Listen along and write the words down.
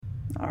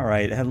All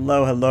right,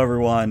 hello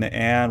everyone,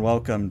 and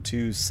welcome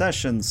to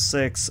Session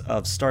 6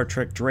 of Star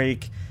Trek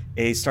Drake,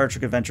 a Star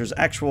Trek Adventures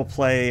actual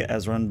play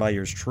as run by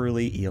yours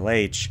truly,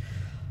 ELH.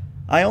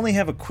 I only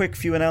have a quick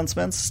few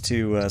announcements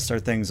to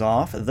start things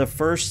off. The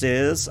first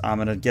is, I'm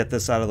going to get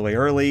this out of the way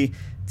early.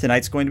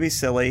 Tonight's going to be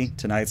silly.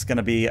 Tonight's going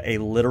to be a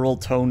literal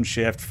tone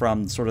shift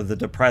from sort of the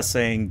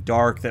depressing,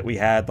 dark that we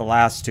had the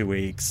last 2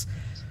 weeks.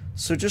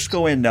 So just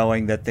go in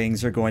knowing that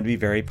things are going to be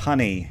very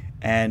punny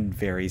and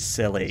very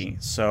silly.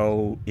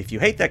 So if you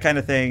hate that kind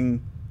of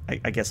thing,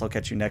 I guess I'll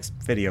catch you next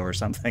video or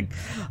something.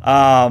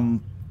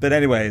 But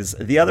anyways,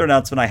 the other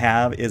announcement I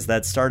have is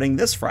that starting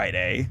this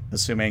Friday,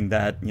 assuming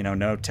that,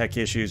 no tech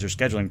issues or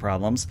scheduling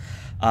problems,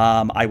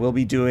 I will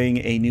be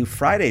doing a new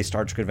Friday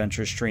Star Trek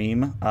Adventure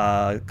stream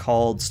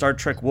called Star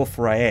Trek Wolf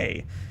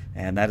Ra'Eh.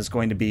 And that is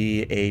going to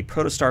be a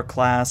Protostar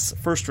class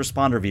first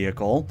responder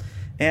vehicle.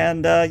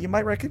 And you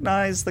might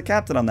recognize the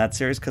captain on that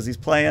series because he's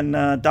playing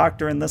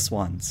Doctor in this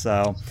one.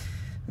 So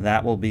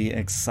that will be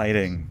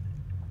exciting.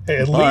 Hey,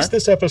 at least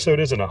this episode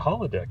isn't a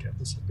holodeck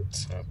episode.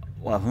 So.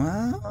 Well,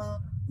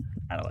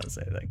 I don't want to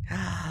say anything.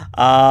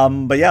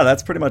 But yeah,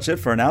 that's pretty much it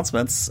for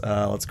announcements.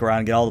 Let's go around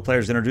and get all the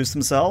players to introduce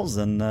themselves,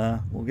 and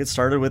we'll get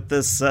started with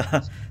this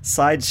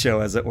sideshow,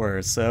 as it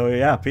were. So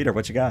yeah, Peter,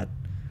 what you got?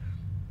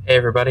 Hey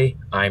everybody,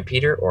 I'm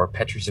Peter, or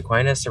Petrus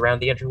Aquinas around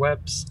the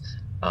interwebs.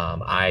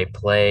 I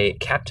play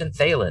Captain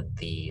Thalen,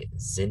 the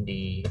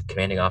Xindi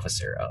commanding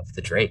officer of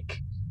the Drake.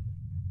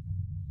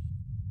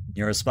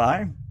 You're a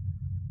spy?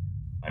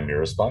 I'm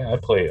You're a Spy. I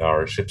play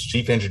our ship's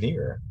chief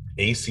engineer,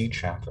 AC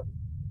Chatham.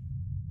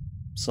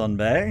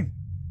 Sunbay?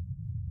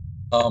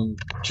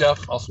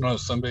 Jeff, also known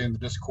as Sunbay in the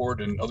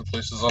Discord and other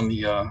places on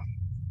the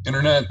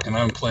internet, and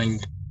I'm playing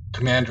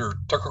Commander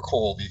Tucker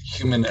Cole, the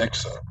human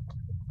Exo.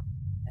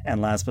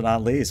 And last but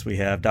not least, we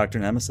have Dr.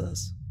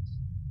 Nemesis.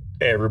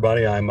 Hey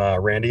everybody, I'm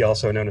Randy,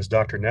 also known as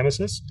Dr.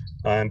 Nemesis.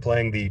 I'm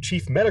playing the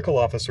Chief Medical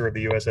Officer of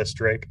the USS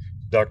Drake,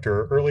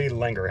 Dr. Early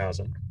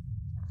Langerhausen.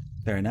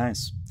 Very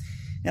nice.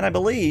 And I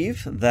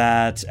believe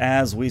that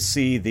as we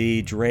see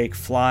the Drake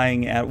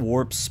flying at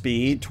warp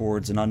speed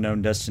towards an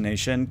unknown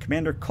destination,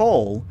 Commander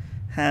Cole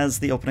has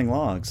the opening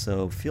log,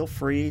 so feel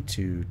free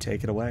to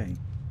take it away.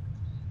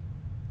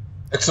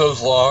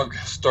 Exo's log,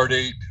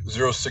 stardate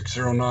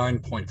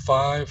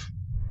 0609.5.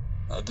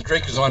 The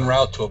Drake is en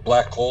route to a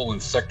black hole in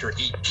Sector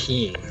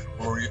 18,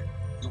 where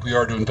we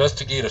are to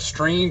investigate a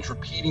strange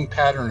repeating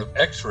pattern of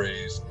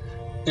X-rays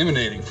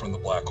emanating from the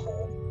black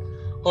hole.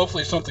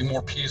 Hopefully something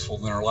more peaceful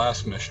than our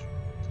last mission.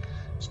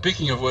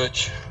 Speaking of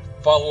which,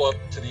 follow up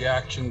to the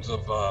actions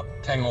of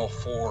Tango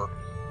 4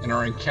 in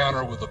our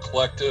encounter with the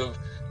Collective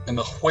and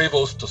the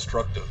Huevos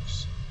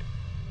Destructives.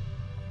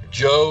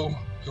 Joe,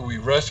 who we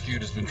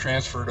rescued, has been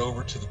transferred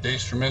over to the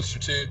Daystrom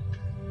Institute,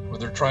 where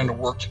they're trying to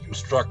work to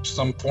construct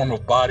some form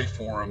of body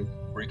for him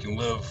where he can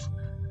live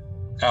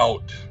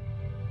out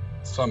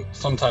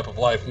some type of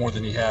life more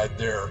than he had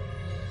there.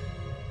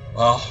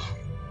 Well,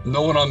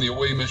 no one on the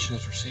away mission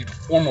has received a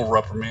formal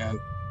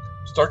reprimand.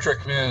 Star Trek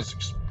Command has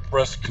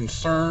expressed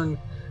concern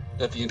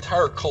that the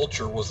entire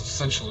culture was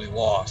essentially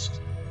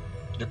lost.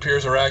 It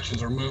appears our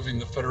actions are moving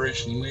the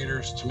Federation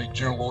leaders to make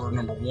General Order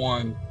Number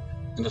 1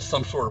 into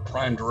some sort of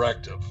prime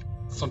directive,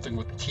 something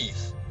with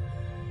teeth.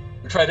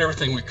 We tried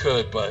everything we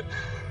could, but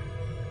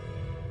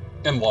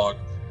end log.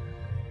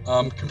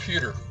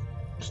 Computer,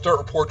 start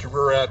report to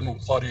Rear Admiral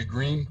Claudia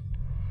Green.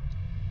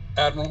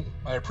 Admiral,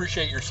 I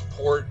appreciate your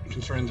support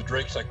concerning the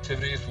Drake's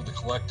activities with the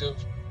Collective.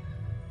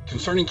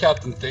 Concerning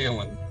Captain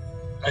Thalen,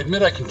 I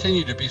admit I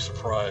continue to be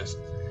surprised.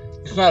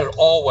 He's not at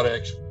all what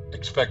I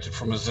expected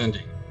from a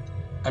Xindi.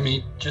 I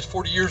mean, just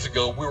 40 years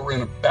ago, we were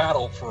in a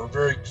battle for our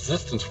very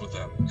existence with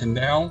them. And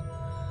now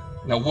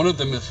one of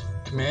them is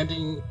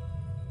commanding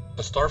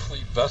a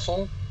Starfleet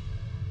vessel.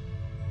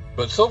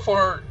 But so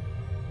far,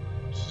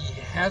 he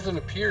hasn't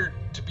appeared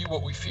to be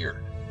what we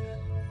feared.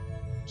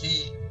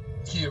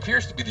 He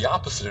appears to be the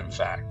opposite, in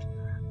fact.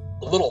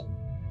 A little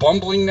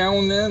bumbling now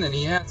and then, and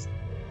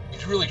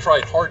he's really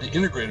tried hard to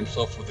integrate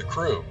himself with the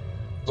crew,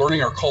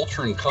 learning our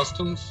culture and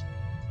customs.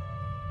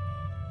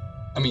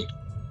 I mean,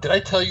 did I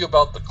tell you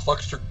about the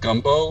Cluxter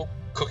Gumbo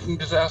cooking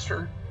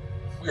disaster?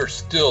 We are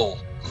still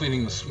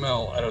cleaning the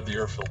smell out of the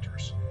air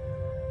filters.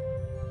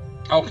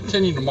 I'll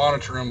continue to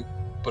monitor him,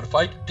 but if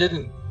I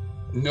didn't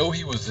know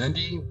he was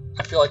Xindi,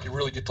 I feel I could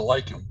really get to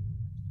like him.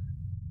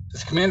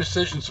 His command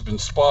decisions have been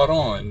spot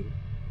on.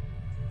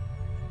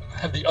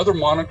 Have the other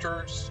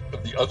monitors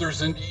of the other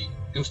Xindi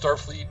in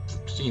Starfleet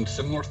seen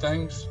similar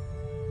things?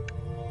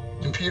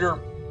 Computer,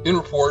 in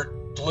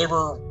report,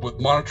 deliver with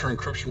monitor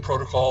encryption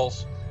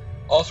protocols.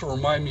 Also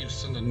remind me to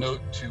send a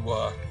note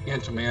to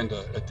Aunt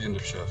Amanda at the end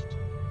of shift.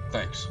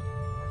 Thanks.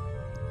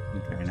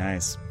 Very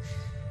nice.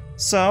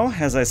 So,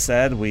 as I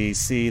said, we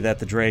see that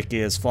the Drake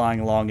is flying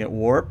along at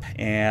warp,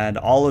 and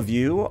all of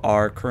you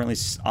are currently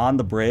on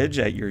the bridge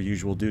at your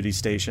usual duty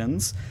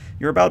stations.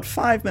 You're about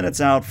 5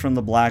 minutes out from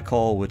the black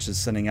hole, which is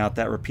sending out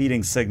that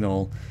repeating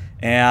signal,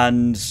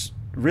 and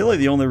really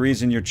the only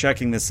reason you're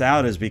checking this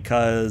out is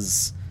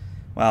because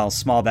Well,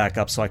 small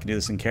backup so I can do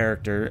this in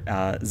character.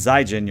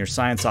 Zygen, your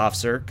science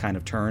officer, kind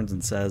of turns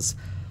and says,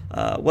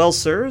 well,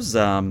 sirs,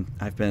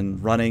 I've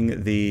been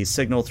running the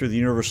signal through the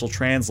Universal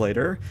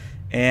Translator,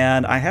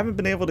 and I haven't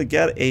been able to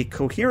get a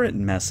coherent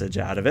message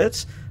out of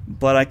it,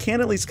 but I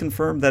can at least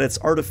confirm that it's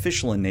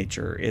artificial in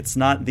nature. It's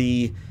not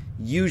the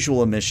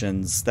usual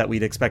emissions that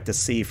we'd expect to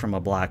see from a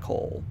black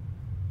hole.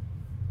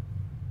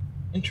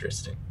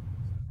 Interesting.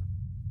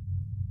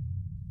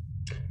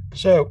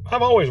 So,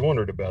 I've always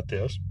wondered about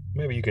this.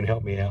 Maybe you can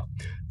help me out.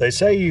 They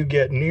say you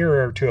get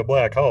nearer to a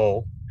black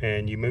hole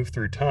and you move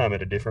through time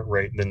at a different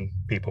rate than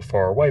people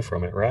far away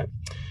from it, right?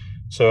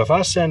 So if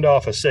I send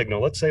off a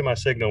signal, let's say my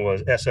signal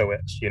was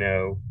SOS,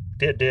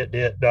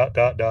 dit, dot,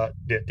 dot, dot,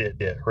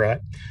 dit,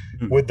 right?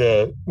 Mm-hmm.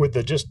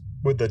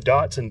 Would the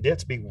dots and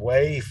dits be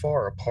way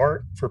far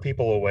apart for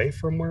people away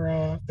from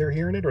where they're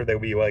hearing it? Or they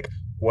be like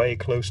way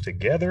close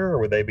together? Or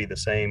would they be the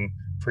same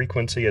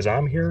frequency as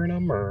I'm hearing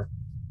them? Or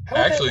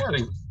how would that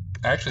work?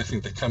 I actually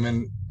think they come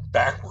in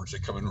backwards. They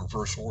come in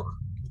reverse order.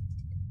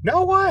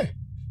 No way.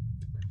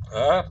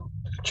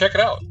 Check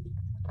it out.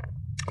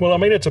 Well, I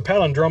mean, it's a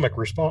palindromic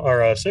response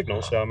or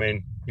signal, so I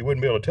mean, you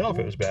wouldn't be able to tell if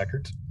it was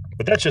backwards.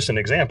 But that's just an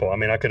example. I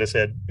mean, I could have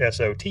said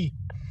SOT,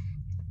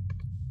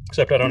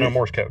 except I don't know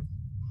Morse code.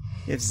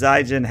 If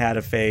Zygen had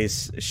a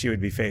face, she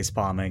would be face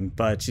palming,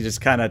 but she just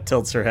kind of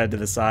tilts her head to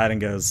the side and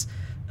goes,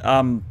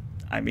 I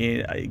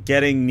mean,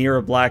 getting near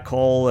a black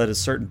hole at a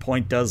certain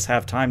point does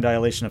have time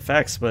dilation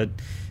effects, but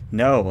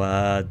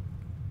no,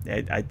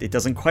 it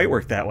doesn't quite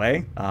work that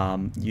way.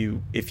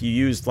 If you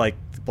used like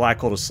the black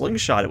hole to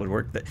slingshot, it would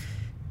work.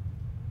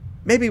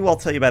 Maybe we'll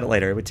tell you about it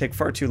later. It would take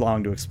far too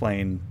long to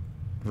explain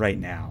right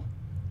now.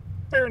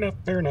 Fair enough.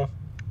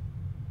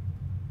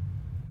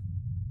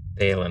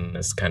 Thalen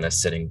is kind of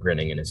sitting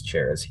grinning in his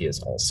chair as he is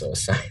also a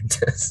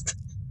scientist.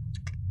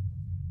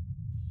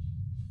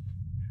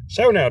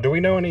 So now, do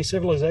we know any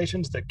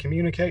civilizations that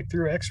communicate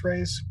through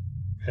X-rays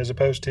as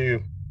opposed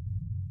to,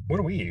 what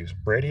do we use?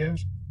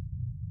 Radios?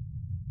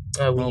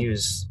 We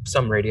use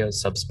some radios,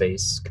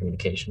 subspace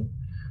communication.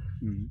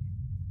 Mm-hmm.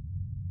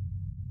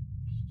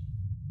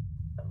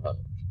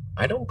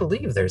 I don't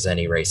believe there's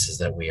any races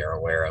that we are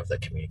aware of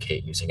that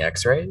communicate using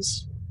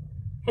X-rays.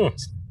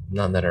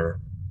 None that are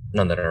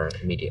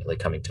immediately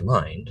coming to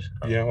mind.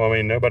 Yeah, well, I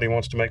mean, nobody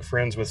wants to make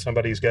friends with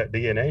somebody who's got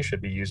DNA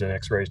should be using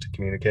X-rays to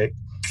communicate.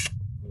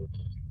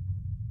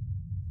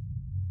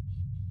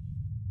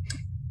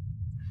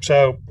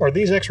 So are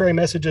these X-ray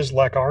messages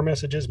like our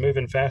messages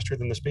moving faster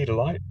than the speed of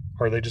light?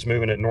 Or are they just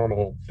moving at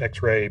normal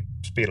X-ray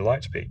speed of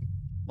light speed?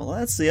 Well,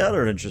 that's the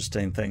other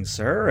interesting thing,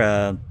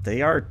 sir.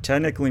 They are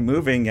technically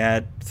moving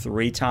at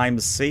 3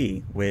 times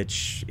C,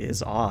 which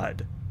is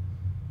odd.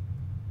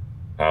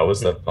 How is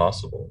that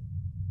possible?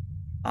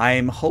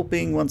 I'm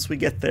hoping once we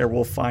get there,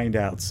 we'll find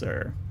out,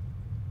 sir.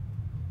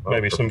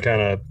 Maybe some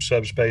kind of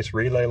subspace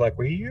relay like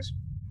we use?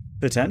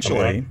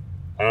 Potentially.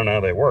 I don't know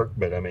how they work,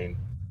 but I mean,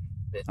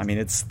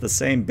 it's the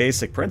same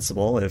basic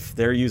principle. If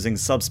they're using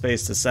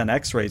subspace to send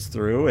X-rays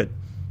through, it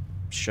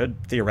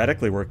should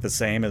theoretically work the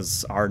same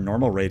as our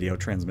normal radio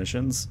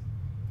transmissions.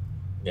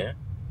 Yeah.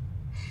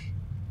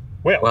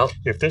 Well,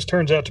 if this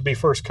turns out to be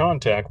first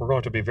contact, we're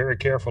going to be very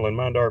careful and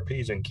mind our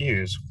P's and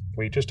Q's.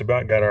 We just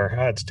about got our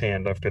hides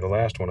tanned after the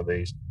last one of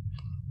these.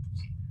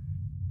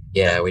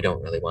 Yeah, we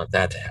don't really want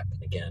that to happen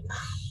again.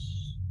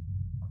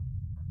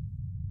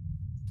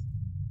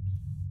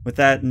 With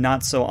that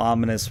not so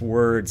ominous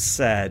word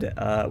said,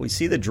 we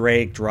see the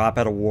Drake drop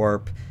out of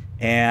warp,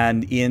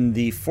 and in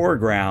the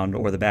foreground,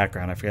 or the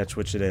background, I forget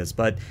which it is,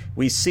 but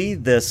we see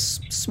this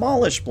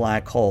smallish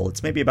black hole.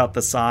 It's maybe about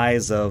the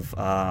size of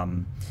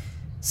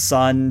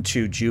Sun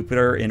to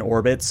Jupiter in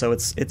orbit, so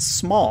it's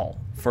small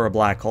for a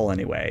black hole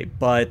anyway.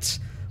 But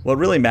what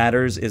really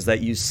matters is that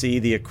you see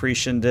the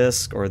accretion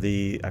disk, or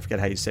I forget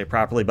how you say it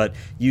properly, but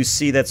you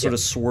see that sort of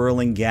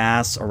swirling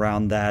gas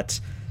around that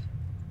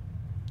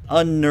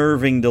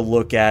unnerving to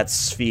look at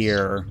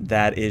sphere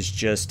that is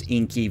just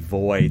inky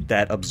void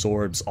that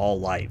absorbs all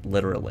light,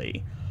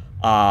 literally.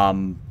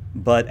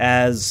 But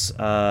as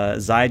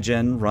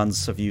Zygen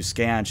runs a few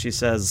scans, she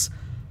says,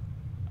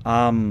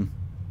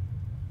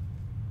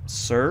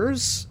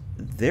 sirs,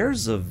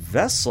 there's a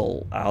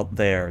vessel out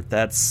there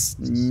that's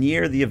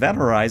near the event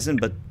horizon,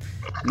 but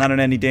not in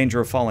any danger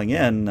of falling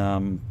in.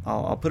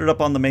 I'll put it up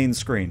on the main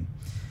screen.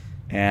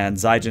 And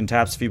Zygen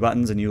taps a few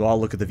buttons, and you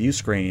all look at the view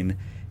screen.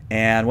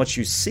 And what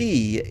you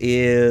see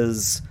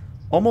is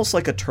almost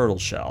like a turtle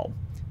shell.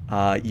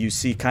 You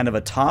see kind of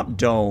a top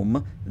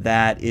dome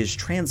that is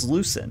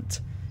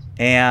translucent.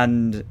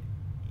 And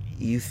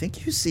you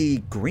think you see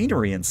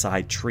greenery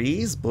inside,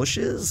 trees,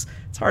 bushes.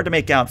 It's hard to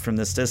make out from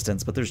this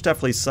distance, but there's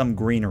definitely some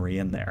greenery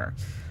in there.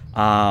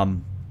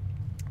 And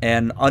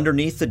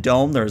underneath the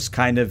dome, there's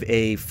kind of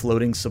a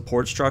floating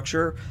support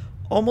structure,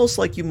 almost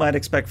like you might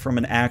expect from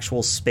an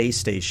actual space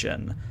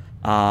station.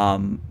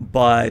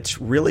 But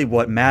really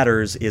what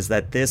matters is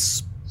that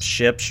this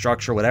ship,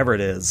 structure, whatever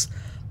it is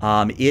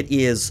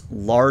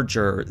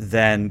larger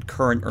than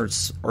current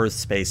Earth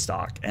space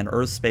dock, and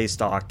Earth space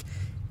dock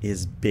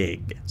is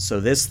big. So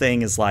this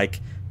thing is like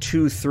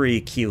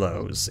 2-3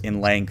 kilos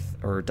in length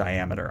or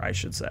diameter, I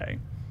should say.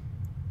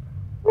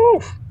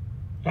 Oof.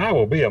 I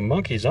will be a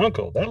monkey's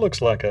uncle. That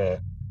looks like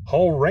a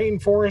whole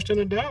rainforest in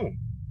a dome.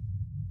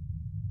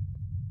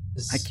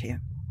 I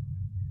can't.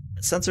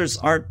 Sensors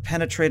aren't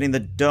penetrating the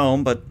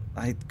dome, but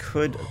I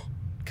could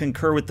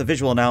concur with the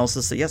visual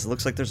analysis that yes, it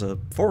looks like there's a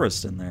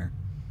forest in there.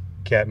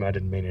 Captain, I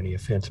didn't mean any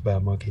offense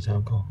about monkey's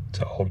uncle. It's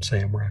an old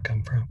saying where I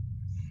come from.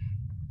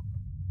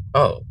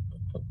 Oh,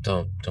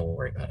 don't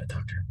worry about it,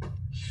 Doctor.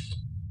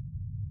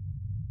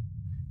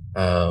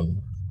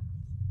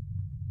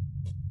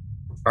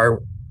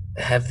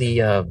 Have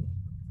the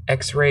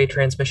X-ray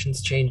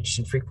transmissions changed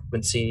in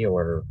frequency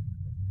or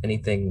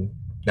anything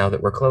now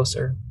that we're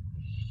closer?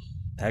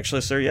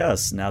 Actually, sir,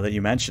 yes. Now that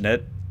you mention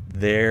it,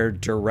 they're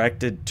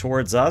directed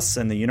towards us,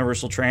 and the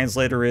Universal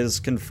Translator is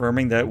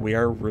confirming that we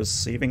are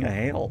receiving a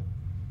hail.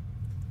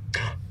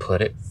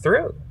 Put it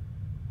through.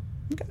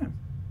 Okay.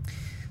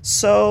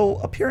 So,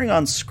 appearing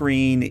on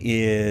screen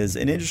is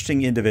an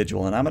interesting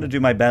individual, and I'm going to do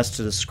my best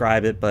to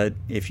describe it, but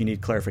if you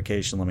need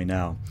clarification, let me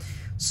know.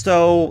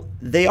 So,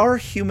 they are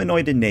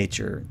humanoid in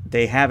nature.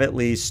 They have at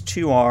least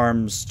 2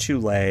 arms, 2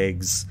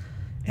 legs,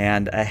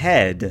 and a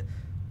head,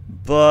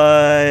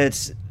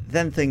 but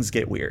then things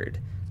get weird.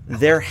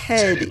 Their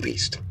head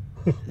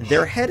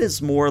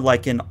is more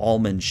like an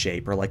almond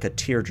shape or like a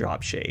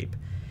teardrop shape.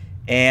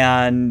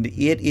 And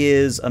it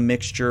is a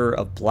mixture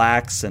of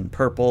blacks and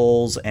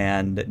purples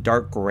and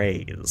dark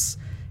grays.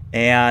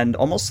 And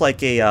almost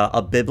like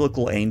a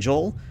biblical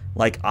angel,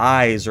 like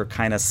eyes are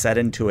kind of set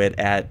into it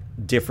at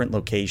different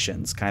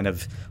locations, kind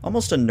of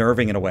almost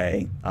unnerving in a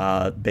way,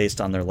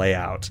 based on their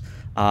layout.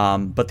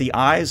 But the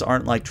eyes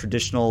aren't like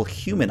traditional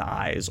human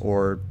eyes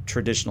or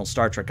traditional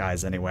Star Trek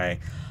eyes anyway.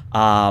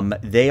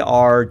 They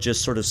are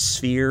just sort of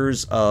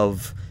spheres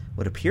of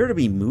what appear to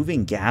be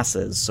moving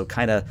gases, so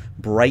kind of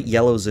bright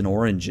yellows and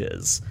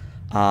oranges.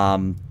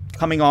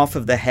 Coming off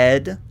of the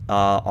head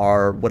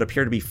are what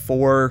appear to be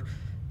 4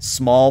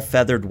 small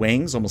feathered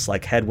wings, almost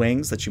like head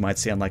wings that you might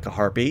see on like a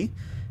harpy.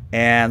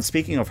 And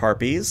speaking of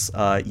harpies,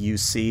 you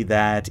see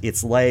that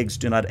its legs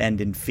do not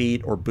end in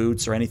feet or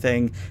boots or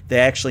anything. They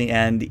actually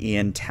end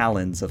in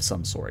talons of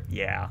some sort.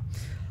 Yeah.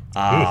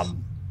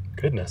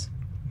 Goodness.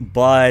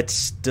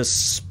 But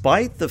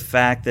despite the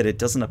fact that it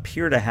doesn't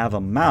appear to have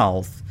a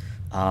mouth,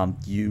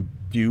 you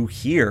do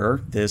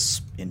hear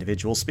this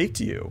individual speak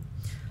to you.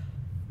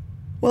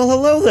 Well,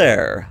 hello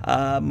there.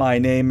 My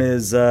name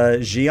is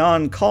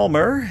Gian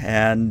Calmer,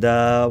 and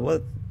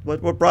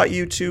what brought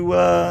you to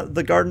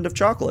the Garden of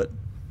Chocolate?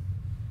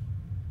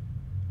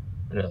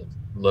 I'm gonna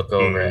look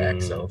over at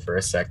Exo for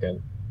a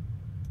second.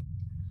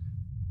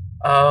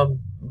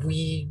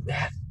 We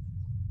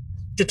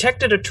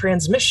detected a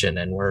transmission,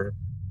 and we're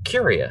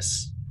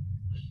curious.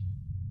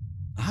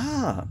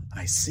 Ah,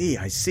 I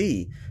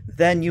see.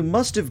 Then you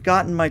must have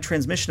gotten my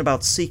transmission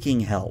about seeking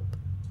help.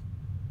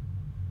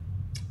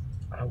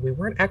 We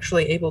weren't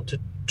actually able to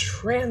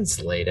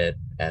translate it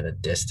at a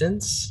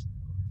distance.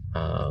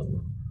 But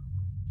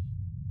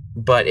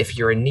if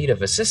you're in need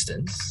of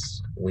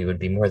assistance, we would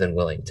be more than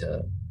willing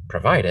to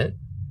provide it.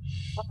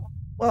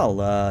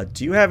 Well,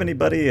 do you have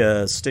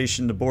anybody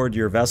stationed aboard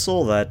your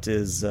vessel that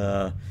is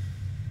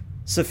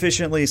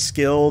sufficiently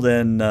skilled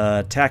in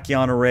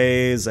tachyon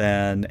arrays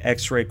and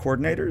X-ray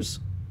coordinators?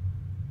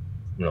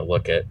 I'm going to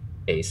look at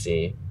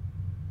AC.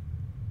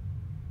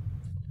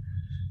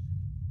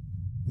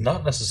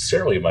 Not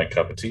necessarily my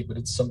cup of tea, but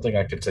it's something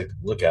I could take a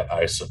look at,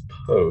 I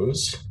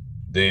suppose.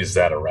 Is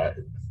that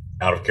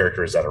out of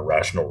character? Is that a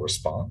rational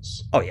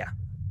response? Oh, yeah.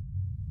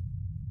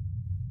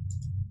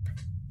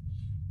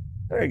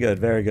 Very good,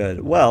 very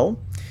good. Well,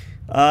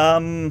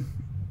 I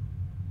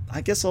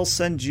guess I'll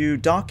send you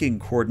docking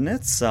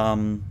coordinates.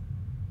 Your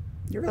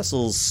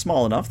vessel's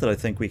small enough that I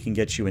think we can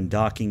get you in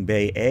docking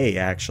bay A,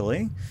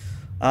 actually.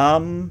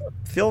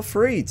 Feel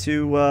free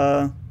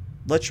to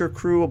let your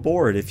crew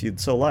aboard if you'd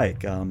so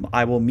like.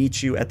 I will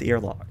meet you at the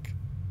airlock.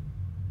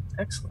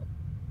 Excellent.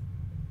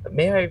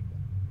 May I...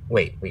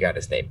 Wait, we got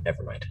his name.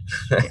 Never mind.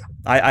 Yeah.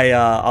 I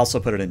also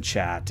put it in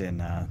chat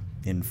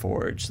in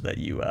Forge so that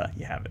you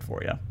have it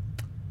for you.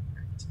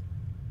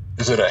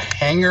 Is it a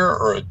hanger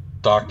or a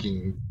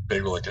docking,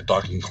 maybe like a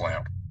docking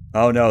clamp?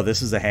 Oh no,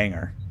 this is a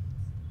hangar.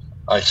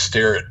 I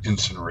stare at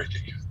Ensign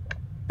Ricky,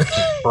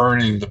 just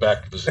burning the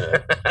back of his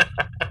head.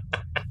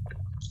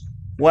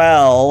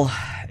 Well,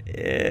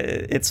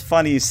 it's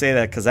funny you say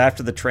that because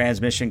after the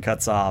transmission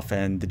cuts off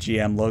and the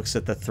GM looks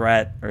at the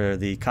threat or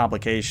the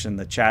complication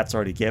the chat's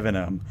already given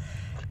him,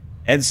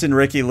 Ensign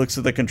Ricky looks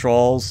at the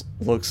controls,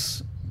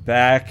 looks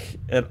back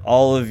at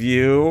all of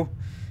you,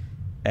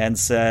 and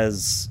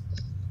says,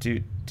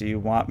 "Do you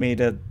want me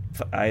to?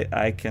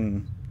 I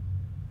can.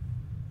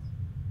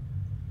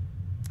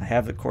 I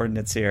have the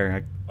coordinates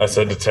here." I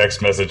sent a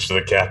text message to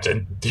the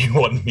captain. Do you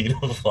want me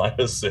to fly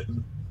us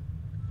in?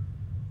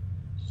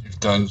 You've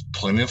done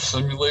plenty of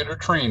simulator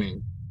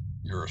training.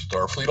 You're a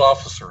Starfleet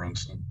officer,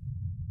 Ensign.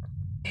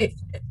 Hey,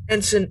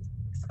 Ensign,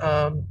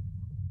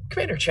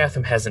 Commander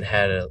Chatham hasn't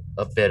had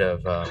a bit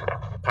of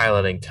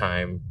piloting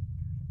time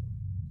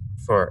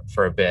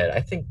for a bit.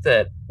 I think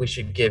that we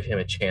should give him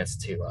a chance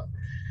to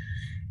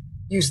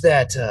use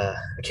that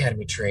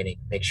academy training.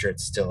 Make sure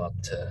it's still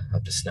up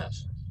to snuff.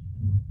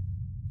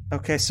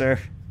 Okay, sir.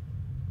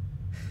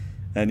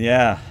 And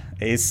yeah,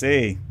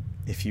 AC.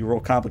 If you roll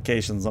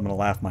complications, I'm going to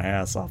laugh my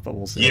ass off, but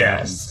we'll see.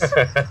 Yes.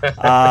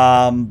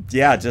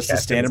 Yeah, just a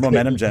Captain's standard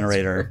momentum cookies.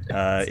 generator.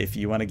 If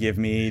you want to give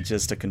me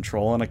just a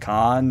control and a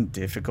con,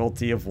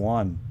 difficulty of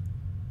 1.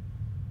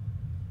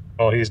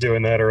 While he's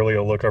doing that, Early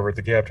will look over at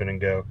the captain and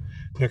go,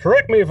 "Now,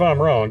 correct me if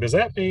I'm wrong. Does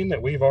that mean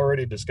that we've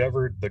already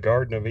discovered the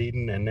Garden of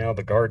Eden and now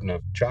the Garden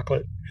of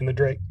Chocolate in the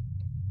Drake?"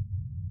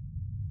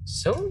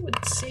 So it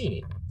would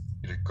seem.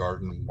 Get a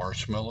garden of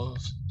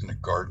marshmallows and a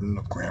garden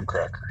of graham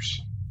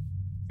crackers.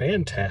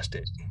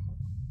 Fantastic.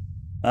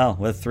 Well,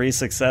 with 3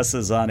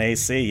 successes on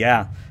AC,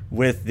 yeah.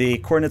 With the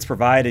coordinates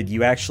provided,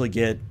 you actually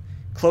get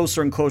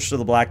closer and closer to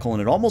the black hole,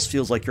 and it almost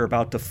feels like you're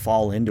about to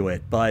fall into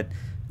it. But,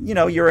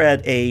 you're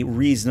at a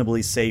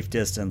reasonably safe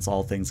distance,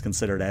 all things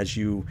considered, as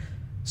you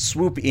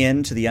swoop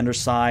into the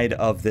underside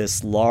of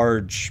this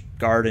large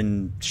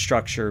garden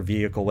structure,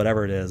 vehicle,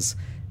 whatever it is.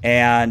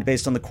 And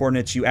based on the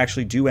coordinates, you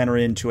actually do enter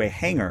into a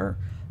hangar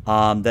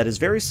that is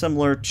very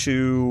similar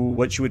to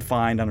what you would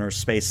find on our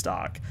space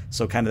dock.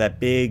 So kind of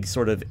that big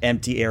sort of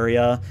empty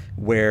area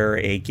where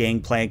a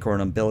gangplank or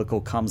an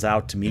umbilical comes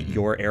out to meet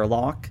your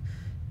airlock.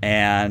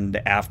 And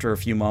after a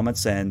few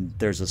moments and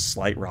there's a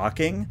slight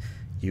rocking,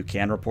 you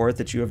can report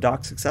that you have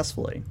docked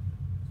successfully.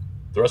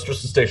 Thrusters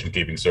to station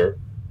keeping, sir.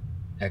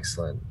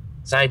 Excellent.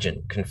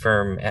 Zygen,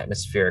 confirm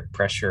atmospheric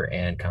pressure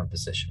and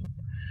composition.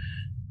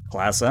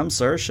 Class M,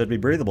 sir, should be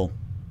breathable.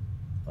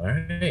 All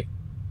right.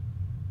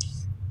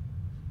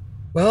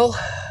 Well,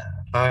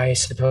 I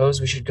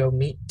suppose we should go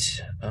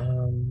meet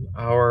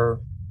our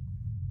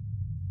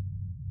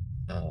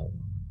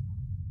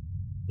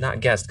not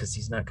guest, because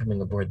he's not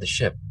coming aboard the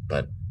ship,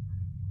 but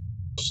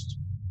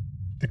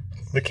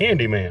The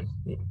Candy Man.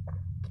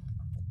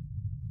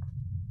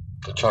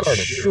 The chocolate.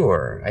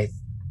 sure.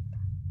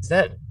 Is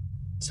that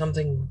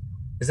something?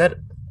 Is that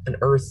an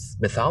Earth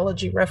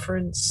mythology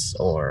reference,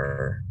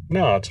 or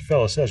No, it's a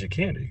fella says you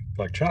candy,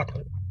 like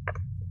chocolate.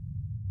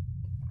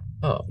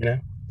 oh,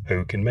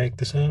 Who can make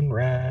the sun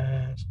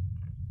rise?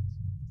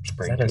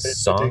 is that a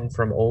song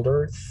from Old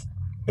Earth?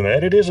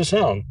 That it is a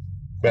song.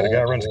 About a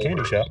guy who runs a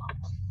candy shop.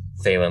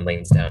 Thalen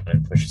leans down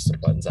and pushes some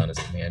buttons on his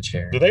command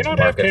chair. Do they to not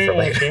have mark it for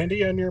later.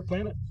 candy on your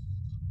planet?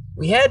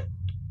 We had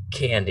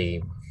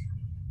candy,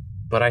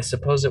 but I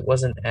suppose it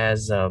wasn't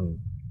as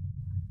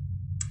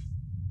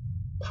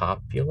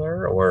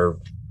popular or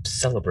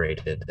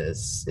celebrated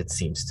as it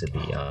seems to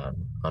be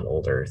on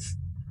Old Earth.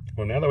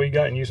 Well, now that we've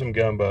gotten you some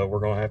gumbo, we're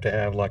going to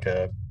have like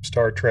a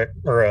Star Trek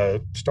or a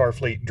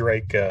Starfleet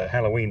Drake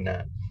Halloween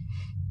night.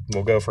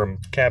 We'll go from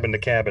cabin to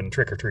cabin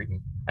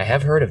trick-or-treating. I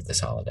have heard of this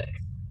holiday.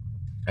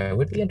 I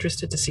would be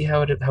interested to see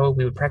how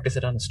we would practice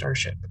it on a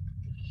starship.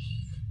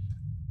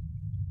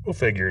 We'll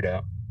figure it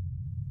out.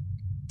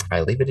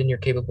 I leave it in your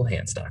capable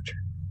hands, Doctor.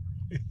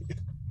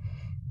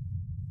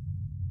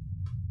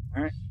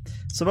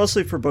 So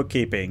mostly for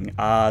bookkeeping,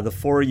 the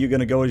 4 are you going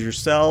to go as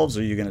yourselves,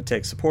 or are you going to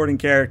take supporting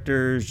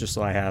characters, just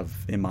so I have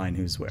in mind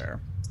who's where?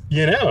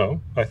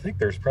 I think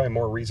there's probably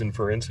more reason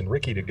for Ensign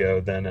Ricky to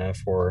go than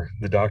for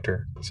the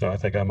Doctor. So I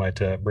think I might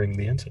bring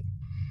the Ensign.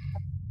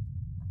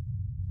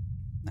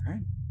 All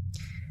right.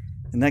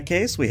 In that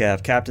case, we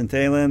have Captain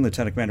Thalen,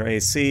 Lieutenant Commander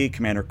AC,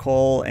 Commander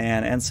Cole,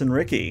 and Ensign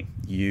Ricky.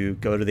 You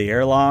go to the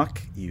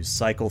airlock, you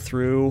cycle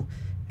through,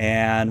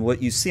 and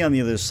what you see on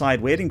the other side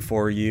waiting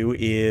for you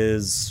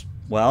is,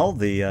 well,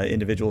 the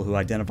individual who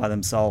identified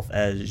themselves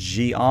as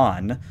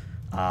Jian.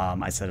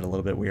 I said it a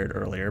little bit weird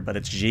earlier, but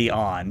it's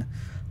Jian.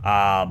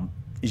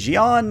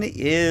 Jian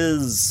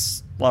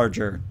is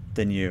larger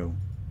than you.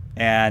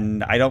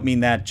 And I don't mean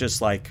that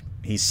just like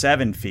he's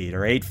 7 feet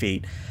or 8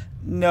 feet.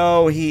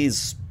 No,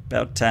 he's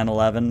about 10,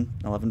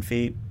 11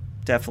 feet.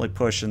 Definitely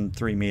pushing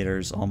 3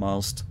 meters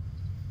almost.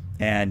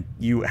 And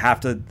you have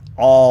to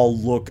all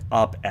look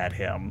up at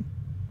him.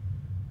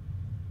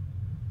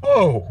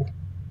 Oh,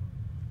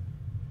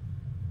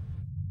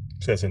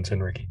 says Ensign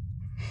Ricky.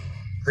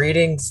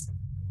 Greetings,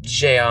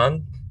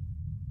 Jeon.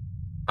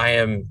 I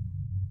am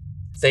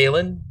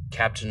Thalen,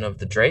 captain of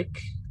the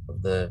Drake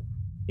of the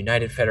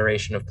United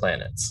Federation of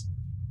Planets.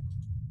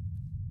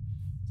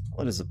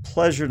 Well, it is a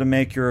pleasure to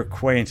make your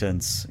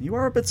acquaintance. You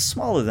are a bit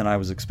smaller than I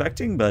was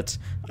expecting, but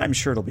I'm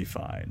sure it'll be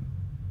fine.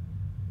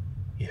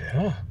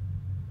 Yeah.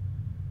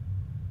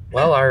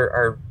 Well,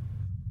 our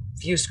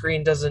view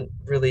screen doesn't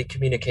really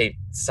communicate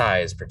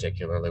size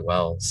particularly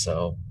well,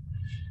 so...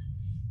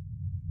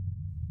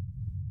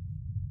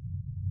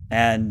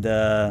 And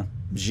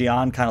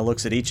Jian kind of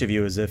looks at each of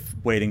you as if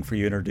waiting for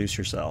you to introduce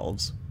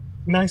yourselves.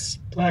 Nice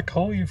black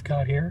hole you've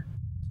got here.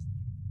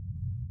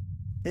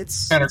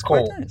 It's Commander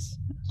quite Cole. nice.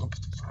 Oops,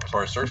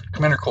 sorry, sir.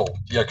 Commander Cole,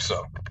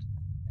 DXO.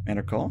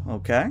 Commander Cole,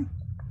 okay.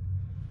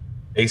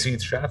 AC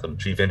Stratham,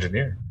 Chief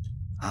Engineer.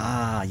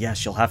 Ah,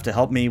 yes, you'll have to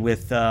help me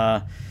with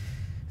the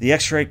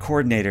X-ray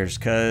coordinators,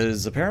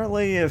 because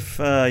apparently if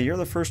you're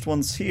the first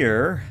ones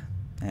here,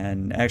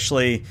 And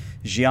actually,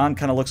 Jian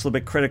kind of looks a little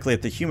bit critically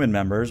at the human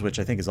members, which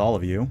I think is all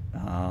of you.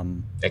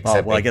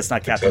 Except well, I me. guess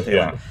not Captain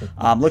Except-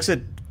 Thalen. Looks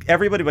at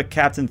everybody but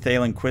Captain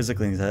Thalen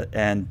quizzically,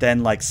 and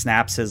then like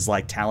snaps his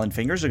like taloned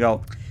fingers and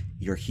go,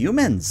 "You're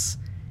humans.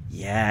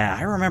 Yeah,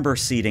 I remember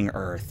seeding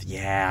Earth.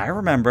 Yeah, I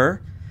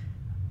remember.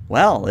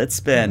 Well, it's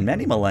been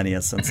many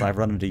millennia since I've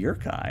run into your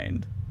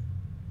kind."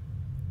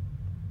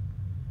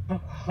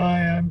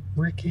 Hi, I'm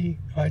Ricky.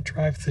 I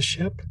drive the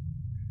ship.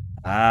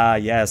 Ah,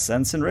 yes,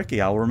 Ensign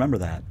Ricky. I'll remember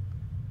that.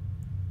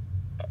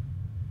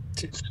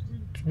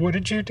 What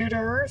did you do to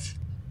Earth?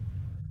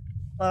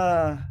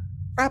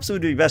 Perhaps it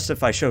would be best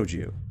if I showed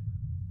you.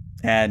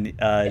 And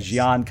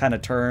Jian kind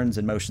of turns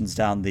and motions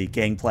down the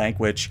gangplank,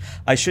 which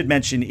I should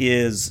mention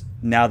is,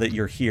 now that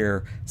you're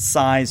here,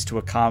 sized to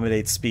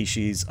accommodate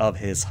species of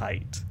his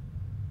height.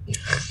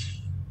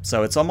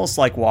 So it's almost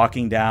like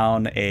walking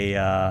down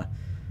a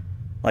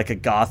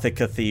Gothic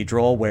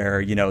cathedral where,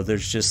 you know,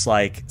 there's just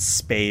like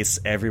space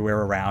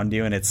everywhere around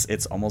you, and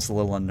it's almost a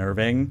little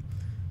unnerving.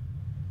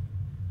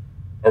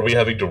 Are we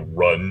having to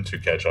run to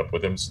catch up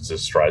with him since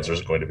his strides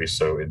are going to be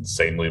so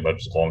insanely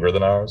much longer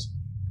than ours?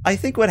 I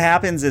think what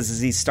happens is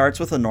he starts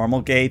with a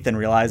normal gait, then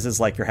realizes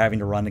like you're having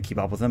to run to keep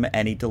up with him,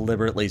 and he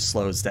deliberately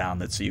slows down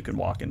that so you can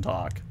walk and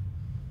talk.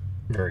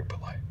 Very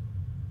polite.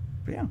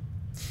 But yeah.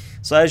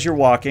 So as you're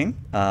walking,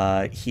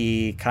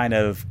 he kind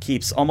of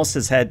keeps almost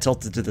his head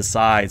tilted to the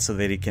side so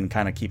that he can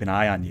kind of keep an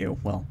eye on you.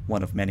 Well,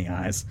 one of many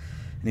eyes.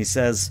 And he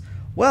says,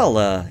 "Well,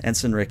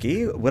 Ensign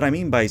Ricky, what I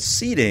mean by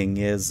seeding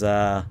is,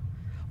 let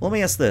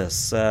me ask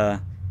this.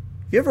 Have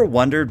you ever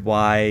wondered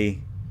why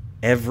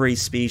every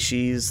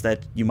species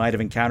that you might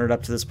have encountered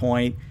up to this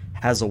point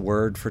has a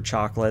word for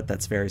chocolate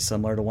that's very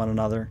similar to one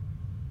another?"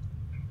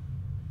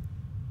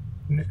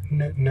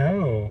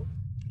 No.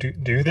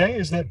 Do they?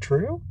 Is that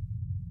true?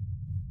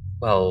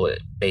 Well,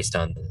 based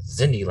on the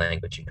Zindi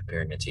language and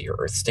comparing it to your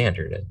Earth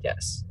standard,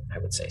 yes, I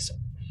would say so.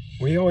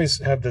 We always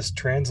have this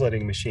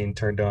translating machine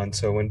turned on,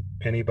 so when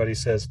anybody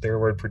says their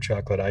word for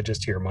chocolate, I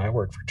just hear my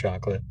word for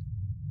chocolate.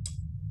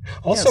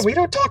 Also, Yes. we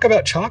don't talk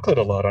about chocolate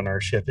a lot on our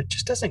ship. It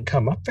just doesn't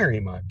come up very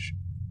much.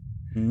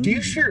 Are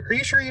you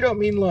sure you don't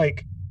mean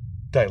like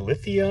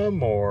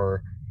dilithium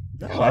or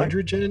No,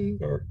 hydrogen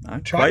or I-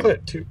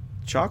 chocolate too?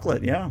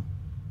 chocolate, yeah.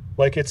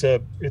 Like it's a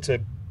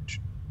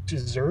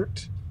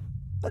dessert?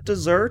 A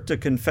dessert, a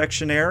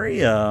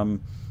confectionery, a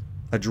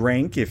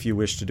drink, if you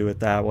wish to do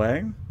it that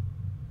way.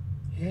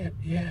 Yeah,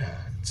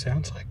 it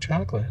sounds like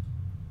chocolate.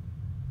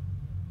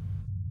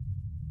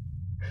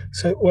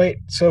 So wait,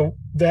 so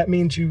that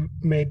means you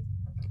made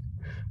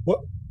what?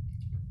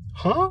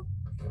 Huh?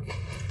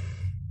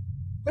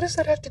 What does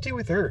that have to do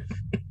with Earth?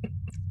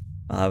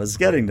 I was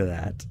getting to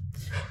that.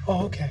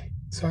 Oh, okay.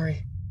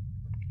 Sorry.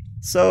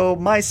 So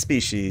my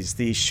species,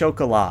 the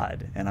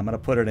chocolade, and I'm going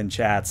to put it in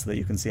chat so that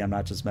you can see I'm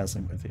not just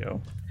messing with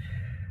you.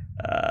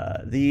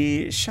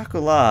 The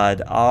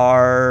chocolade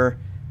are,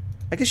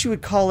 I guess you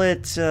would call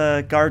it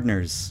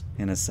gardeners,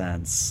 in a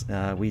sense.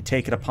 We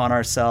take it upon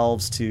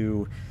ourselves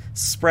to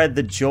spread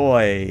the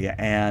joy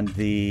and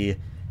the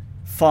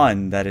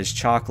fun that is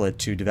chocolate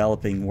to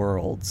developing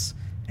worlds.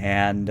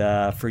 And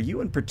for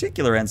you in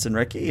particular, Ensign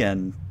Ricky,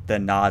 and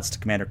then nods to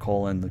Commander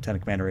Cole and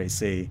Lieutenant Commander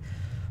AC,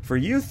 for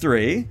you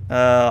three,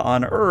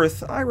 on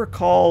Earth, I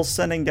recall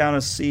sending down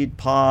a seed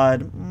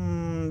pod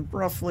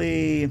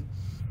roughly,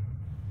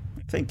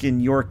 I think in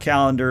your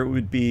calendar it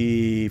would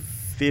be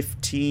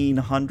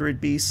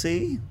 1500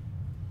 BC.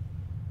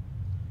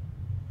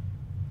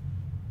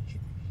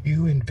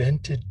 You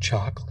invented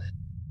chocolate?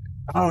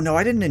 Oh, no,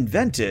 I didn't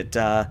invent it.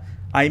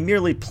 I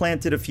merely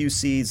planted a few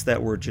seeds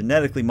that were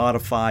genetically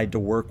modified to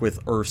work with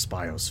Earth's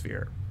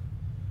biosphere.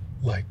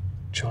 Like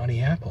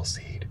Johnny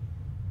Appleseed.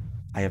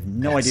 I have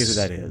no idea who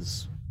that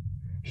is.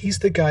 He's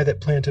the guy that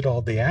planted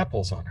all the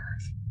apples on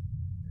Earth.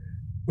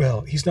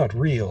 Well, he's not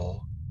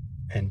real,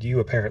 and you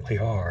apparently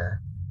are.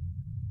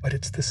 But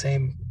it's the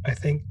same, I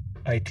think,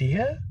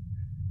 idea?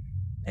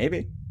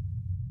 Maybe.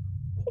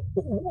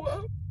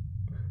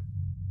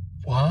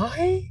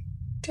 Why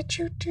did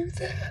you do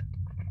that?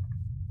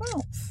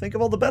 Well, think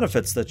of all the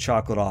benefits that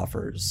chocolate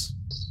offers.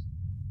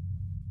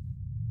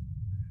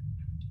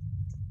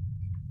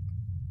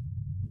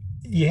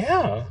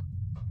 Yeah.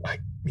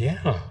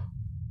 Yeah.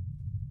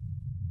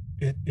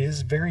 It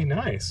is very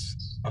nice.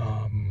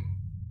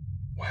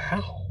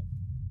 Wow.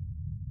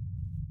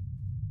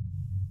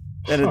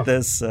 And Huh. at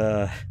this,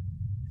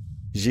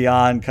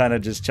 Jian kind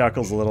of just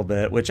chuckles a little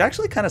bit, which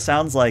actually kind of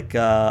sounds like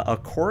a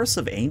chorus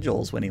of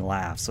angels when he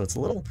laughs. So it's a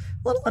little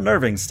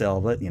unnerving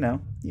still, but you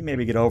know, you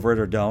maybe get over it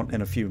or don't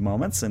in a few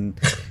moments. And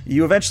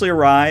you eventually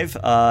arrive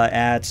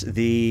at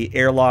the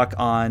airlock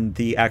on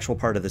the actual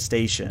part of the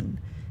station.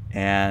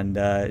 And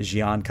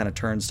Jian kind of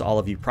turns to all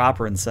of you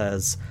proper and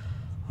says,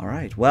 "All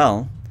right,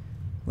 well,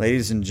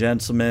 ladies and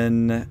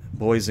gentlemen,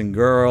 boys and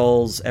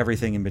girls,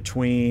 everything in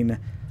between,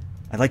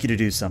 I'd like you to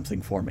do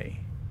something for me.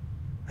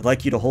 I'd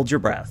like you to hold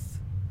your breath,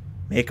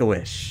 make a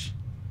wish,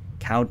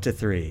 count to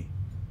 3,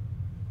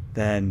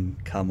 then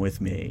come with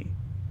me."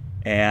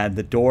 And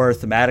the door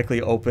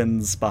thematically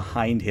opens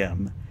behind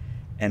him,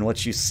 And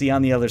what you see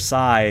on the other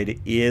side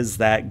is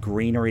that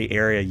greenery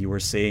area you were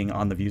seeing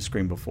on the view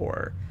screen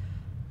before.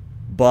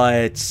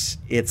 But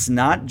it's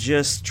not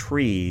just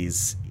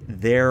trees.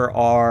 There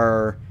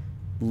are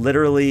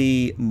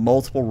literally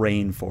multiple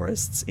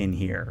rainforests in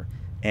here.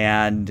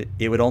 And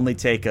it would only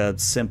take a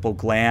simple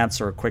glance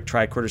or a quick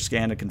tricorder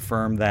scan to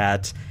confirm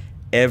that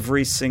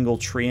every single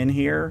tree in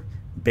here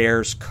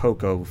bears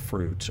cocoa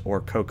fruit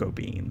or cocoa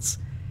beans.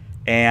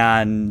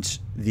 And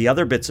the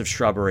other bits of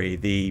shrubbery,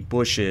 the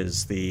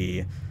bushes,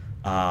 the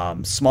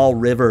small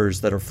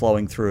rivers that are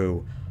flowing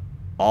through,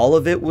 all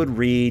of it would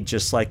read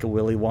just like a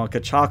Willy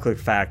Wonka chocolate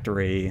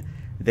factory.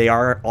 They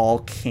are all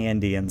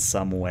candy in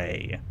some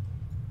way.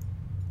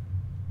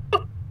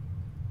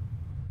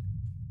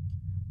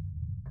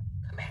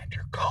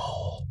 Commander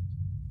Cole,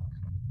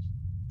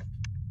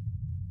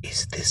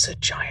 is this a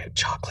giant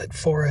chocolate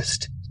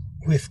forest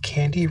with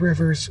candy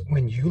rivers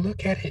when you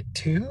look at it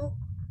too?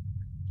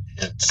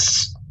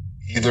 It's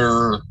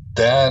either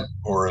that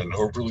or an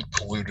overly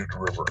polluted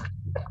river.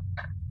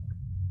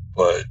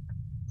 But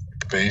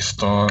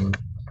based on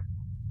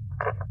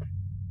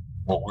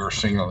what we're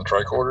seeing on the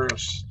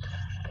tricorders,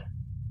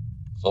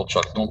 it's all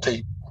Chuck. Don't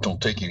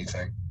take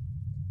anything.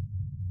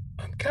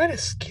 I'm kind of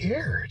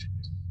scared.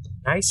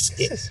 Can I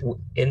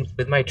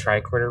with my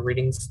tricorder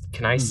readings,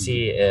 can I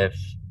see if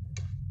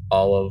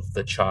all of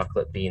the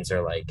chocolate beans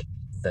are like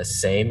the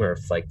same, or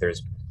if like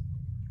there's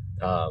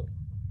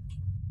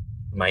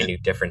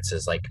minute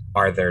differences? Like,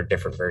 are there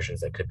different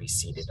versions that could be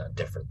seeded on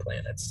different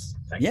planets?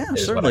 Yeah,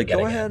 certainly.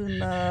 Go ahead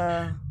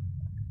and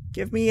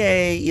give me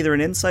either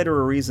an insight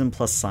or a reason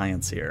plus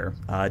science here.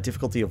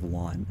 Difficulty of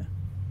 1.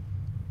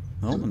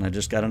 Oh, and I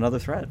just got another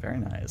threat. Very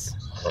nice.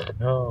 Oh,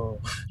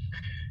 no.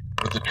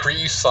 Are the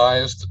trees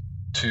sized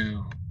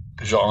to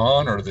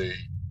Jean, or are they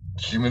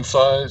human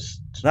sized?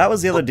 That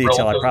was the other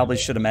detail I probably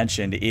should have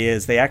mentioned,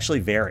 is they actually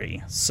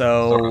vary.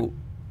 So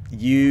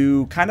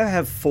you kind of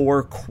have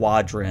 4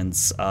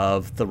 quadrants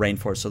of the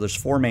rainforest. So there's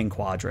 4 main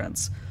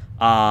quadrants.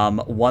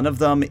 One of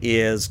them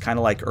is kind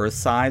of like Earth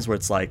size, where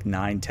it's like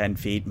 9-10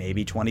 feet,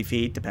 maybe 20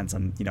 feet, depends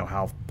on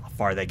how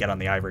far they get on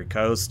the Ivory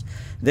Coast.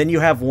 Then you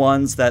have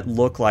ones that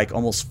look like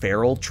almost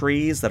feral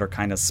trees that are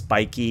kind of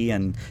spiky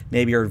and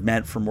maybe are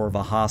meant for more of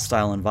a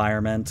hostile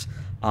environment.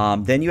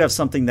 Then you have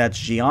something that's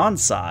Xi'an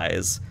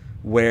size,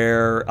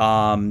 where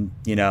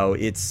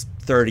it's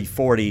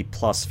 30-40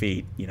 plus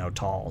feet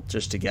tall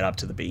just to get up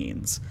to the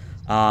beans.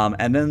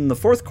 And then the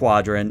 4th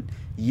quadrant,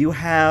 you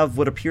have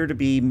what appear to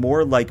be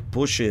more like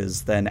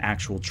bushes than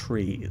actual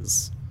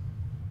trees.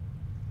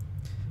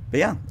 But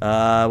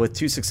yeah, with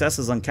 2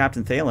 successes on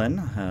Captain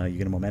Thalen, you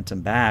get a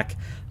momentum back.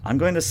 I'm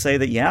going to say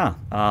that,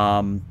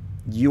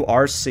 you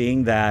are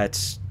seeing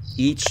that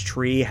each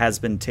tree has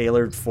been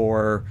tailored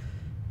for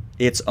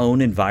its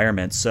own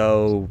environment.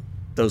 So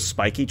those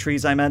spiky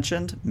trees I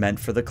mentioned, meant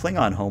for the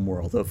Klingon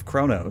homeworld of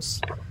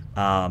Kronos.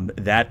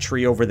 That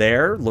tree over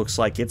there looks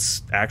like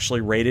it's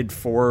actually rated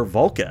for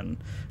Vulcan,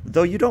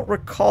 though you don't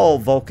recall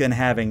Vulcan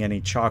having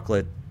any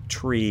chocolate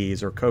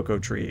trees or cocoa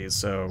trees,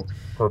 so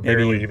or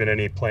barely even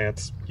any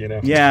plants,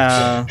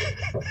 Yeah.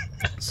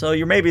 So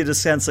you're maybe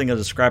just sensing a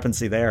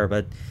discrepancy there,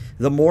 but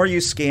the more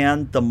you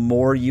scan, the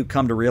more you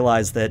come to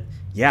realize that,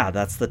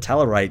 that's the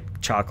Tellarite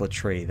chocolate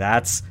tree.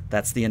 That's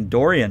the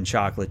Endorian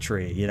chocolate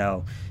tree.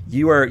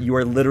 You are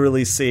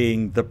literally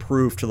seeing the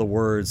proof to the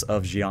words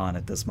of Xi'an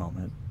at this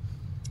moment.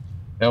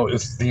 Now,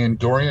 is the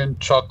Endorian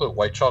chocolate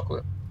white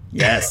chocolate?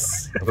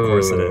 Yes, of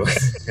course it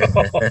is.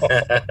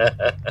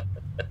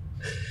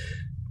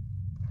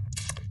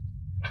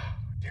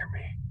 Dear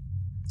me.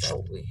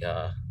 So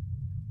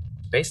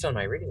based on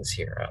my readings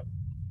here,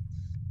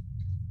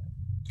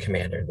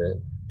 Commander,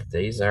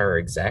 these are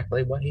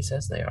exactly what he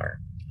says they are.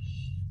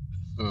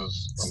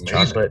 It's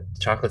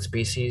Chocolate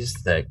species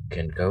that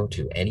can go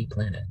to any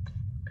planet.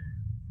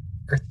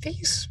 Are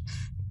these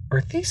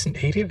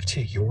native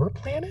to your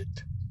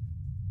planet?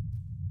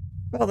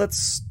 Well,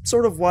 that's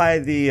sort of why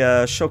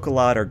the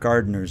Chocolat are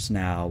gardeners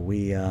now.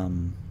 We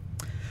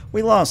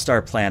lost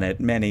our planet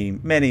many,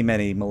 many,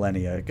 many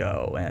millennia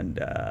ago, and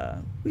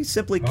we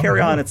simply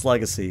carry on its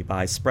legacy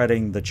by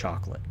spreading the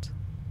chocolate.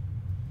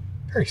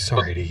 Very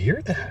sorry to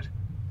hear that.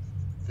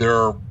 There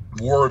are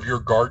more of your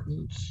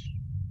gardens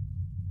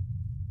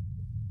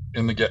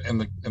in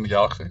the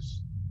galaxies.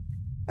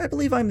 I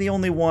believe I'm the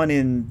only one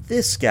in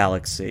this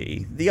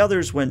galaxy. The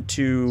others went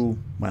to,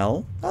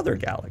 other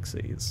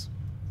galaxies.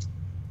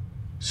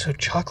 So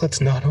chocolate's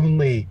not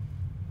only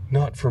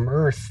not from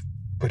Earth,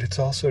 but it's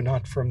also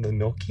not from the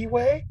Milky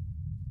Way?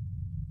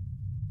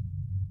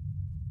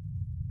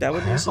 That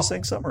would be a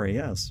succinct summary,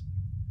 yes.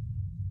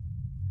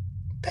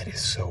 That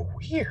is so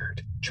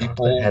weird.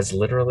 Chocolate has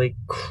literally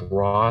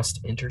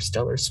crossed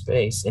interstellar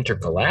space,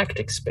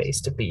 intergalactic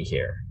space to be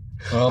here.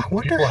 I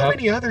wonder how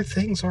many other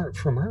things aren't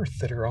from Earth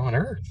that are on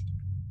Earth.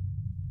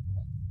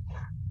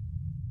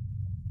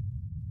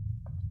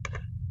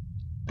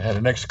 I had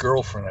an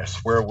ex-girlfriend. I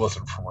swear it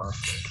wasn't from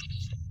Earth.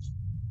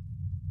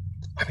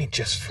 I mean,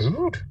 just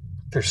food.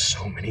 There's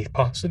so many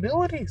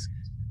possibilities.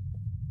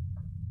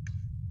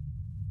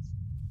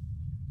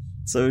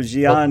 So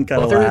Gian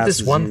kind of there laughs. is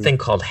this as one you- thing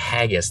called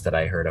haggis that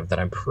I heard of that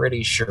I'm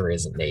pretty sure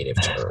isn't native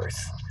to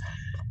Earth.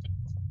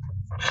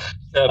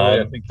 Sadly,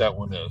 I think that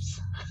one is.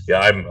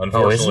 Yeah,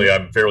 unfortunately, it?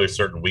 I'm fairly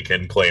certain we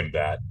can claim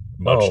that,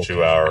 much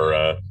to okay.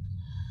 our.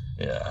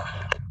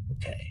 Yeah.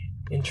 Okay,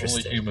 Only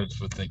interesting. humans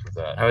would think of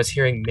that. I was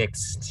hearing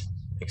mixed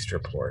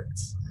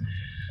reports.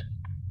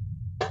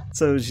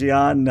 So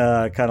Gian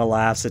kind of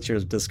laughs at your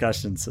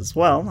discussion and says,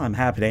 well, I'm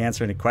happy to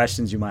answer any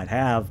questions you might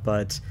have,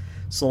 but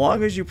so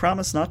long as you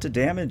promise not to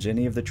damage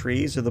any of the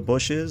trees or the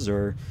bushes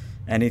or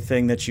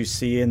anything that you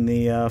see in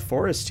the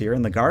forest here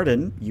in the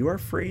garden, you are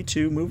free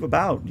to move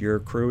about. Your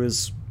crew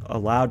is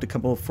allowed to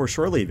come for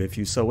shore leave if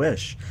you so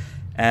wish.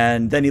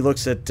 And then he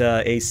looks at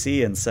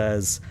AC and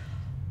says,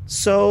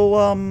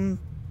 so,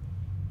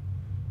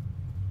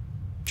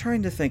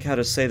 trying to think how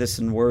to say this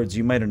in words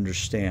you might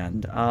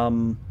understand.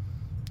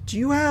 Do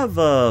you have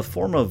a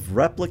form of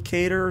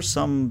replicator,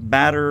 some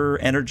matter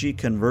energy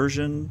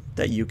conversion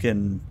that you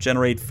can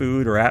generate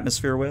food or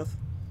atmosphere with?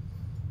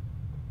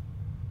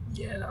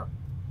 Yeah.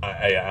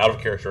 I out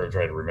of character, I'm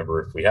trying to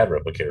remember if we had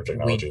replicator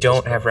technology. We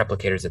don't have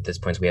replicators at this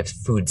point. So we have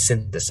food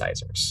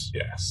synthesizers.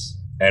 Yes.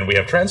 And we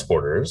have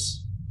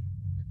transporters,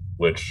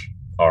 which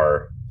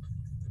are.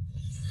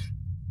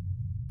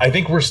 I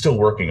think we're still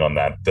working on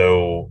that,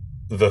 though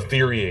the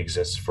theory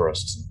exists for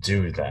us to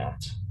do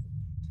that.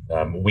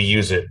 We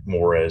use it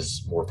more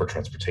for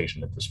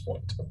transportation at this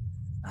point.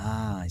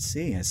 Ah, I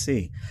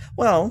see.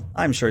 Well,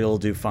 I'm sure you'll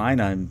do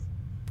fine. I'm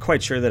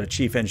quite sure that a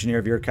chief engineer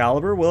of your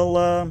caliber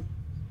will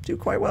do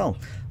quite well.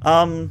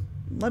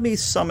 Let me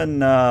summon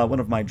one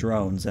of my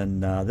drones,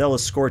 and they'll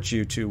escort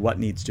you to what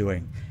needs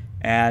doing.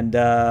 And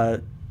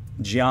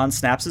Gian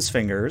snaps his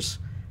fingers,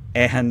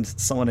 and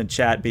someone in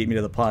chat beat me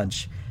to the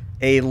punch.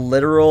 A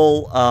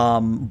literal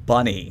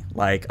bunny,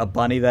 like a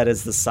bunny that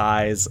is the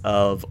size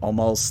of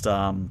almost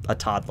a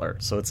toddler,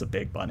 so it's a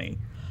big bunny.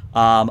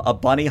 A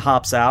bunny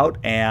hops out,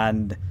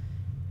 and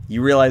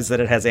you realize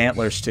that it has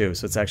antlers too,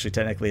 so it's actually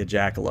technically a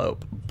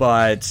jackalope.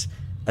 But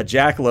a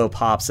jackalope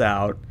hops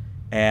out,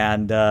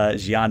 and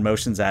Gian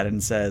motions at it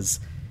and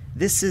says,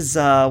 "This is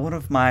one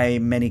of my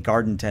many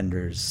garden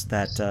tenders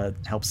that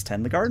helps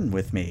tend the garden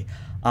with me.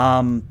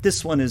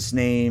 This one is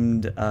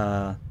named,"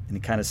 and he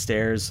kind of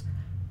stares.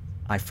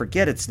 I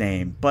forget its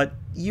name, but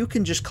you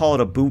can just call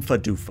it a Boomfa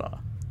Doofa.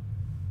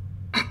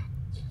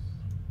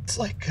 It's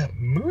like a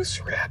moose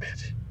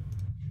rabbit.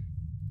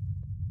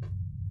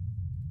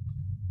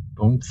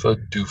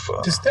 Boomfa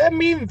doofa. Does that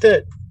mean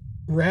that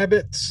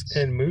rabbits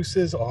and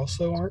mooses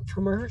also aren't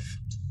from Earth?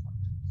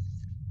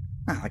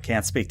 I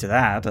can't speak to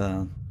that.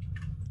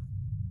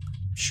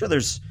 Sure,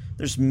 there's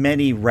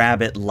many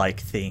rabbit-like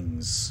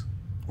things,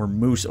 or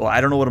moose. Well,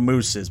 I don't know what a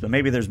moose is, but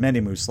maybe there's many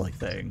moose-like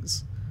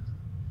things.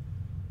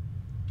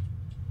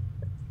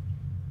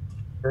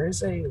 There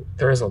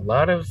is a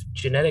lot of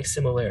genetic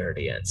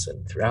similarity,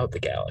 Ensign, throughout the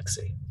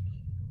galaxy.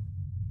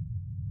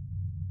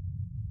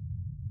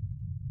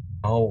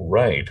 All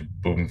right,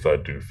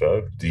 Boomfa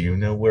Doofa, do you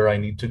know where I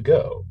need to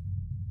go?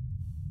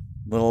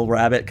 Little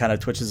rabbit kind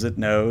of twitches its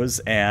nose,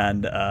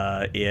 and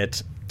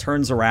it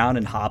turns around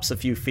and hops a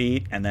few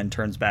feet, and then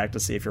turns back to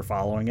see if you're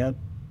following it.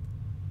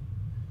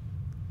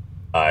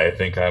 I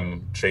think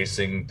I'm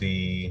chasing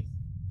the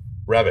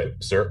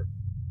rabbit, sir.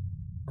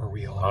 Are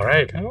we All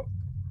right. Go?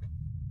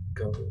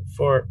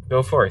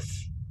 Go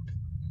forth,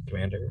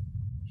 Commander.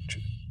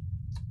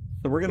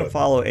 So we're going to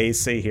follow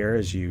AC here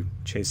as you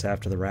chase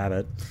after the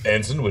rabbit.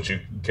 Ensign, would you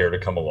care to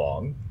come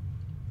along?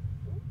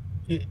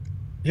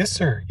 Yes,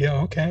 sir.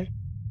 Yeah, okay.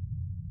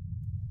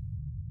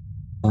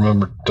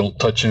 Remember, don't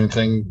touch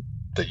anything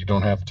that you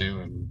don't have to,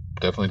 and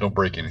definitely don't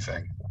break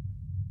anything.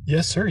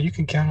 Yes, sir. You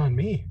can count on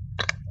me.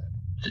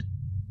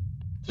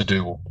 To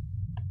do.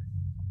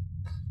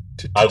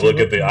 I look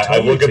at the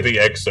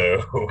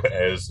exo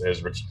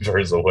as Richie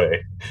turns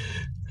away,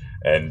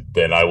 and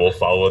then I will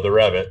follow the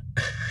rabbit.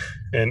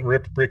 And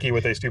Ricky,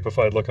 with a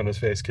stupefied look on his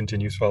face,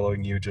 continues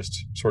following you,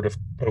 just sort of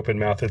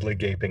open-mouthedly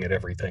gaping at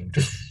everything.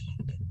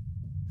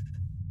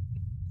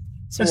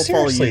 So we'll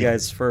follow you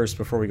guys first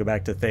before we go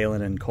back to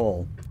Thalen and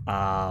Cole.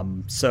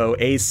 So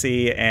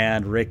AC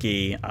and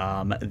Ricky,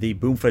 the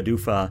Boomfa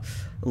Doofa,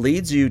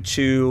 leads you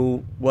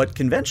to what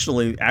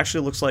conventionally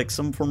actually looks like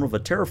some form of a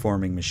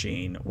terraforming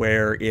machine,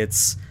 where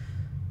it's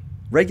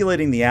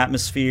regulating the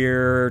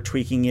atmosphere,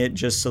 tweaking it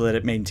just so that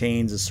it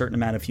maintains a certain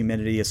amount of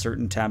humidity, a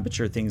certain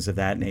temperature, things of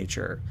that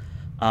nature.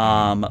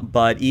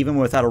 But even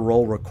without a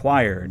roll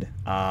required,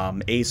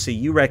 AC,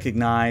 you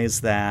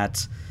recognize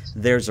that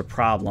there's a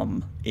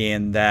problem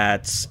in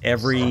that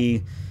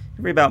every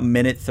about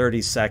minute 30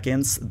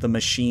 seconds, the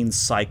machine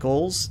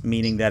cycles,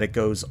 meaning that it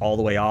goes all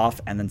the way off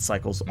and then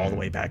cycles all the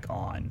way back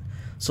on.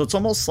 So it's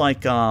almost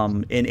like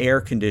an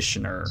air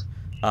conditioner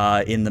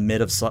in the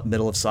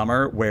middle of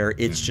summer, where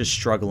it's just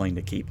struggling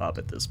to keep up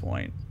at this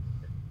point.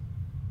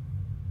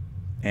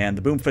 And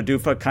the Boomfa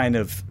Doofa kind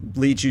of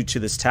leads you to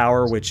this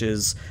tower, which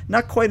is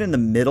not quite in the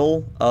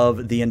middle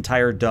of the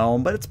entire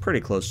dome, but it's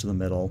pretty close to the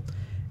middle.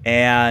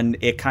 And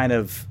it kind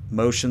of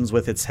motions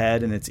with its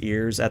head and its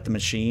ears at the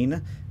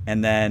machine,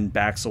 and then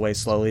backs away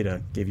slowly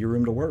to give you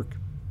room to work.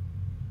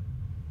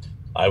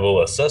 I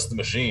will assess the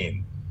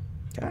machine.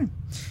 Okay.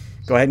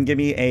 Go ahead and give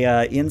me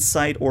a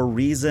insight or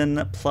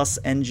reason plus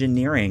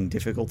engineering,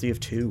 difficulty of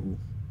 2.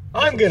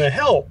 I'm going to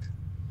help.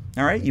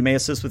 All right, you may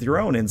assist with your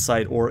own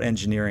insight or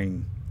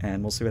engineering,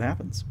 and we'll see what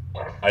happens.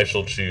 I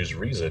shall choose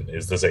reason.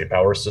 Is this a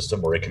power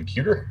system or a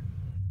computer?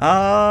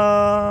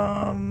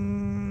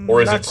 Or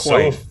Or is it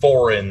so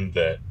foreign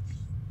that...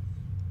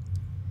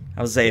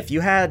 I would say if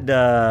you had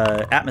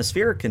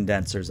atmospheric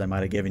condensers, I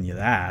might have given you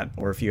that.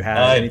 Or if you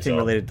had anything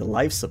related to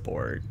life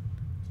support.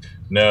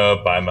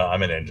 Nope, I'm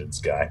an engines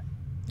guy.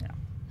 Yeah.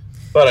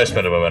 But I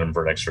spent a momentum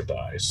for an extra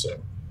die, so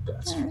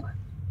that's fine.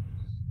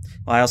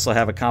 Well, I also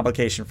have a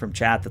complication from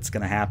chat that's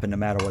going to happen no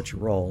matter what you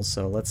roll,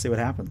 so let's see what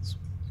happens.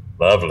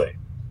 Lovely.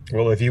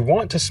 Well, if you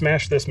want to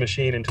smash this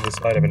machine into the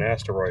side of an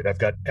asteroid, I've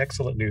got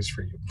excellent news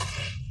for you.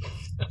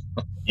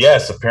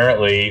 Yes,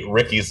 apparently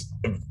Ricky's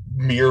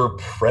mere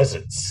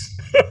presence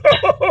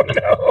Oh,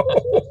 no.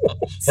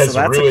 has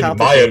ruined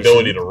my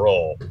ability to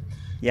roll.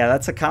 Yeah,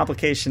 that's a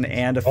complication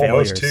and a failure.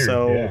 Almost 2,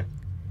 so yeah.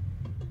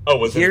 Oh,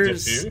 was it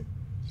here's just 2?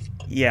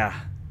 Yeah,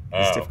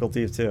 it's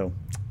difficulty of 2.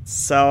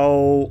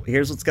 So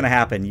here's what's going to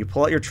happen. You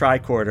pull out your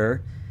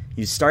tricorder,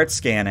 you start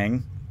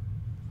scanning,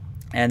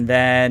 and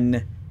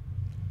then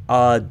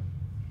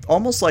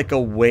almost like a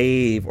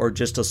wave or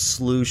just a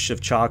sloosh of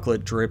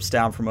chocolate drips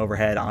down from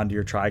overhead onto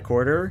your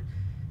tricorder.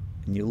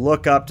 And you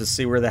look up to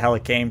see where the hell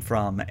it came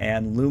from,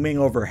 and looming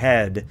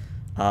overhead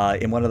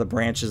in one of the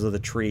branches of the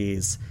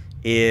trees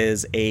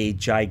is a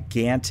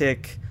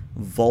gigantic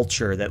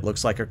vulture that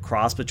looks like a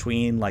cross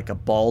between like a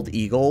bald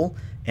eagle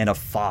and a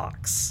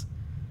fox.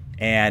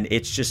 And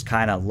it's just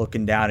kind of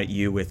looking down at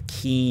you with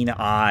keen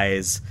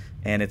eyes,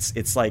 and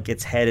it's like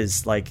its head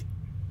is like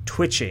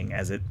twitching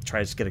as it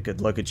tries to get a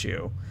good look at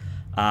you.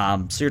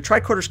 So your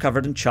tricorder's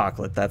covered in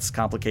chocolate. That's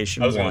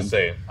complication 1. I was going to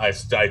say,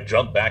 I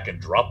jumped back and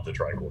dropped the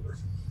tricorder.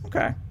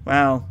 Okay.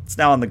 Well, it's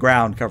now on the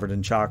ground covered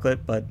in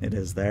chocolate, but it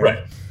is there.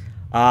 Right.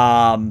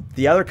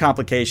 The other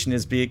complication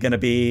is going to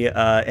be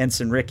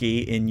Ensign Ricky,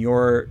 in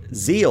your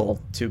zeal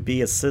to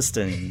be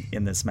assisting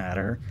in this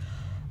matter.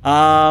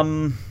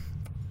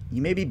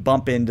 You maybe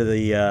bump into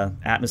the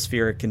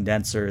atmospheric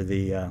condenser,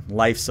 the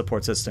life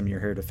support system you're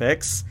here to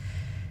fix,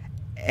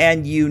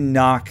 and you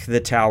knock the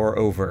tower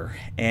over.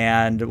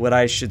 And what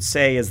I should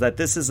say is that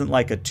this isn't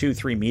like a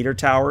 2-3 meter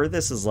tower.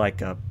 This is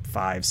like a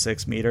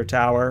 5-6 meter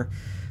tower.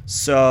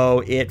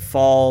 So it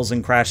falls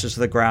and crashes to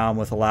the ground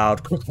with a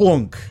loud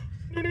clunk.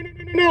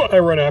 No. I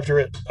run after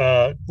it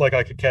like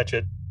I could catch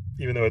it,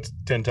 even though it's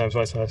 10 times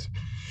my size.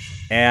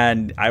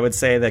 And I would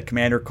say that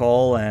Commander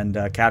Cole and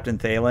Captain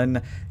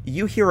Thalen,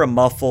 you hear a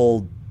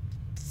muffled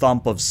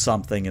thump of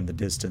something in the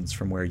distance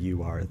from where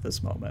you are at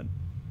this moment.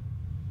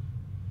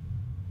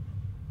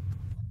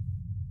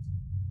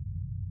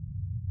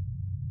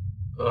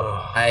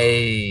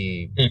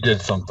 He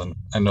did something.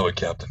 I know it,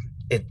 Captain.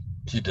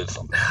 He did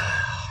something.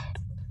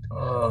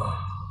 Are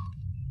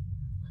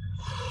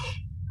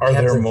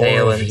Captain there more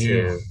Thalen of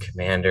you? to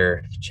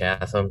Commander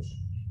Chatham.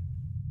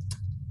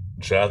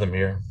 Chatham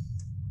here.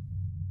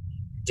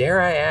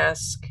 Dare I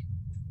ask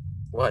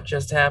what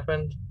just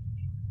happened?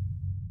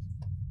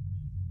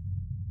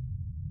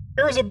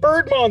 There was a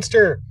bird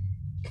monster.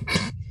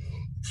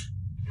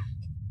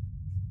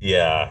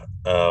 Yeah.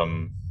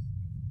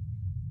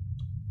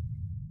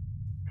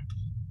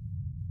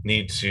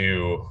 Need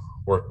to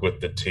work with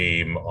the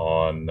team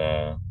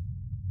on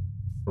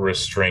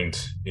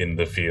restraint in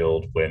the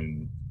field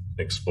when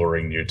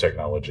exploring new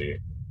technology,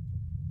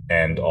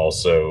 and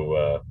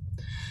also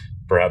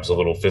perhaps a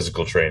little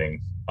physical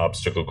training,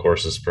 obstacle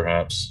courses,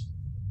 perhaps.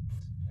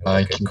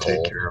 I can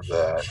take care of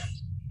that.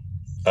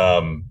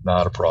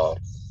 Not a problem.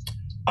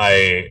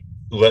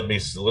 Let me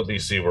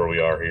see where we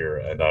are here,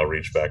 and I'll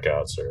reach back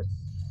out, sir.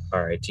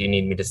 All right. Do you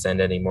need me to send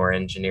any more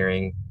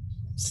engineering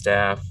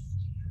staff,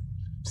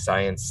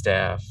 science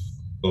staff?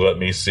 Let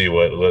me see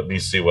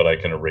what I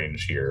can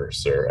arrange here,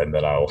 sir, and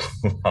then I'll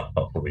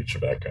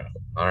reach back out.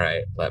 All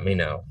right. Let me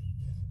know.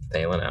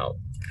 Thalen out.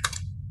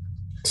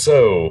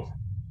 So,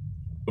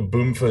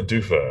 Boomfa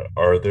Doofa,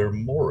 are there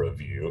more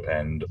of you,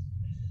 and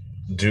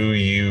do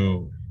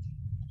you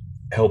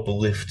help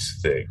lift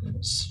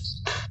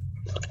things?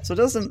 So it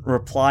doesn't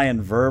reply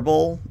in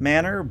verbal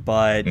manner,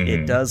 but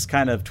it does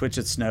kind of twitch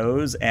its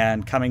nose,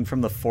 and coming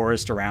from the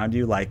forest around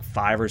you, like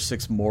 5 or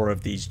 6 more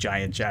of these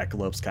giant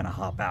jackalopes kind of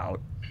hop out.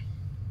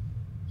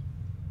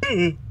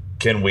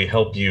 Can we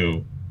help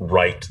you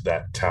right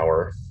that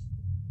tower?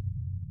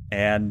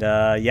 And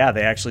yeah,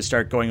 they actually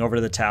start going over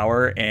to the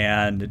tower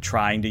and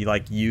trying to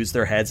like use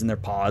their heads and their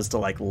paws to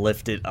like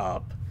lift it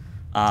up.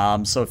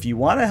 So if you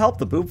want to help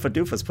the Boomfa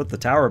Doofus put the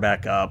tower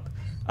back up,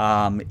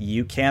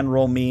 you can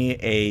roll me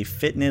a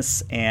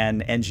fitness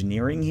and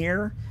engineering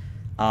here.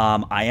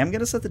 I am going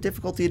to set the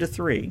difficulty to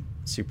 3.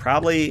 So you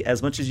probably,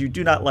 as much as you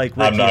do not like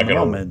Ricky at the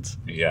moment.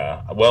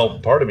 Yeah. Well,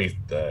 part of me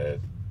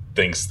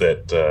thinks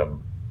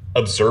that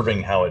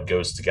observing how it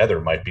goes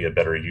together might be a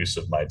better use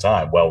of my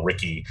time while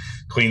Ricky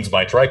cleans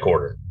my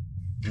tricorder.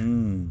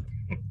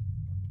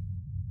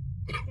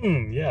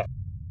 Yeah.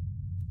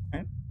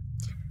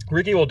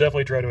 Ricky will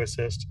definitely try to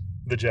assist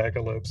the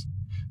jackalopes.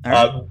 All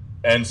right.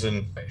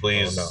 Ensign,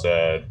 please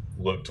Oh,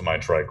 look to my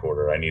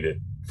tricorder. I need it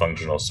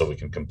functional so we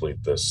can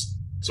complete this.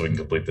 So we can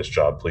complete this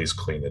job. Please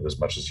clean it as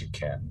much as you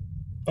can.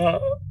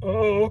 Oh,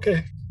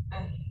 okay.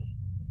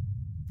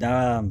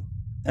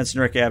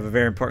 Ensign Ricky, I have a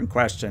very important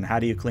question. How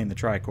do you clean the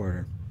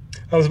tricorder?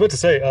 I was about to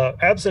say,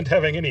 absent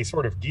having any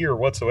sort of gear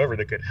whatsoever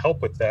that could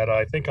help with that,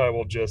 I think I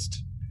will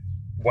just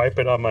wipe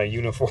it on my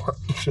uniform.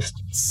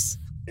 Just.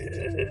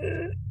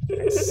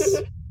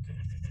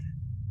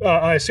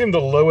 I assume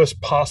the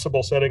lowest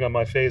possible setting on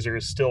my phaser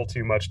is still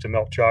too much to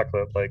melt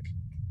chocolate. Like,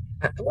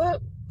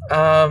 what?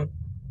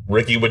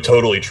 Ricky would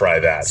totally try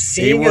that. He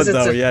Seeing would, as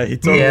it's though. a, Yeah, he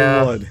totally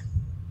Yeah. would.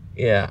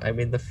 yeah. I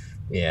mean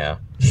yeah.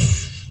 okay,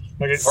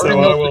 Already so I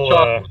melted will.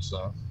 chocolate,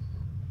 so.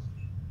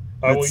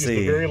 I will Let's use the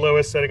see. very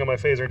lowest setting on my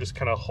phaser and just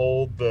kind of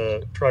hold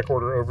the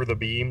tricorder over the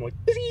beam, like.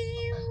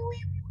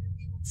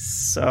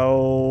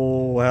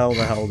 So, how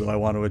the hell do I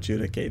want to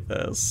adjudicate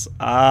this?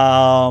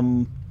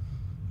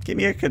 Give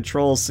me a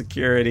control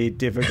security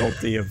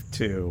difficulty of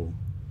 2.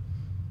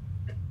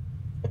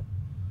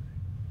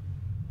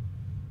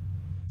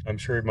 I'm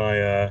sure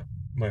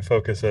my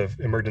focus of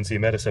emergency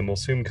medicine will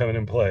soon come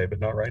into play, but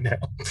not right now.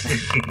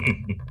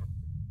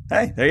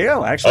 Hey, there you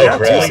go. Actually, Oh, yeah,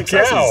 2 crap.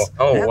 successes. Cow.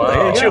 Oh, Yeah, wow. there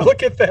you Would go. you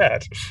look at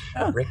that?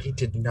 Ricky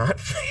did not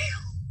fail.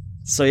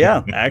 So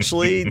yeah,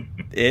 actually,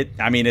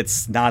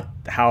 it's not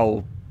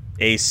how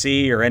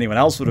AC or anyone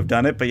else would have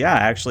done it, but yeah,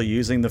 actually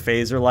using the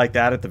phaser like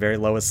that at the very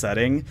lowest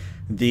setting,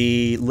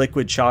 the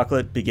liquid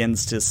chocolate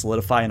begins to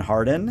solidify and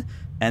harden,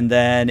 and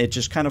then it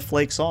just kind of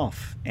flakes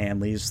off and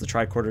leaves the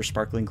tricorder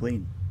sparkling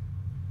clean.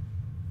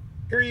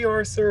 Here you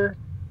are, sir.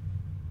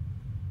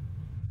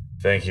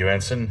 Thank you,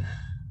 Ensign.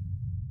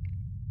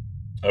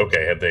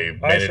 Okay, have they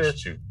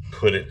managed to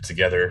put it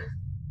together?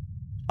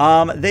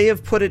 They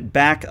have put it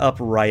back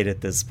upright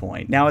at this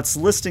point. Now it's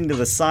listing to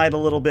the side a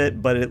little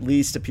bit, but it at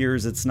least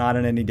appears it's not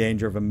in any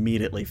danger of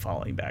immediately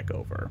falling back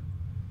over.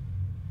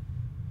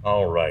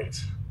 All right.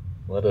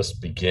 Let us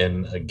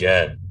begin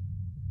again.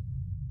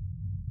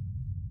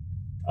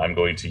 I'm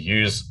going to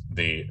use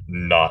the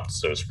not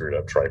so screwed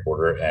up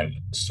tricorder and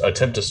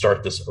attempt to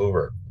start this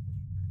over.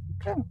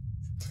 Okay.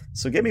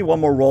 So give me one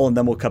more roll, and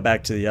then we'll come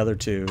back to the other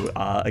 2.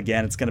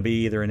 Again, it's going to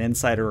be either an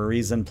insight or a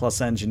reason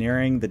plus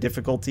engineering. The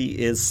difficulty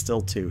is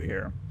still 2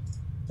 here.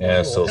 Yeah,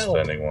 Oh, still help.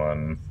 spending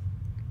 1.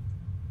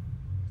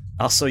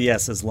 Also,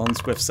 yes, as Lone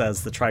Swift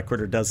says, the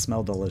tricorder does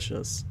smell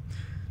delicious.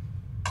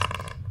 All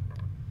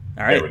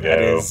right, There we that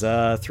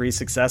go. is 3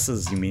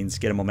 successes. You means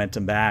get a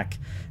momentum back.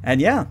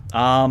 And yeah,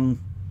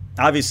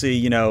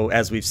 obviously,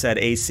 as we've said,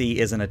 AC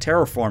isn't a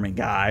terraforming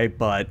guy,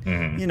 but,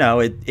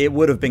 it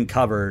would have been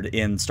covered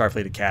in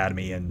Starfleet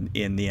Academy and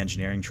in the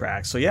engineering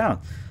track. So yeah,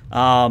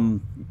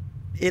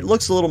 it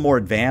looks a little more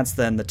advanced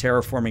than the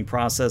terraforming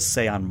process,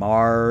 say, on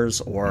Mars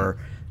or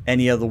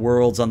any of the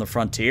worlds on the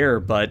frontier,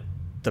 but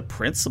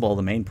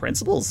the main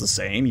principle is the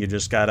same. You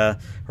just got to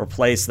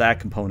replace that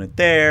component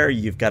there.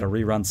 You've got to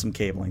rerun some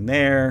cabling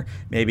there,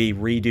 maybe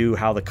redo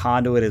how the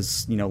conduit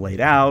is, laid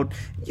out.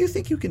 You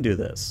think you can do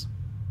this?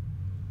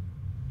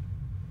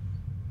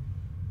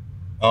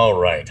 All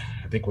right.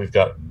 I think we've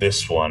got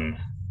this one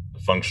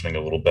functioning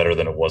a little better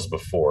than it was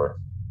before.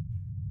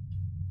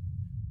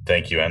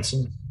 Thank you,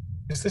 Ensign.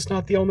 Is this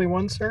not the only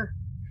one, sir?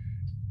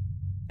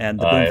 And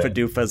the Boomfa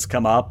Doofas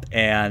come up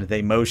and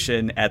they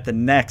motion at the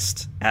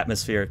next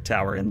atmospheric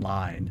tower in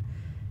line.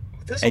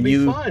 This will And be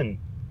you- fun.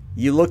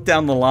 You look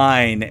down the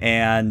line,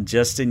 and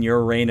just in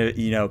your reign of,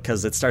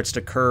 because it starts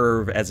to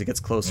curve as it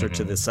gets closer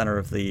to the center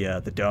of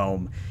the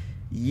dome,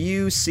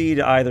 you see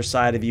to either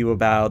side of you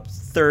about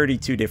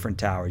 32 different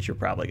towers you're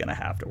probably going to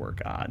have to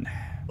work on.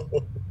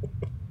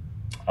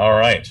 All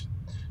right.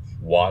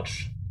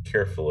 Watch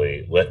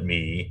carefully. Let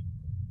me...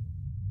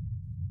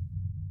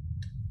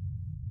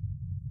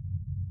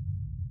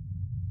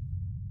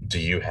 Do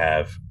you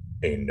have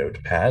a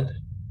notepad?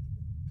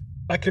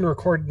 I can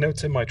record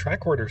notes in my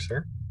tricorder,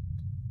 sir.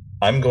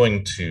 I'm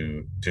going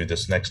to do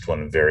this next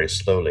one very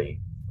slowly.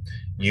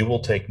 You will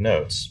take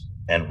notes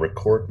and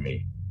record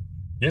me.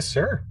 Yes,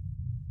 sir.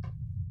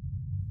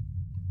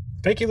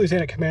 Thank you,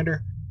 Lieutenant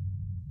Commander.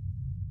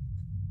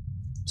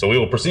 So we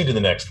will proceed to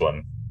the next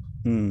one.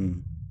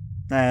 And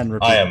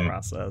repeat the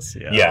process.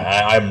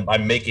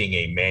 I'm making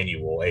a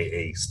manual,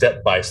 a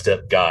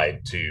step-by-step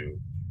guide to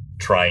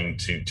trying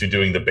to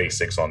doing the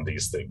basics on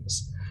these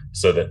things,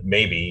 so that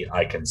maybe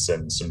I can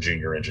send some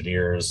junior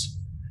engineers,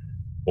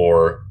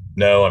 or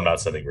no, I'm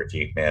not sending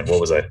Ricky. Man, what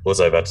was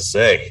I about to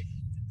say?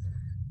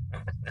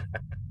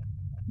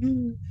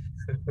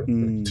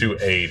 To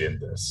aid in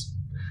this.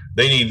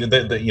 They need,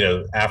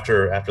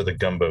 after the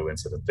gumbo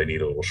incident, they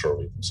need a little shore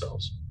leave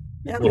themselves.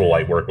 Yeah. A little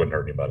light work wouldn't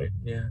hurt anybody.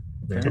 Yeah.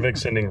 I think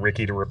sending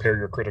Ricky to repair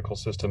your critical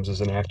systems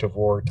is an act of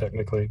war,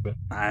 technically, but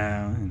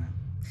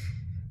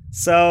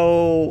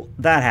so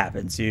that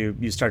happens. You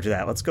start to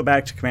that. Let's go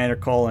back to Commander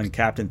Cole and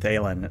Captain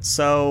Thalen.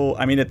 So,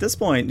 at this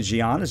point,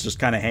 Gian is just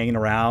kind of hanging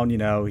around.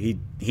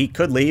 He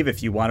could leave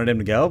if you wanted him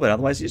to go, but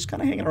otherwise he's just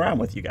kind of hanging around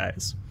with you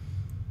guys.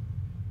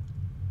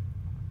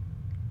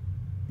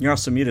 You're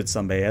also muted,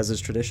 Sunbay, as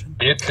is tradition.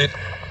 It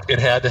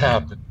had to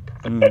happen.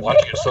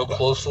 watching it so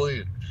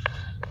closely.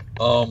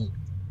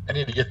 I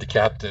need to get the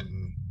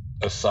captain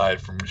aside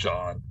from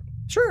Jean.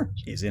 Sure,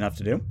 easy enough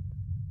to do.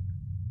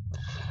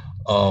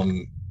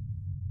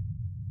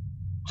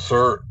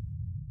 Sir,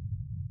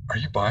 are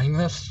you buying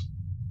this?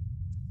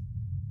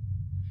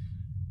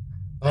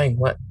 Buying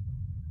what,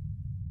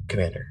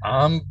 Commander?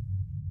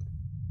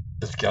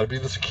 It's got to be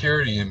the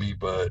security in me,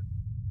 but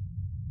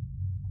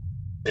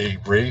a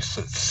race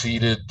that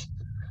seeded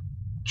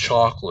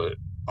chocolate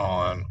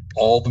on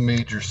all the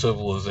major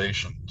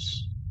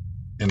civilizations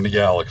in the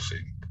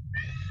galaxy.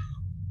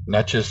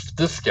 Not just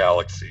this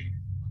galaxy,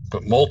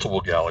 but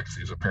multiple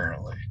galaxies,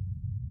 apparently.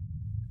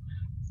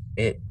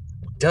 It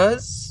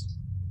does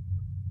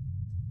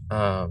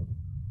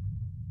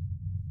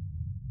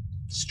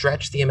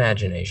stretch the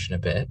imagination a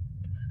bit,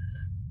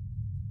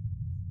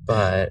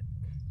 but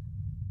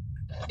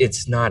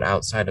it's not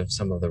outside of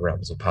some of the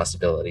realms of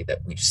possibility that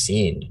we've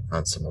seen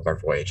on some of our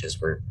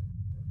voyages, where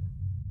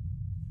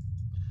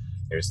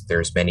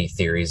there's many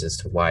theories as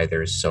to why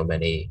there's so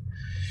many,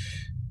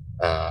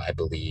 I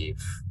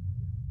believe,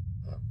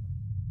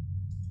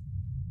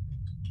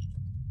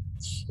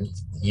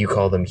 you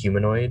call them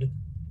humanoid.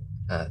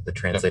 The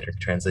translator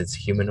translates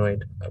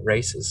humanoid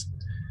races.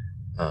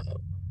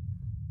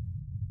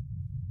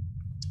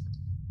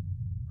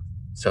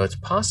 So it's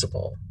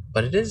possible,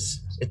 but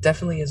it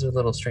definitely is a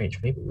little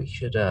strange. Maybe we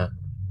should,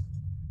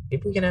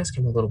 maybe we can ask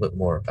him a little bit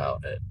more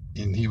about it.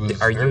 And he was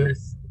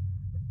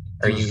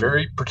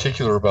very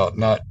particular about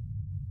not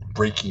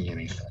breaking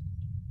anything.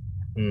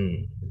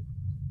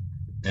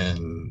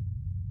 And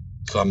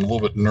so I'm a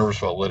little bit nervous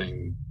about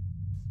letting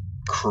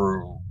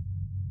crew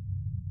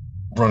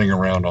running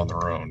around on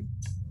their own.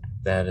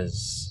 That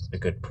is a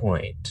good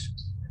point.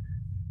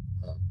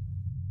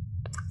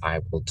 I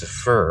will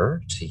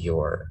defer to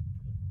your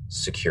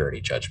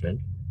security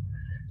judgment.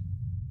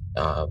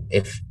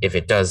 If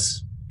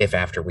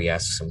after we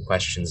ask some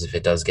questions, if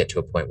it does get to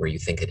a point where you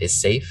think it is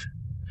safe,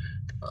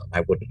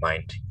 I wouldn't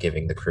mind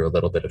giving the crew a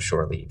little bit of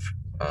shore leave.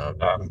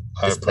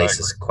 This place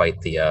is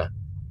quite the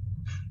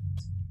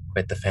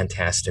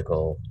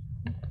fantastical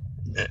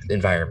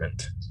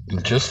environment.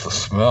 And just the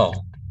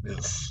smell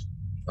is...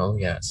 Oh,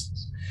 yes.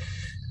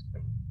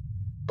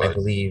 I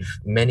believe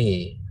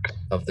many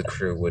of the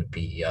crew would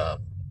be,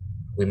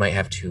 we might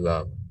have to,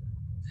 I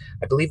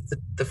believe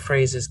the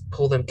phrase is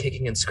pull them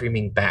kicking and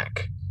screaming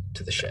back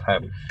to the ship.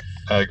 I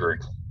agree.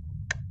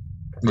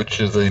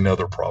 Which is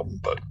another problem,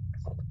 but...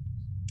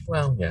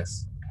 Well,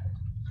 yes.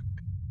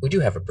 We do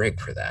have a brig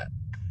for that.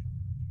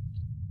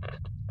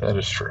 That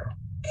is true.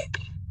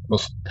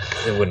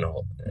 It wouldn't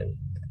hold.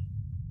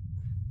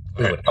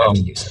 We wouldn't have to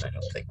use it, I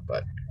don't think,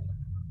 but...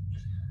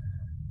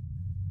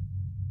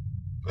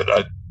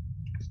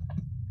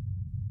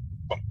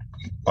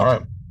 All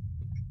right.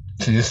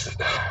 See, it's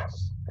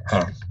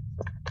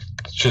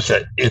just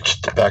that itch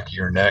at the back of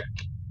your neck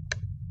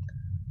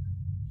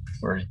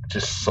where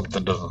just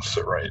something doesn't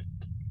sit right.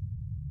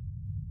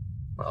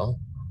 Well,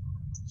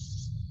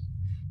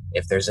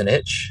 if there's an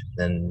itch,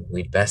 then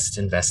we'd best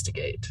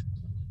investigate.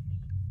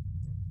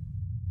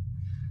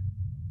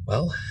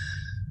 Well,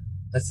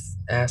 let's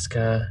ask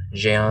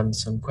Jean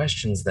some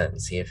questions then,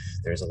 see if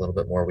there's a little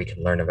bit more we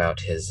can learn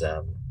about his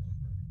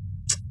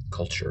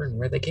culture and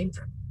where they came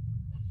from.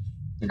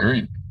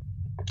 Agreed.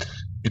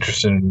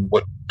 Interested in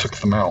what took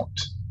them out.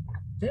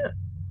 Yeah.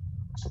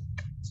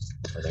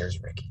 Oh, there's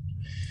Ricky.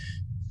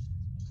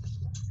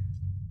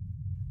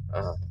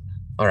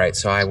 All right,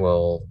 so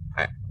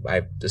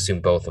I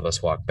assume both of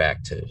us walk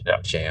back to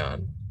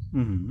Jean.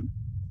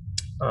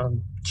 Mm-hmm.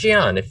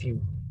 Jean, if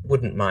you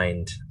wouldn't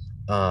mind,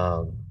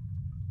 I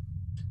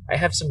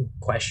have some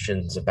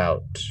questions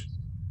about,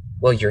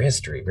 well, your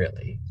history,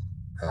 really.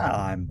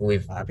 I'm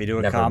happy to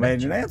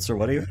accommodate and answer.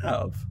 What do you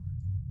have?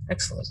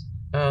 Excellent.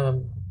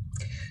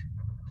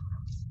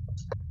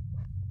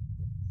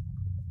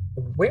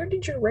 Where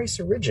did your race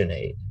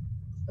originate?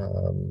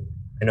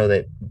 I know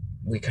that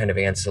we kind of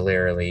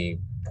ancillarily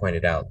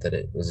pointed out that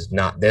it was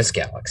not this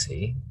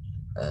galaxy.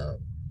 No.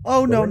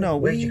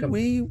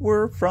 We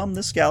were from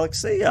this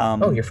galaxy.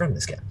 Oh, you're from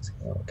this galaxy.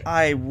 Oh, okay.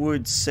 I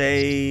would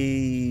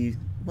say...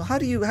 Well, how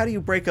do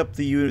you break up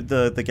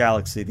the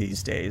galaxy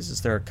these days?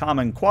 Is there a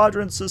common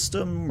quadrant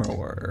system,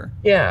 or?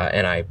 Yeah,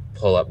 and I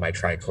pull up my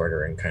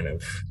tricorder and kind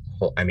of...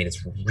 Well, I mean,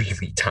 it's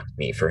really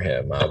tiny for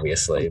him,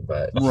 obviously,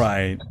 but...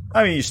 Right.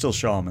 I mean, you still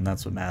show him, and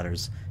that's what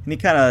matters. And he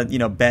kind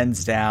of,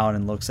 bends down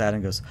and looks at it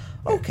and goes,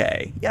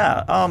 okay,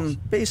 yeah,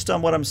 based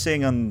on what I'm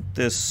seeing on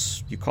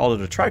this, you called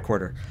it a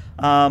tricorder,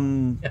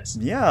 yes.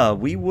 Yeah,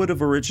 we would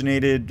have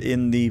originated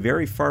in the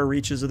very far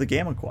reaches of the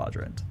Gamma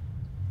Quadrant.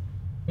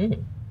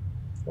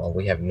 Well,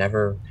 we have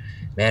never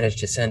managed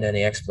to send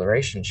any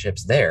exploration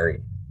ships there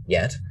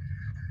yet.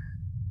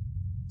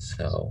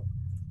 So...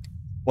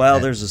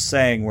 Well, there's a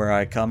saying where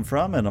I come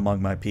from and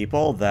among my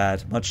people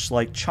that, much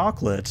like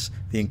chocolate,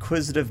 the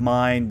inquisitive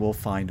mind will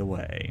find a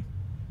way.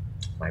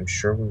 I'm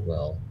sure we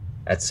will,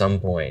 at some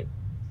point.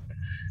 It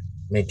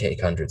may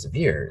take hundreds of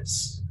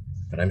years,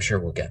 but I'm sure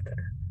we'll get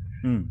there.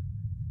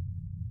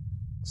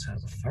 So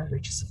the far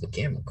reaches of the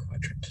Gamma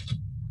Quadrant.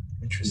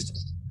 Interesting.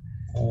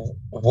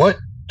 What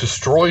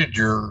destroyed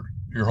your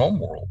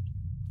homeworld?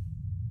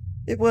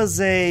 It was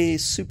a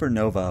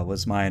supernova,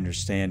 was my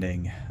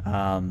understanding.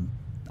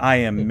 I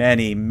am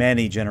many,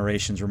 many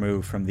generations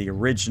removed from the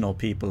original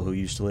people who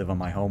used to live on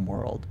my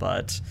homeworld,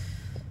 but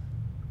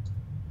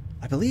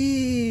I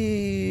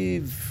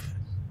believe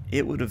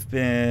it would have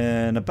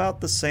been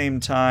about the same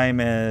time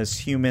as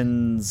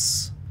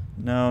humans.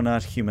 No,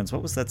 not humans.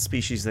 What was that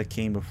species that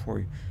came before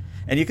you?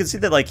 And you can see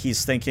that, like,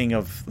 he's thinking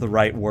of the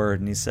right word,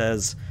 and he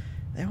says,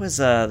 there was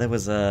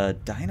a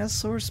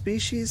dinosaur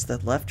species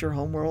that left your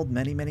homeworld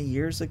many, many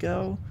years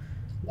ago.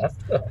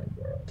 Left the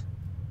homeworld.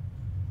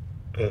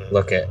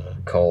 Look at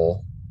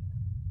Cole.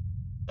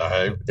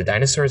 The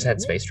dinosaurs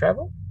had space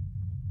travel?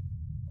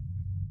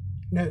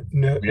 No,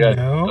 We had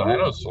no.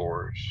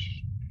 dinosaurs,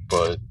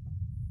 but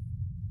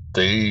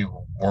they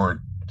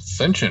weren't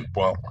sentient.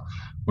 Well,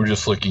 we're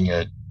just looking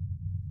at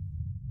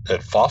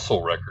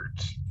fossil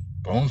records,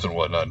 bones and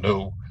whatnot.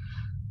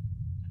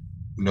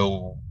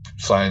 No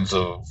signs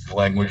of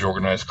language,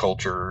 organized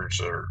cultures,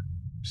 or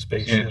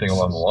Spaceships. anything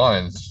along the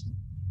lines.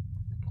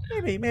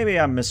 Maybe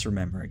I'm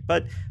misremembering,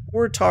 but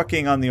we're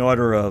talking on the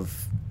order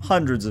of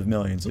hundreds of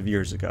millions of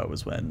years ago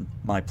was when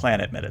my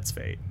planet met its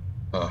fate.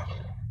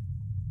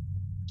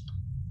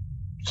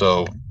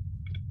 So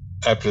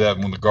after that,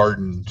 when the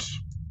gardens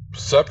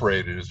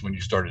separated, is when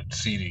you started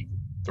seeding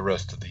the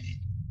rest of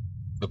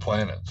the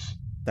planets.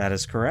 That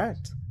is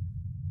correct.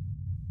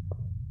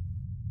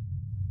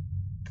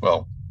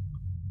 Well,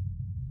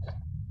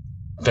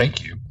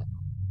 thank you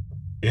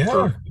Yeah.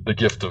 for the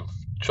gift of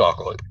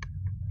chocolate,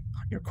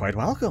 You're quite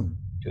welcome.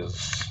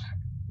 because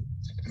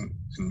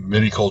in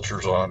many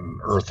cultures on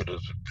Earth, it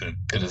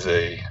is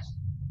a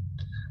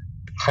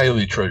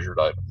highly treasured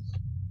item.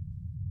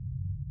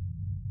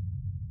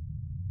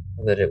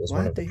 That it was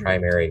one Glad of to the hear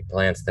primary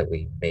plants that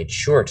we made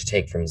sure to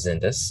take from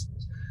Zindus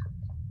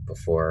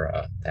before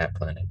that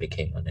planet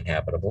became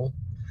uninhabitable.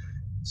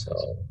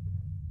 So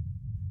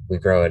we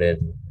grow it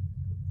in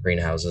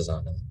greenhouses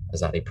on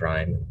Azadi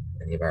Prime and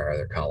many of our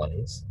other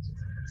colonies.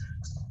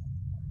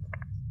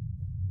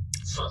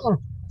 Huh.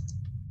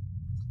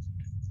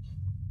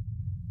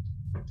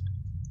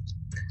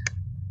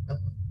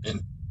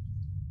 And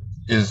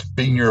is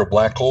being near a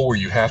black hole where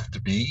you have to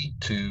be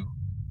to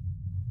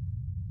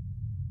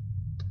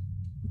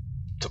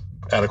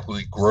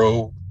adequately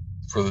grow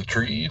for the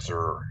trees,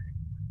 or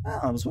Oh,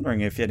 I was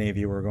wondering if any of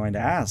you were going to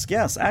ask.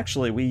 Yes,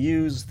 actually, we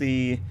use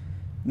the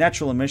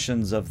natural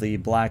emissions of the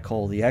black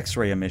hole, the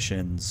X-ray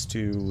emissions,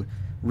 to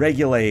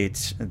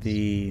regulate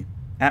the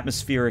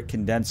atmospheric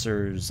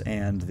condensers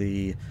and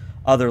the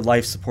other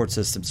life support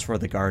systems for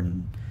the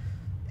garden.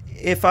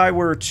 If I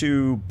were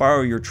to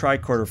borrow your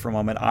tricorder for a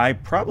moment, I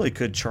probably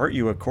could chart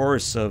you a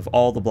course of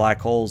all the black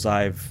holes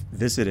I've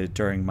visited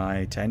during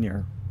my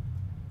tenure.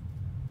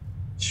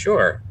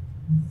 Sure.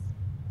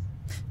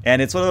 And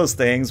it's one of those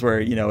things where,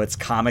 it's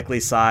comically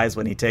sized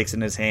when he takes it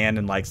in his hand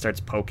and, like, starts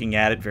poking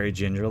at it very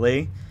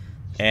gingerly.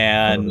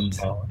 And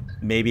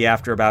maybe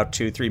after about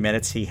 2-3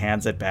 minutes, he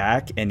hands it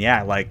back. And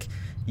yeah, like,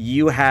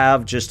 you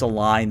have just a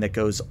line that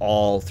goes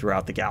all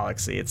throughout the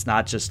galaxy. It's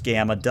not just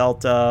gamma,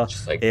 delta.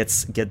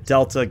 It's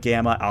delta,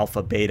 gamma,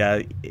 alpha,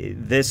 beta.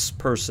 This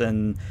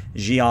person,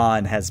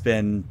 Xian, has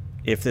been,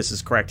 if this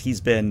is correct, he's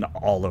been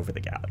all over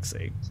the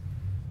galaxy.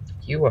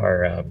 You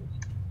are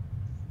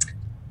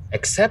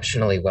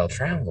exceptionally well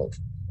traveled.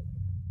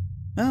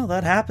 Well,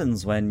 that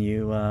happens when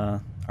you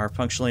are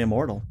functionally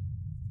immortal.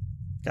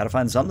 Got to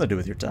find something to do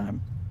with your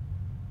time.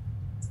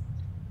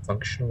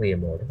 Functionally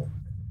immortal.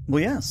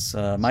 Well, yes.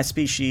 My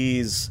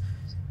species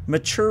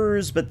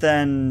matures, but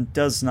then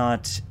does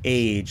not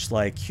age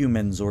like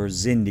humans or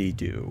Zindi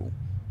do.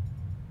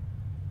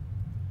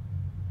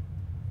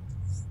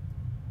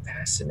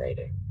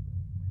 Fascinating.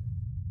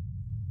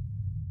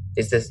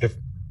 Is this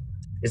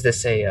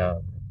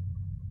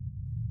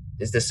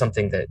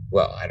something that,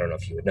 well, I don't know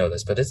if you would know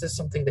this, but is this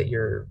something that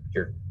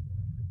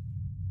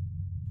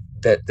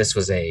that this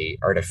was a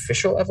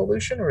artificial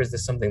evolution, or is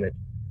this something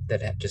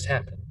that just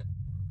happened?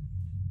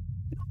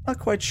 Not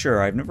quite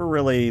sure. I've never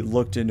really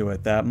looked into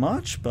it that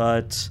much,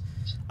 but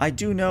I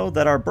do know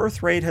that our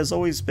birth rate has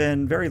always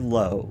been very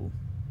low.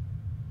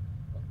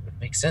 It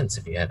makes sense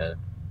if you had a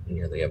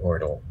nearly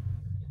immortal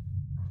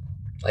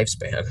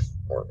lifespan,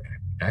 or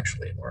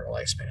actually immortal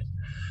lifespan.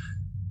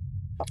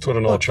 That's what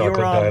an all Look,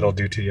 chocolate diet will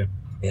do to you.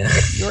 Yeah.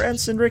 Your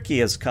Ensign Ricky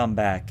has come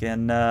back,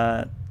 and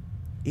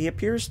he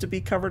appears to be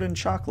covered in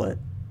chocolate.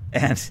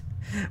 And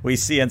we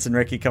see Ensign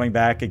Ricky coming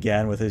back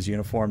again with his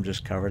uniform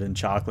just covered in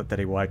chocolate that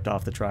he wiped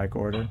off the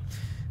tricorder.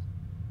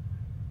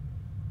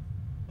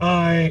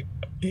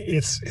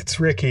 It's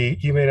Ricky.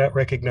 You may not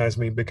recognize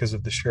me because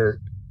of the shirt.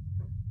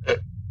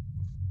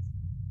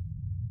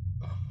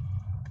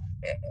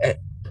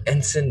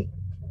 Ensign,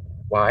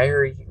 why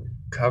are you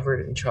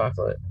covered in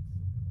chocolate?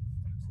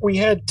 We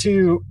had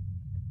to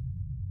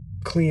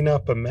clean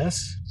up a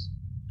mess,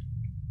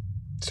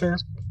 sir.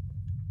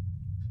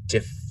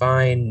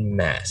 Define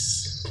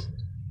mess.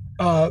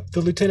 The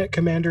lieutenant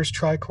commander's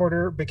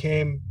tricorder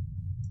became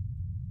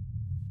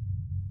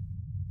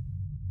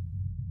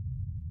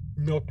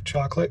milk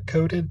chocolate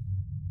coated.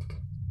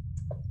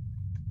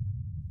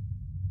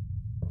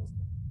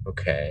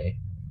 Okay.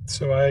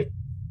 So I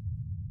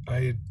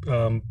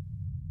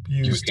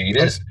used. ate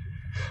it?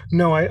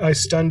 I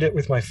stunned it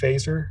with my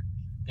phaser.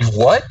 You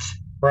what?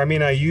 Or I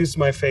mean, I used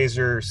my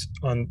phasers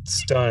on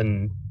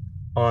stun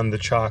on the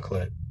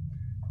chocolate.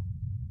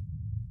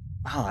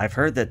 Wow, I've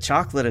heard that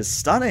chocolate is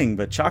stunning,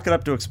 but chalk it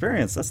up to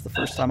experience. That's the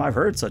first time I've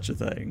heard such a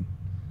thing.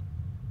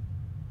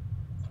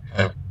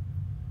 It's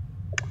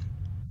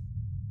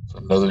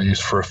another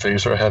use for a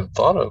phaser I hadn't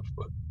thought of.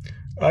 But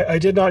I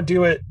did not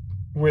do it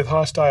with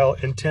hostile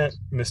intent,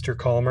 Mr.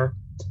 Calmer.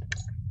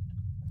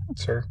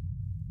 Sir.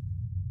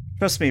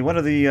 Trust me, one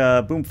of the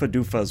Boomfa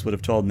Doofas would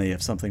have told me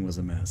if something was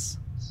amiss.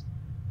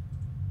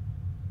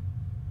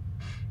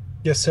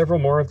 Yes, several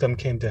more of them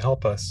came to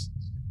help us.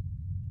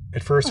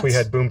 At first we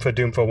had Boomfa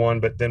Doomfa 1,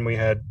 but then we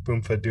had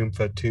Boomfa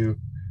Doomfa 2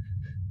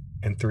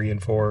 and 3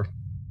 and 4.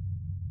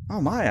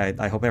 Oh my,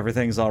 I hope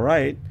everything's all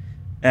right.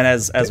 And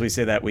as we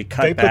say that, we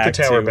cut back put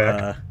the tower to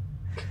back.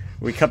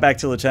 We cut back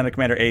to Lieutenant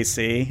Commander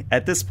AC.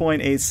 At this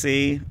point,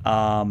 AC,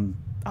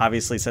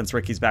 obviously since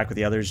Ricky's back with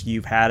the others,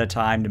 you've had a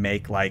time to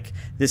make, like,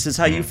 this is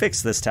how you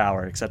fix this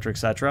tower, etc.,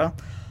 etc.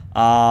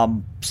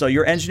 So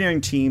your engineering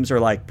teams are,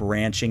 like,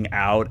 branching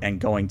out and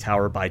going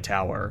tower by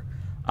tower.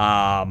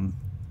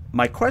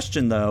 My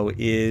question, though,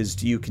 is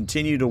do you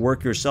continue to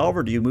work yourself,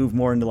 or do you move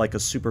more into, like, a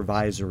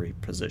supervisory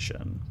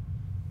position?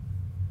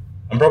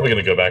 I'm probably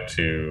going to go back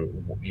to,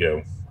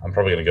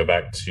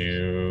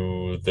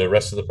 the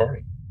rest of the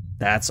party.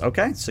 That's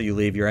okay. So you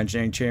leave your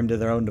engineering team to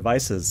their own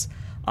devices.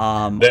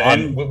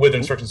 And with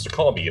instructions to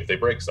call me if they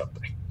break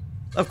something.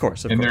 Of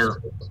course.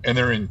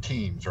 They're in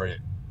teams, right?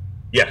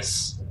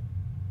 Yes.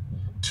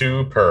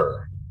 2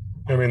 per.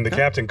 I mean, the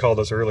captain called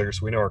us earlier,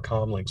 so we know our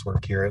comm links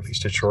work here, at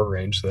least at short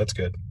range, so that's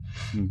good.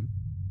 Mm-hmm.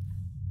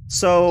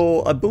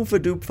 So a Boomfa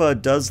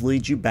Doomfa does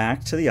lead you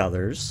back to the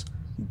others,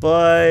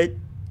 but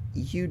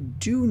you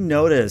do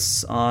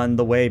notice on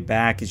the way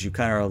back as you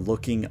kind of are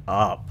looking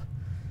up.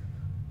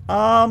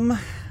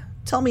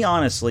 Tell me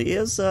honestly,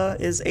 is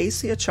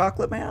AC a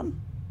chocolate man?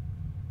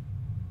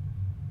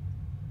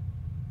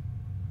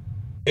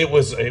 It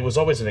was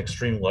always an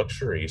extreme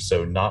luxury,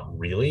 so not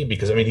really,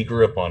 because I mean he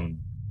grew up on,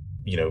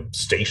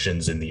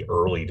 stations in the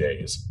early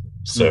days.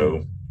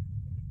 So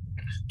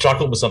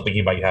chocolate was something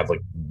he might have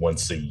like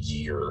once a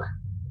year.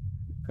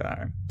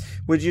 Okay.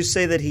 Would you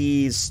say that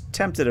he's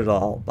tempted at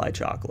all by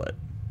chocolate?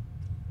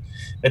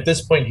 At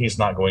this point, he's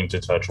not going to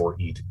touch or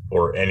eat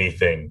or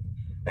anything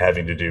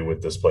having to do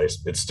with this place.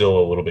 It's still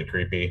a little bit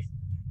creepy.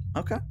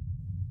 Okay.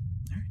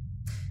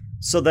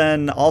 So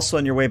then, also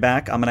on your way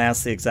back, I'm going to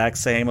ask the exact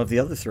same of the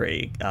other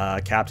three.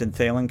 Captain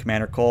Thalen,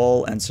 Commander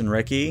Cole, Ensign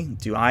Ricky.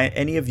 Do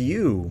any of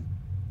you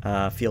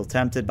feel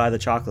tempted by the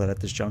chocolate at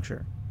this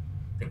juncture?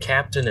 The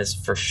captain is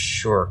for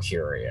sure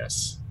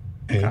curious.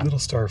 Hey, little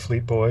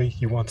Starfleet boy,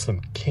 you want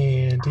some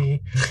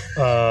candy?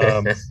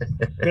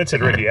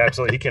 Ensign Ricky,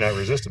 absolutely, he cannot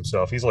resist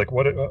himself. He's like,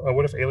 what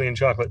if alien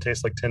chocolate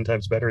tastes like 10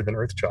 times better than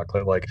Earth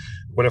chocolate? Like,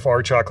 what if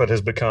our chocolate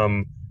has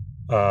become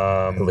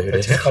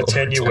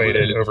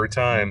attenuated over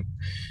time?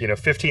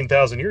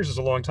 15,000 years is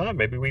a long time.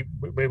 Maybe we've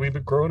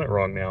been growing it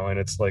wrong now, and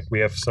it's like we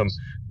have some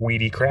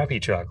weedy, crappy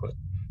chocolate.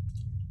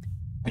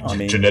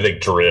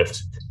 Genetic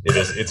drift.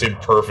 It's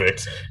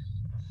imperfect.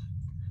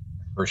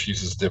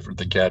 Hershey's is different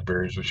than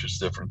Cadbury's, which is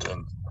different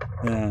than...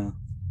 Yeah.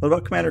 What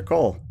about Commander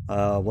Cole?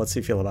 What's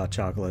he feel about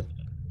chocolate?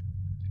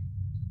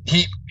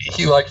 He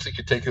likes it,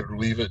 could take it or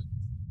leave it.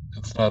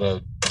 It's not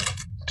a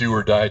do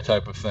or die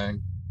type of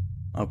thing.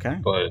 Okay.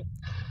 But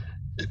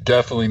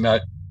definitely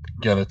not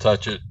gonna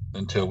touch it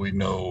until we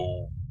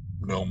know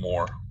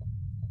more.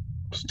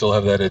 Still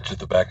have that itch at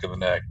the back of the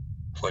neck.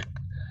 Like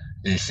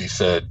AC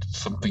said,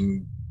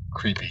 something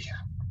creepy.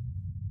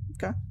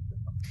 Okay.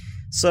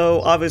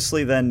 So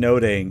obviously then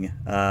noting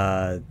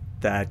that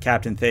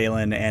Captain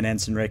Thalen and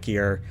Ensign Ricky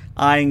are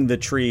eyeing the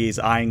trees,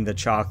 eyeing the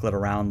chocolate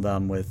around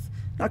them with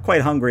not quite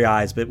hungry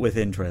eyes, but with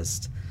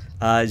interest.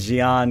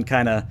 Jian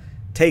kind of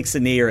takes a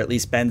knee, or at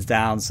least bends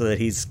down so that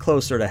he's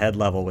closer to head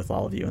level with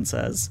all of you, and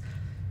says,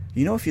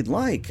 if you'd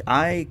like,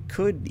 I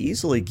could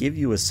easily give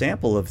you a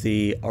sample of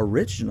the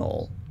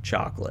original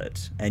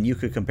chocolate, and you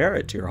could compare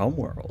it to your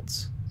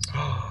homeworlds.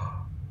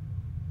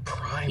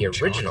 Prime The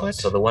original, chocolate?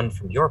 so the one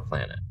from your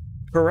planet.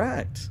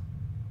 Correct.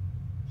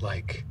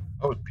 Like,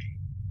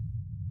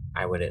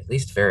 I would at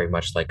least very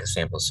much like a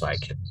sample so I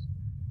can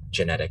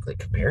genetically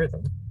compare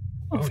them.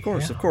 Of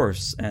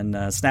course.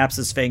 And snaps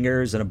his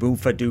fingers, and a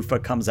Boomfa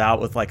Doofa comes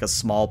out with like a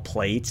small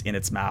plate in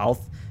its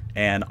mouth,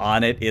 and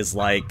on it is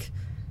like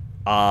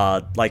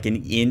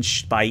an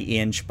inch by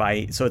inch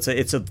by. So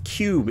it's a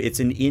cube. It's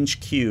an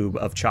inch cube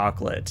of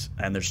chocolate,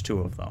 and there's 2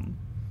 of them.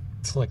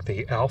 it's like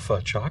the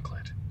alpha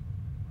chocolate.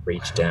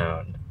 Reach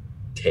down,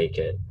 take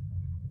it,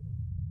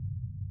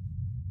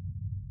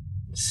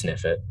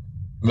 sniff it.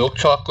 Milk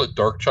chocolate,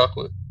 dark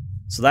chocolate.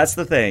 So that's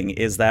the thing,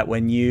 is that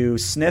when you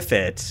sniff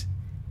it,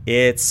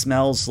 it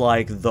smells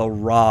like the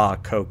raw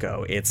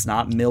cocoa. It's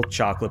not milk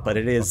chocolate, but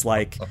it is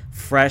like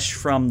fresh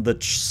from the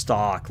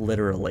stalk,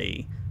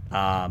 literally,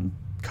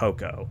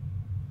 cocoa.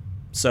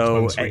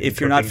 So Unsweetened if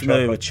you're not cooking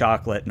familiar chocolate. with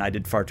chocolate, and I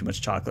did far too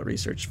much chocolate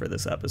research for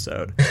this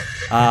episode,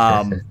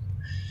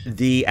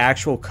 the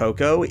actual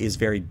cocoa is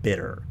very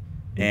bitter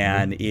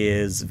and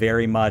is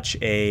very much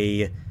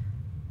as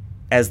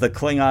the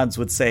Klingons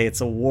would say,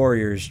 it's a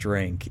warrior's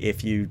drink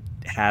if you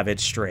have it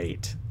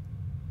straight.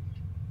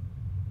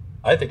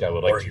 I think I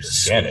would like Or to your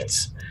scan it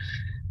sweets.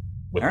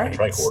 with All my right.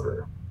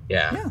 tricorder.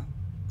 Yeah.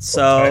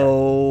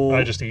 So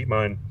I just eat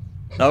mine.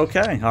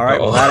 okay, all right.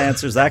 Well, Oh. that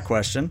answers that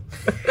question.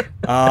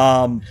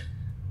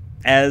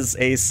 As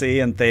AC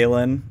and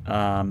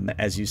Thalen,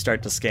 as you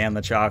start to scan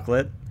the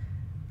chocolate,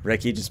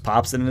 Ricky just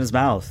pops it in his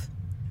mouth.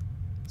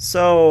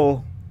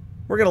 So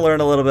we're gonna learn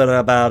a little bit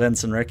about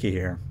Ensign Ricky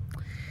here.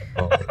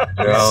 Oh,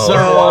 So-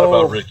 Learn a lot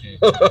about Ricky.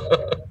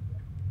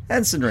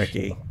 Ensign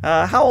Ricky,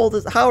 how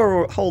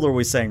old are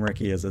we saying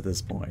Ricky is at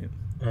this point?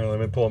 All right, let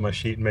me pull up my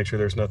sheet and make sure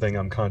there's nothing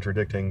I'm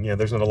contradicting. Yeah,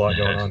 there's not a lot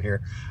going on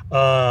here.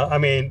 I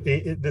mean,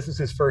 this is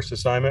his first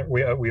assignment.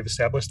 We've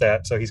established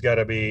that, so he's got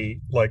to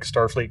be like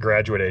Starfleet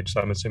graduate age.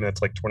 So I'm assuming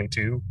that's like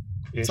 22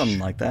 ish. Something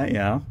like that,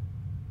 yeah.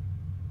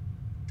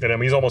 And I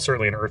mean, he's almost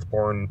certainly an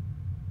Earthborn,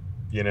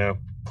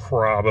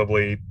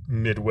 probably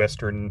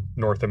Midwestern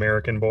North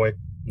American boy.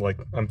 Like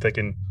I'm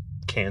thinking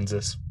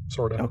Kansas,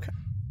 sort of. Okay.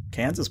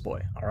 Kansas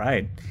boy. All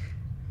right.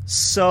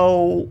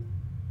 So,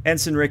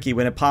 Ensign Ricky,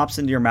 when it pops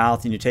into your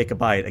mouth and you take a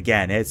bite,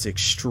 again, it's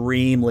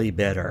extremely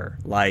bitter.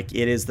 Like,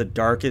 it is the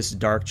darkest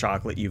dark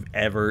chocolate you've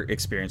ever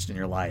experienced in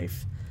your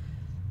life.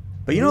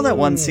 But you know that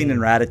one scene in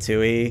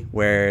Ratatouille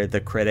where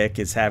the critic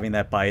is having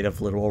that bite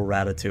of literal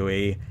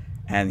Ratatouille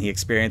and he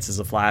experiences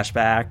a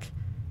flashback?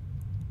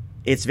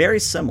 It's very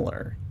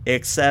similar,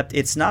 except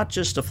it's not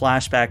just a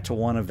flashback to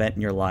one event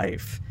in your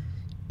life.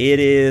 It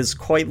is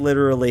quite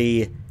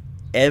literally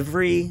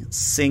every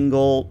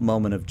single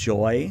moment of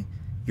joy,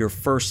 your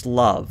first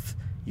love,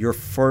 your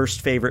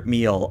first favorite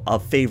meal, a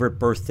favorite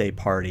birthday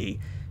party.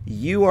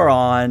 You are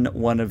on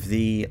one of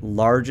the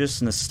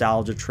largest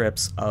nostalgia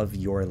trips of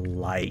your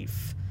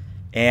life.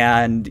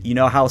 And you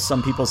know how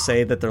some people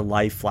say that their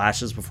life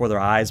flashes before their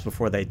eyes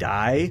before they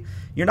die?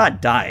 You're not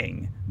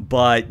dying,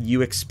 but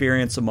you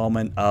experience a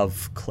moment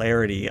of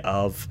clarity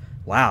of,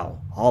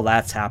 wow, all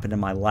that's happened in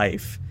my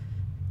life.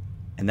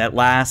 And that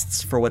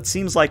lasts for what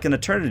seems like an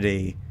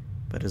eternity,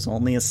 but is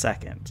only a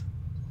second.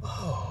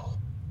 Oh,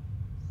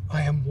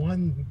 I am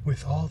one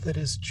with all that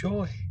is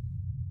joy.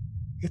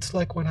 It's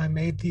like when I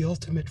made the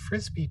ultimate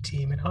frisbee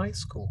team in high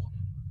school,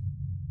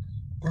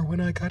 or when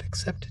I got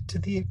accepted to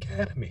the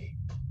academy.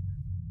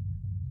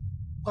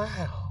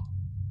 Wow.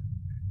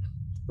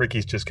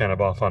 Ricky's just kind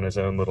of off on his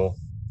own little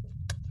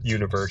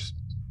universe.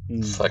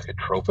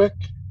 Psychotropic?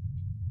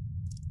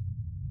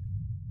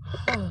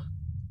 Huh.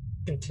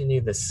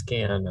 Continue the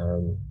scan.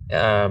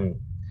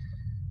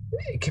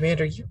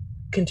 Commander, you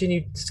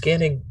continue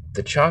scanning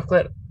the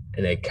chocolate,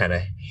 and I kind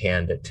of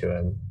hand it to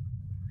him.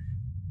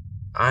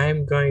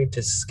 I'm going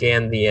to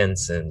scan the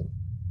ensign.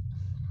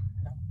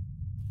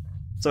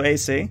 So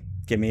AC,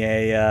 give me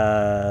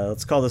a,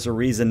 let's call this a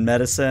reason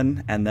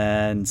medicine, and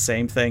then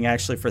same thing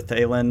actually for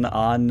Thalen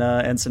on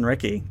Ensign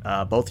Ricky.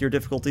 Both your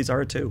difficulties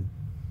are a 2.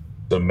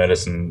 So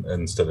medicine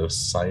instead of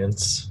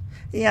science.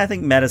 Yeah, I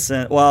think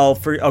medicine. Well,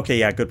 okay,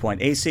 yeah, good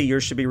point. AC,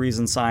 yours should be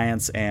reason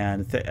science,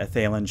 and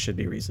Thalen should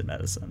be reason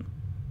medicine.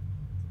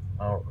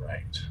 All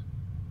right.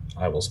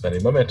 I will spend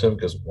a momentum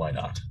because why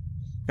not?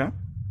 Okay.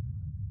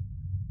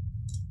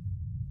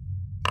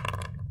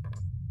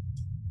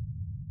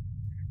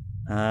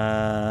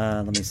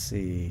 Let me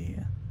see.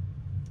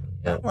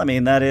 Yeah. Well, I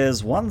mean, that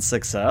is 1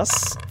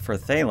 success for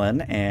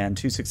Thalen and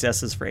 2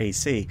 successes for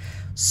AC.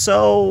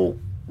 So,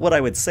 what I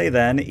would say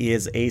then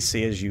is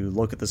AC, as you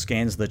look at the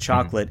scans of the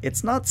chocolate,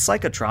 it's not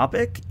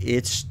psychotropic.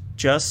 It's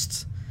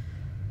just,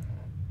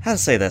 how to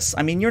say this?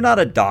 I mean, you're not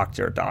a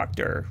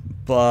doctor,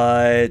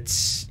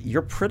 but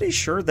you're pretty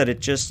sure that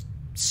it just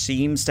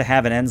seems to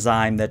have an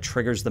enzyme that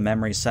triggers the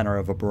memory center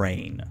of a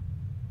brain.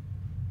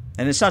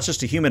 And it's not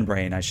just a human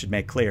brain, I should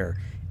make clear.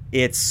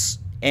 It's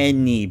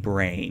any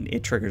brain.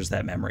 It triggers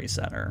that memory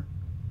center.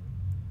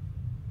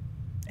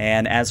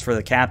 And as for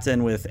the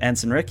captain with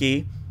Ensign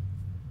Ricky,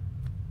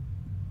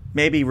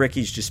 maybe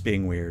Ricky's just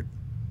being weird.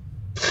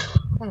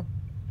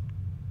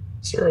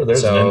 Sir,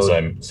 there's So, an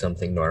enzyme.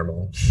 something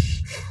normal.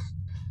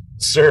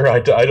 Sir, I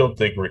don't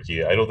think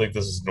Ricky, I don't think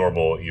this is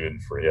normal even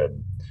for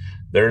him.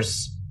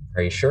 There's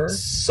Are you sure?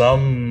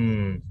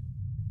 something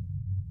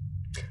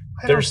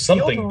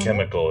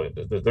chemical.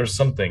 There's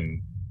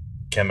something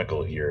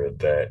chemical here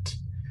that,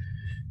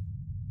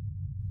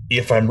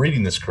 if I'm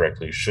reading this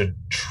correctly, should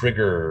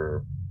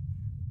trigger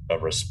a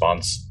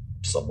response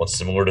somewhat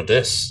similar to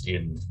this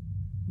in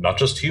not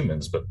just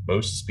humans, but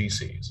most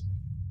species.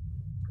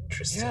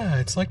 Interesting. Yeah,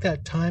 it's like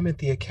that time at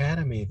the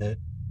academy that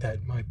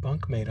my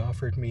bunkmate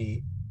offered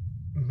me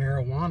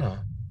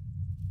marijuana.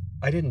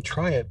 I didn't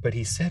try it, but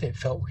he said it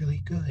felt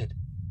really good.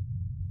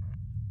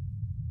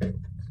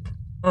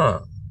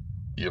 Huh.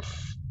 I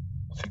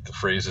think the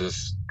phrase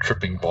is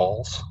tripping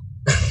balls.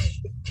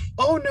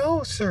 Oh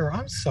no, sir,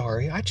 I'm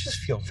sorry. I just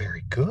feel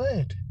very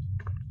good.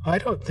 I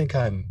don't think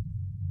I'm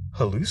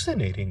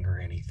hallucinating or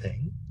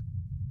anything.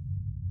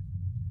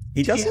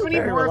 He Do does you have look any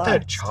very more of that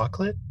relaxed.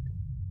 chocolate?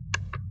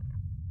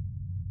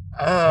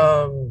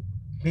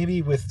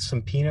 Maybe with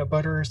some peanut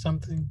butter or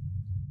something?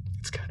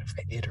 It's kind of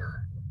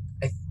bitter.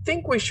 I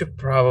think we should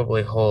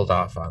probably hold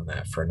off on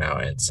that for now,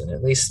 Ensign.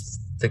 At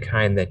least the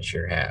kind that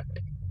you're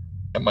having.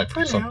 That might For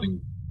be now.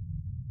 something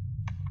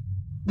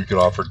we could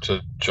offer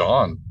to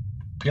John.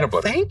 Peanut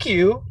butter. Thank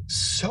you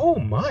so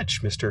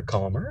much, Mr.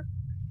 Calmer.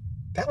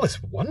 That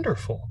was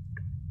wonderful.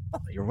 Oh,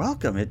 you're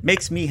welcome. It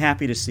makes me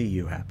happy to see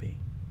you happy.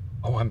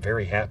 Oh, I'm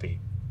very happy.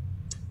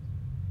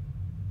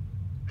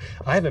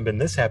 I haven't been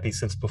this happy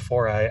since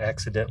before I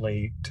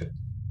accidentally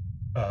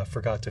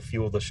forgot to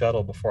fuel the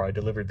shuttle before I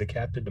delivered the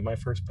captain to my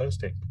first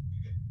posting.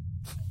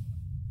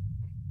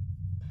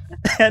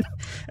 And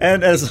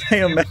as I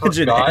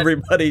imagine forgot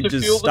everybody to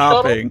just fuel the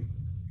shuttle? stopping.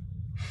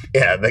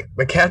 Yeah,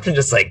 the captain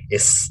just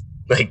is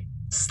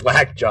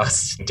slack jaw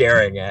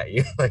staring at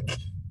you like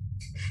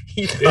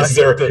he thought Is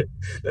there-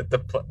 that the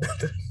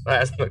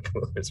plasma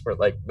coolers were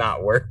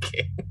not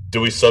working.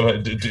 Do we somehow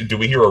do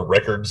we hear a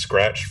record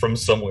scratch from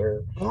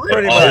somewhere?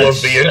 Pretty All much.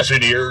 of the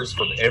engineers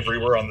from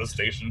everywhere on the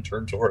station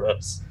turn toward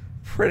us.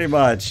 Pretty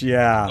much,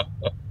 yeah.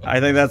 I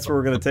think that's where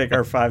we're going to take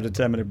our 5 to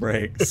 10 minute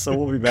break. So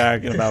we'll be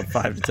back in about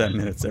 5 to 10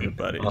 minutes,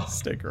 everybody.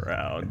 Stick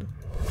around.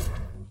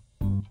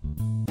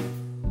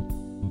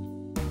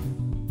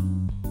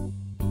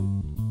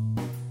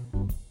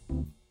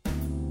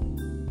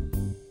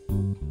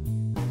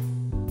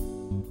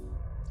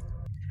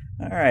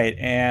 All right,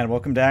 and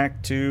welcome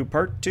back to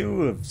part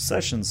 2 of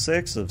session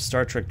 6 of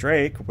Star Trek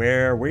Drake,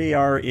 where we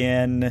are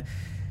in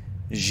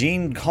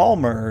Jean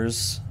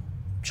Calmer's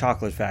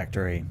chocolate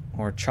factory,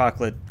 or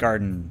chocolate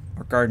garden,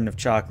 or garden of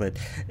chocolate.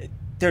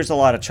 There's a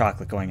lot of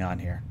chocolate going on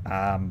here.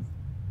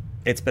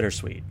 It's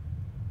bittersweet.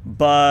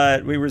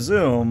 But we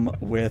resume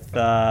with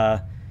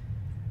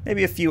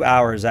maybe a few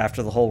hours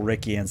after the whole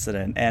Ricky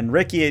incident. And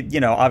Ricky,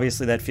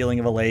 obviously that feeling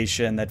of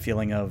elation, that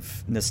feeling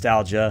of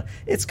nostalgia,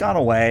 it's gone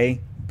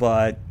away.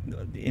 But,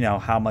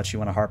 how much you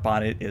want to harp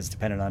on it is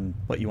dependent on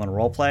what you want to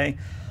role play.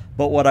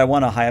 But what I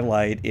want to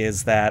highlight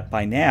is that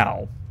by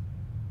now,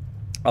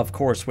 of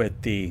course,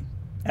 with the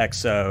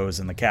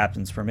XOs and the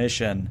captain's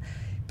permission,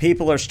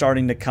 people are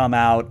starting to come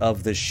out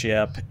of the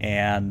ship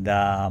and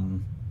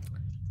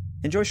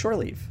enjoy shore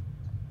leave.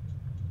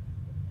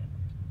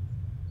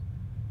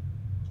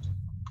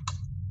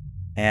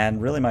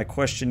 And really my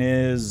question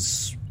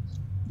is,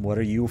 what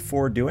are you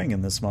four doing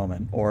in this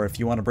moment? Or if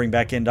you want to bring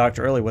back in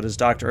Dr. Early, what is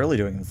Dr. Early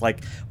doing? It's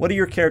what are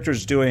your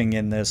characters doing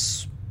in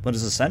this, what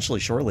is essentially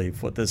shore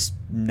leave, with this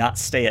not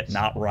stay at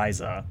not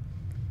Ryza?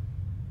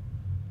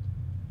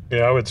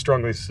 Yeah, I would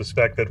strongly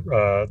suspect that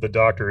the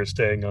doctor is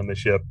staying on the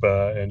ship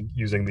and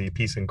using the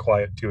peace and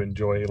quiet to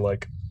enjoy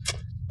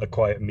a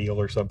quiet meal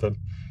or something.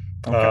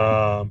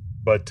 Okay.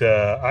 But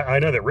I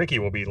know that Ricky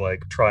will be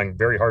trying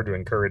very hard to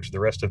encourage the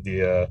rest of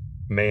the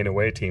May and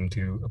away team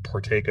to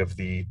partake of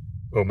the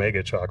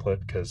Omega chocolate,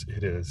 because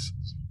it is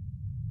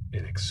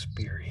an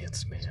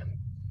experience, man.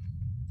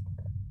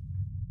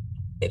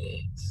 It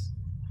is.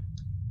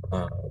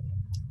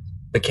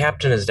 The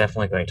captain is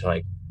definitely going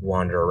to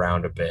wander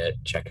around a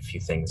bit, check a few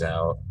things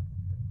out.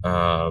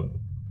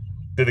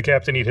 Did the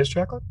captain eat his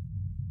chocolate?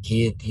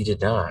 He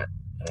did not.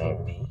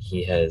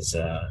 He has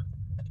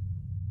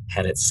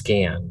had it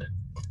scanned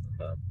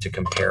to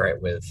compare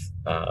it with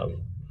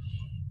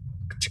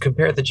to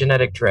compare the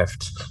genetic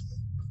drift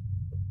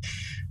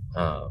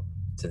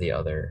to the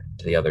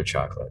other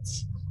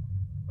chocolates.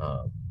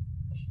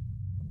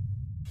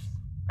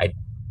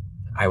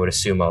 I would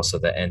assume also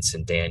that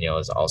Ensign Daniel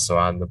is also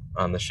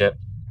on the ship.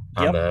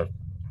 Yep.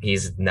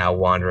 He's now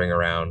wandering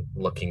around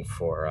looking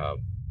for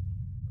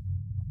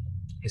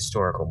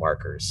historical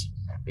markers,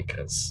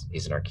 because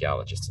he's an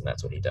archaeologist and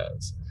that's what he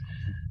does.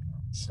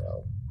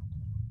 So,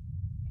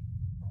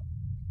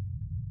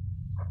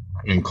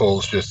 And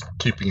Cole's just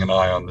keeping an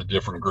eye on the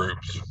different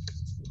groups.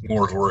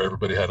 More where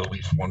everybody had at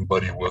least one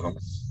buddy with them.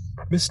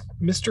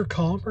 Mr.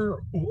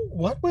 Calmer,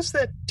 what was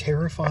that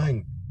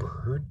terrifying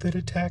bird that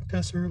attacked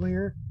us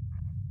earlier?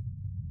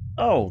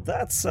 Oh,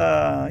 that's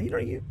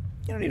you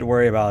don't need to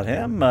worry about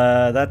him.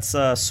 That's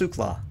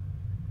Sukla.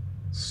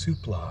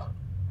 Supla.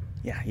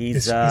 Yeah, he's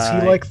Is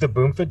he like the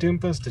Boompa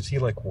Doompas? Does he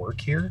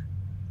work here?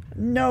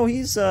 No,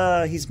 he's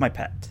my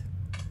pet.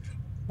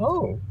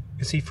 Oh,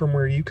 is he from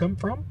where you come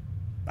from?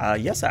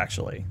 Yes,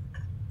 actually.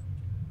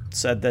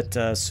 Said that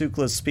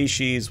Sukla's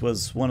species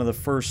was one of the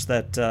first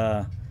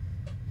that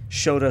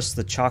showed us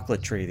the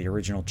chocolate tree, the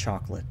original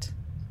chocolate.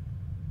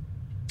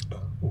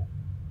 Oh.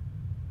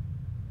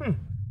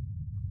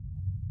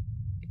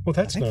 Well,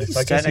 that's I think nice. he's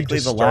I guess he technically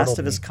just the last startled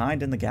of his me.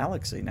 kind in the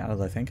galaxy, now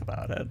that I think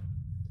about it.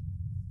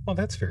 Well,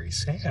 that's very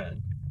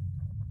sad.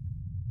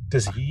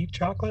 Does he eat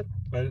chocolate?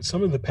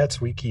 Some of the pets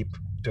we keep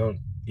don't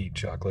eat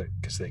chocolate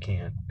because they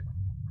can't.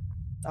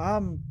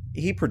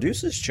 He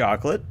produces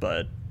chocolate,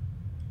 but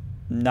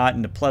not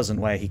in a pleasant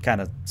way. He kind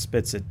of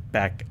spits it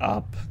back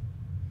up.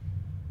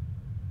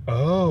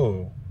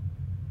 Oh.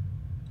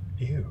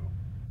 Ew.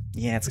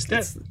 Yeah, Is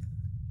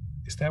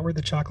that where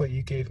the chocolate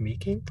you gave me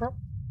came from?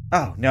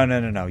 Oh,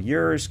 no.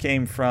 Yours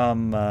came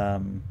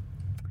from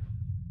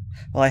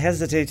Well, I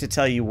hesitate to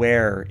tell you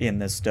where in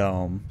this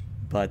dome,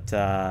 but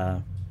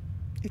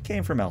it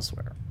came from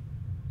elsewhere.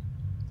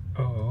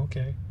 Oh,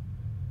 okay.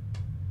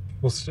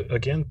 Well,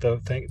 again, though,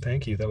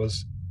 thank you.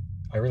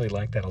 I really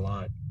like that a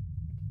lot.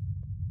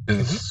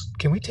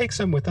 Can we take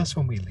some with us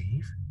when we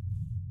leave?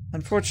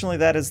 Unfortunately,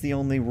 that is the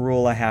only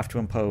rule I have to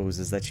impose,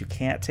 is that you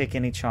can't take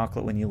any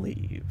chocolate when you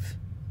leave.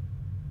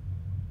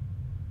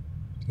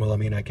 Well, I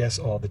mean, I guess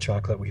all the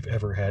chocolate we've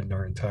ever had in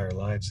our entire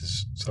lives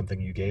is something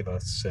you gave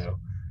us, so,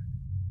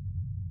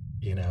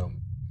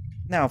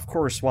 Now, of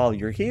course, while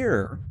you're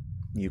here,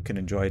 you can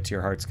enjoy it to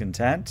your heart's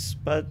content,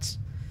 but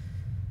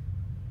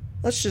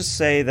let's just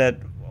say that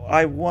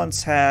I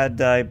once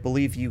had, I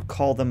believe you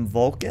call them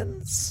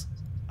Vulcans?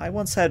 I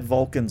once had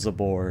Vulcans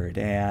aboard,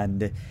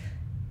 and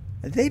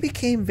they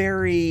became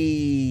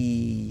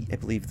very, I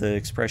believe the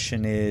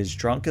expression is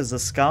drunk as a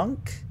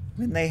skunk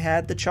when they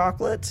had the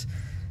chocolate,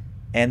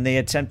 and they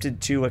attempted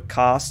to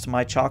accost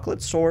my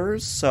chocolate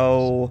stores,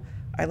 so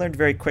I learned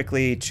very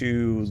quickly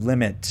to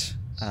limit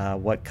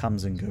what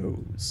comes and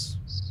goes.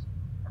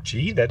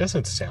 Gee, that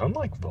doesn't sound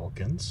like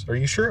Vulcans. Are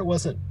you sure it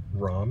wasn't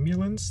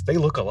Romulans? They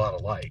look a lot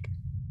alike.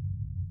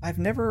 I've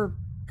never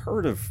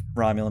heard of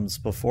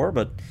Romulans before,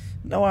 but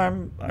no,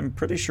 I'm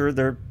pretty sure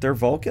they're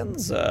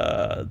Vulcans.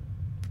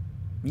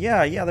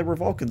 Yeah, they were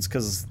Vulcans,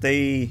 because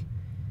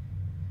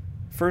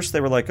first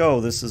they were like, oh,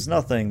 this is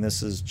nothing,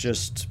 this is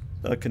just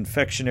a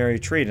confectionery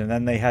treat, and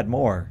then they had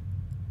more,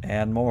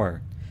 and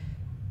more,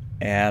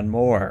 and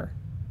more,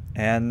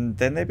 and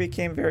then they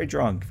became very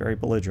drunk, very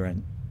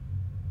belligerent.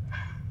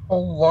 How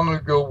long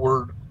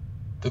ago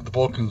did the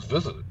Vulcans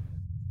visit?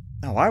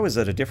 Oh, I was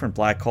at a different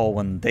black hole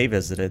when they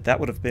visited. That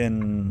would have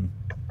been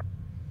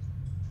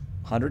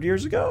 100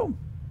 years ago?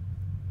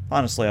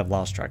 Honestly, I've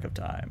lost track of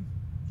time.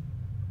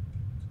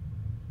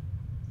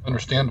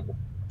 Understandable.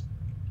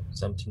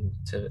 Something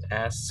to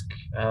ask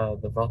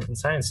the Vulcan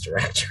science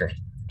director.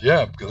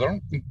 Yeah, because I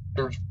don't think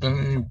there's been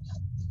any.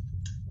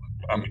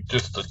 I mean,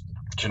 just the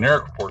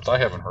generic reports I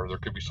haven't heard. There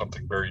could be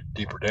something buried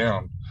deeper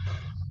down.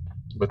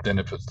 But then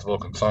if it's the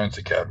Vulcan Science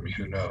Academy,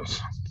 who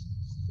knows?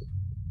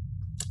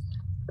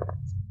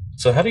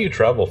 So how do you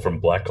travel from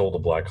black hole to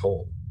black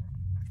hole?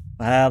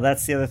 Well,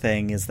 that's the other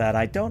thing, is that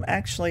I don't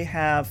actually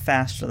have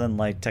faster than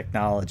light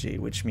technology,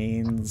 which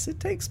means it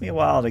takes me a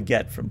while to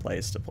get from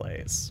place to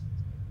place.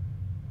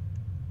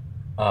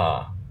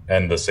 Ah,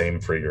 and the same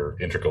for your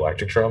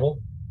intergalactic travel?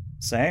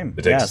 Same,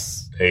 It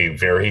yes. takes a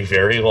very,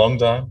 very long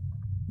time?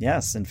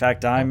 Yes, in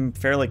fact, I'm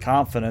fairly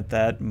confident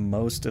that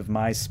most of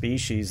my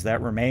species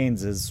that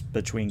remains is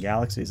between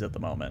galaxies at the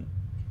moment.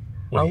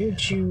 How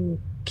would you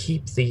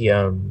keep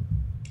the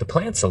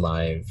plants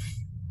alive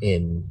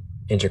in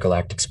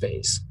intergalactic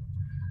space?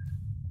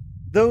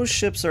 Those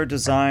ships are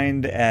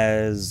designed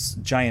as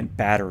giant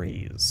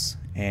batteries,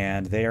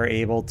 and they are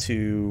able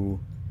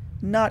to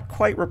not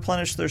quite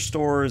replenish their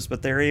stores,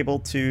 but they're able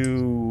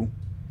to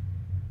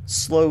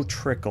slow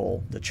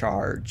trickle the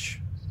charge.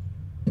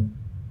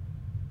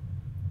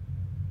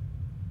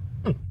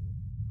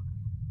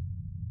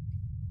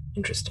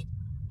 Interesting.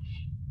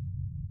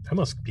 That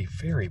must be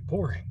very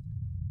boring.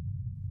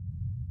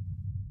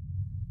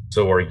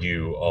 So are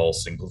you all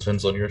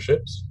singletons on your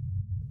ships?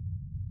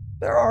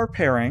 There are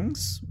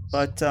pairings,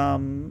 but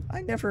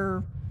I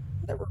never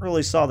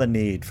really saw the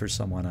need for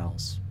someone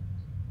else.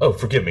 Oh,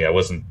 forgive me, I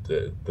wasn't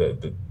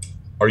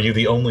Are you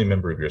the only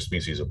member of your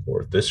species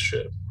aboard this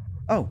ship?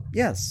 Oh,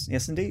 yes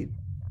indeed.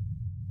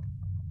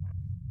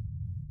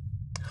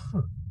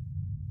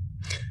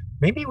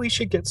 Maybe we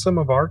should get some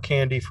of our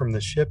candy from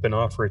the ship and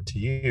offer it to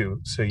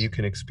you so you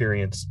can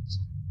experience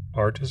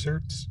our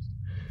desserts.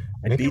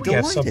 Maybe we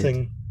have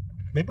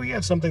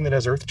something that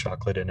has Earth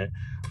chocolate in it.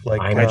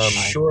 Like I'm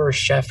sure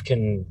Chef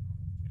can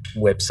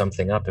whip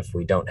something up if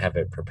we don't have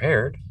it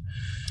prepared.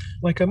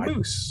 Like a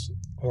mousse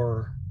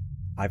or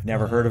I've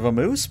never heard of a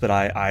moose, but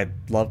I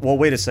love. Well,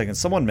 wait a second.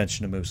 Someone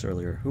mentioned a moose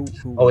earlier. Who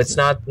Oh, was it's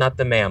this? not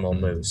the mammal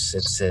mousse.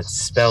 It's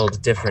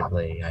spelled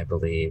differently, I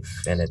believe,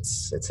 and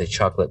it's a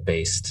chocolate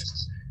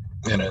based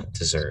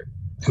dessert.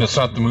 And it's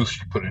not the mousse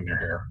you put in your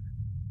hair.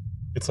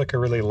 It's like a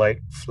really light,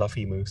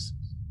 fluffy mousse.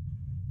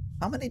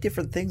 How many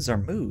different things are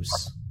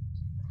moose?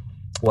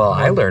 Well,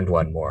 I learned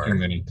one more. Too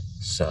many.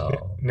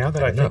 So Now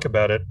that I don't think know.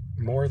 about it,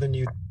 more than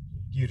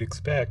you'd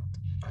expect,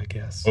 I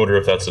guess. I wonder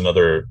if that's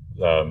another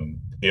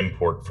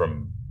import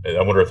from. I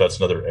wonder if that's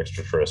another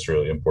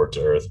extraterrestrial import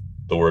to Earth.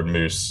 The word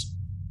moose.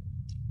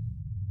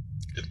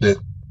 That,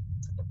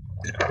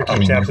 I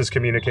mean, Taps his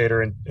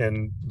communicator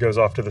and goes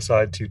off to the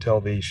side to tell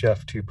the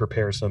chef to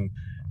prepare some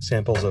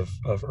samples of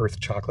Earth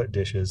chocolate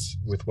dishes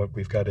with what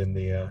we've got in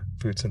the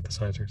food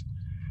synthesizers.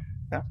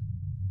 Yeah.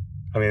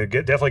 I mean,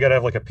 definitely got to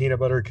have like a peanut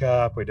butter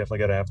cup. We definitely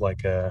got to have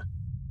like a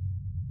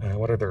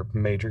what are their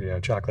major,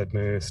 chocolate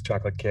mousse,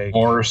 chocolate cake.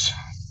 Morris.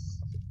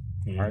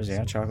 Bars,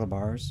 yeah, chocolate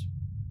bars.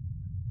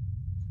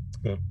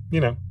 The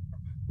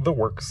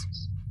works.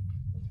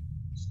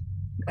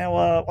 Now,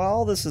 while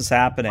all this is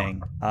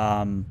happening,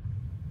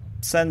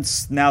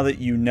 since now that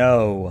he's,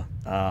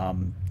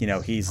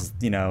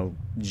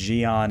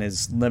 Xion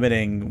is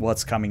limiting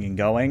what's coming and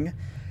going,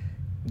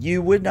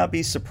 you would not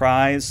be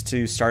surprised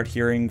to start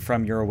hearing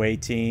from your away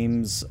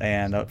teams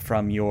and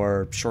from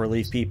your shore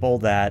leave people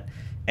that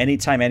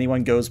anytime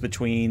anyone goes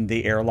between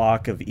the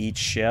airlock of each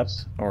ship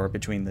or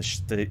between the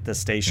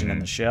station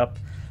and the ship,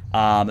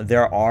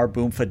 there are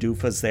boomfa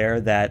doofas there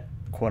that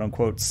quote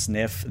unquote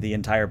sniff the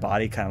entire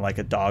body, kind of like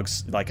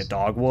a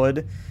dog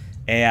would.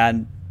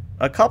 And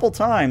a couple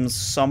times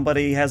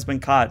somebody has been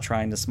caught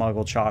trying to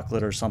smuggle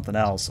chocolate or something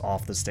else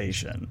off the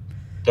station.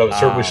 Oh,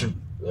 sir, we should.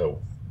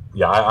 Oh,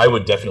 yeah, I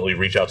would definitely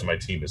reach out to my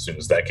team as soon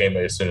as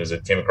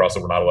it came across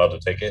that we're not allowed to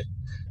take it,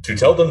 to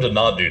tell them to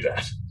not do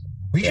that.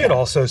 We should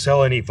also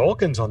sell any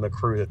Vulcans on the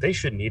crew that they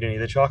shouldn't eat any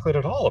of the chocolate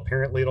at all.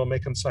 Apparently, it'll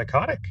make them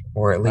psychotic.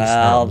 Or at least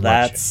well,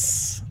 not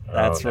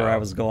that's where I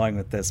was going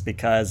with this,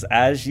 because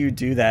as you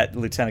do that,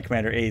 Lieutenant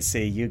Commander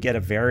AC, you get a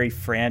very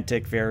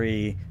frantic,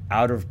 very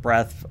out of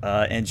breath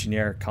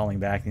engineer calling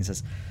back, and he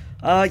says,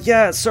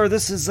 "Yeah, sir,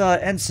 this is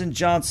Ensign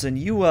Johnson.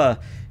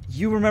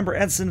 You remember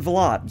Ensign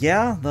Velat?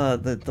 Yeah,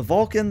 the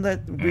Vulcan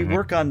that we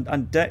work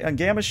on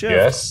Gamma shift.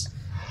 Yes.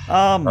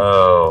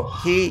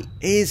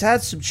 He's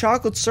had some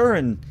chocolate, sir,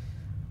 and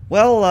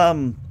well,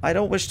 I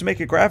don't wish to make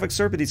a graphic,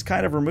 sir, but he's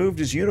kind of removed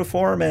his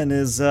uniform and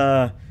is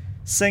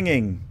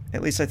singing.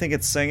 At least I think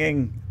it's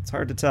singing. It's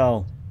hard to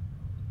tell."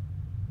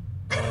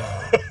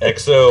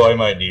 XO, I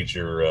might need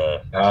your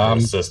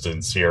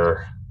assistance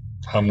here.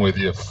 I'm with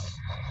you.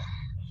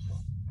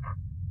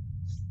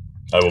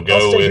 I will go.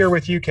 I'll stay here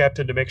with you,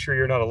 Captain, to make sure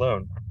you're not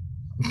alone.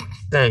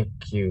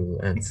 Thank you,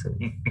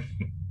 Ensign.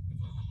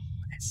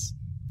 Nice.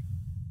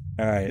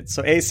 All right,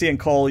 so AC and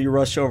Cole, you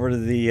rush over to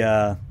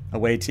the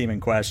away team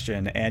in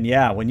question, and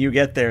yeah, when you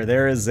get there,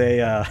 there is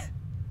a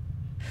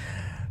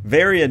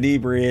very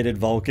inebriated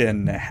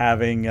Vulcan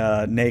having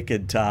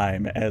naked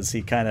time as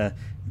he kind of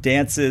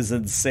dances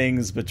and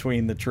sings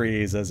between the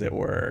trees, as it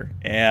were.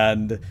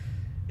 And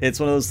it's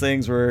one of those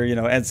things where, you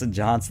know, Ensign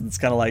Johnson's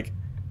kind of like,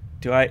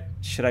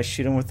 should I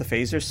shoot him with the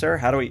phaser, sir?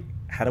 How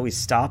do we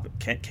stop?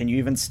 Can you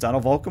even stun a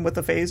Vulcan with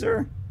a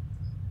phaser?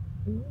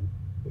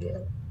 Yeah.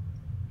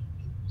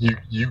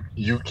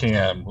 You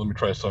can. Let me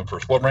try something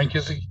first. What rank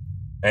is he?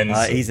 And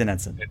He's an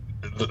ensign.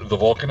 The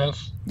Vulcan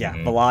is? Yeah,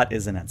 Velat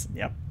is an ensign.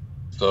 Yep.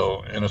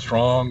 So, in a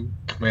strong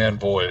command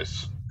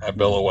voice, I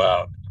bellow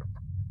out,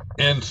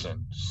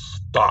 "Ensign,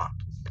 stop."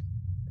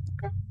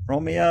 Roll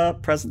me a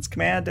presence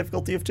command,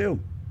 difficulty of 2.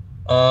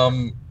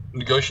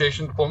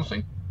 Negotiation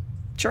diplomacy?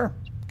 Sure.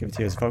 Give it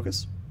to you as a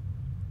focus.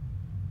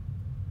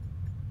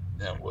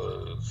 That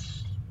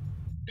was...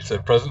 You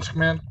said presence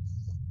command?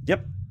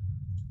 Yep.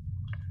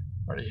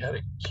 Already had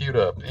it queued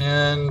up.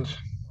 And...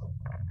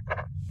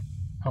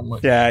 How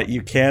much? Yeah,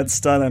 you can't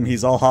stun him.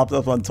 He's all hopped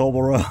up on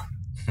Toblerone.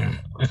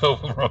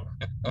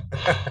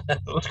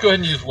 Let's go ahead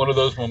and use one of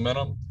those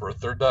momentum for a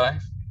third die.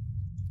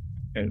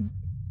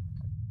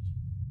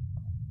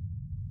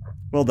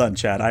 Well done,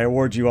 Chad. I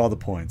award you all the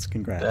points.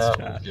 Congrats, That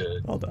Chad. was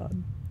good. Well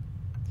done.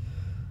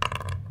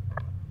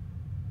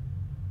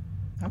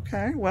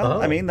 Okay,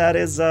 well, I mean, that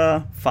is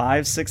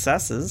 5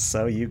 successes,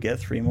 so you get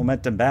 3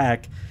 momentum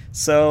back.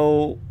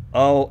 So,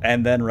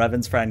 and then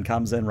Revan's friend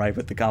comes in right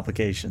with the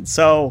complication.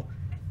 So,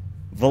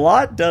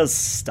 Velat does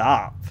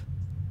stop,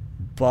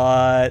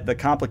 but the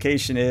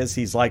complication is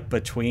he's like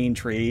between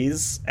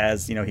trees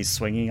as, you know, he's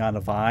swinging on a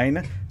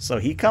vine. So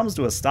he comes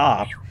to a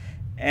stop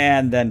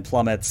and then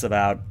plummets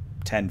about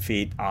 10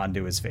 feet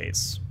onto his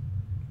face.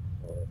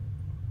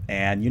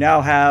 And you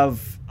now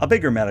have a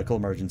bigger medical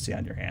emergency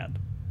on your hand.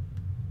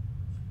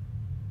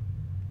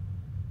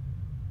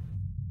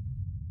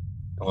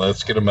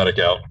 Let's get a medic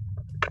out.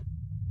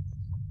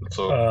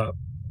 So,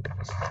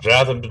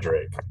 Jonathan to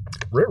Drake.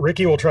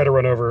 Ricky will try to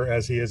run over,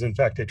 as he is in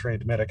fact a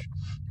trained medic.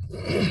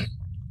 Say,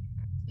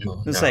 you're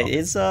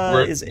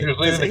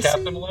leaving the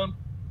captain alone?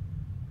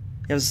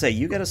 I was to say,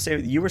 you got to stay.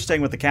 You were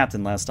staying with the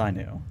captain last I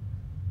knew.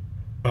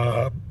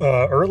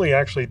 Early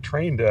actually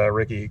trained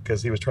Ricky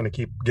because he was trying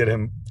to get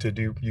him to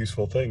do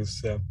useful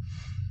things. So.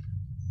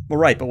 Well,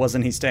 right, but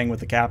wasn't he staying with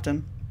the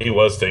captain? He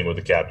was staying with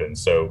the captain,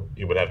 so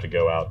he would have to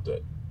go out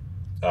to...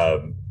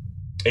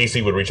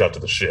 AC would reach out to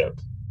the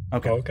ship.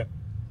 Okay. Oh, okay.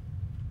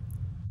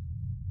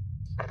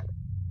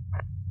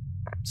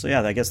 So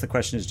yeah, I guess the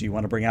question is, do you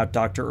want to bring out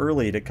Dr.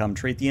 Early to come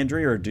treat the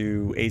injury, or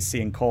do AC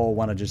and Cole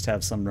want to just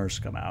have some nurse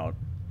come out?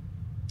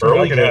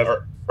 Early could could have say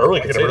that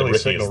Ricky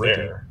signal is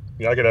Ricky. there.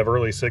 Yeah, I could have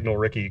early signal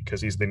Ricky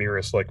because he's the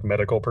nearest like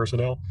medical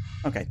personnel.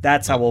 Okay,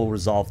 that's how we'll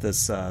resolve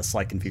this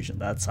slight confusion.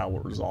 That's how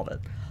we'll resolve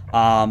it.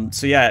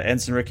 So yeah,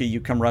 Ensign Ricky,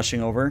 you come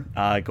rushing over.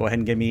 Go ahead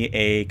and give me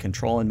a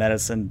control and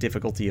medicine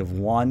difficulty of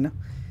 1,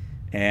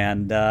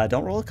 and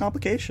don't roll a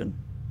complication.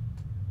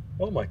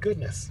 Oh my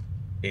goodness.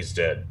 He's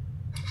dead.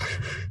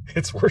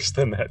 It's worse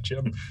than that,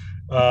 Jim.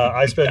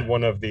 I spend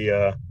one of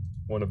the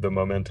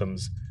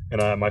momentums,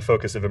 and my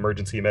focus of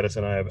emergency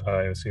medicine,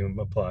 I assume,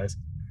 applies.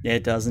 Yeah,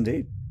 it does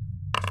indeed.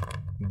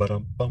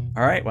 All All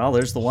right, well,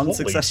 there's the one Holy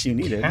success you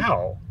needed.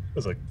 Cow. It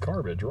was a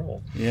garbage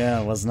roll.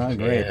 Yeah, it was not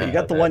great, but you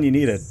got the Yeah, one you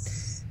needed.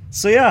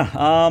 So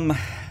yeah,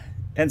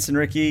 Ensign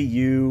Ricky,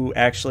 you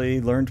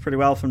actually learned pretty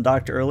well from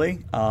Dr. Early.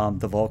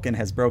 The Vulcan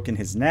has broken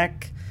his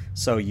neck,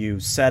 So you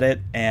set it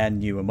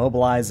and you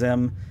immobilize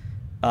him.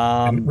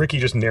 And Ricky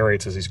just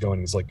narrates as he's going.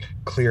 He's like,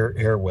 clear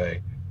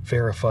airway,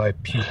 verify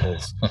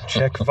pupils,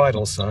 check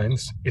vital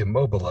signs,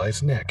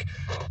 immobilize neck.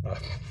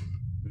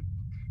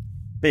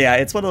 But yeah,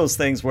 it's one of those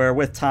things where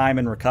with time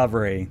and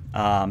recovery,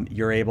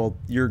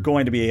 you're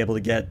going to be able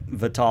to get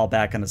Vital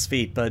back on his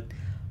feet. But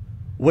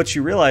what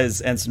you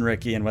realize, Ensign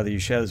Ricky, and whether you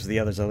share this with the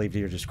others, I leave to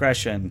your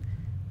discretion,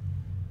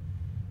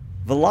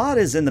 Vlad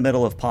is in the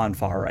middle of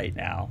Ponfar right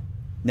now.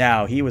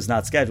 Now, he was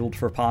not scheduled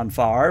for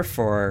Ponfar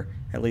for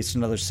at least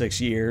another 6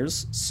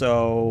 years,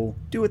 so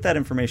do with that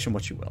information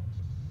what you will.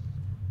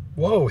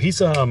 Whoa,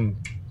 he's oh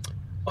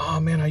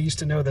man, I used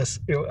to know this.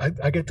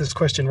 I get this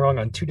question wrong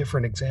on 2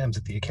 different exams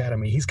at the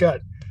academy. He's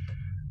got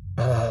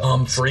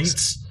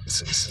Freets.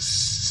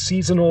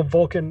 Seasonal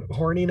Vulcan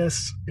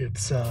horniness.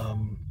 It's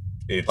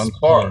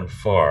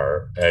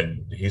Ponfar,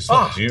 and he's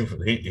not due.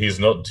 He's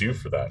not due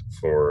for that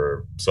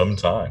for some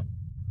time.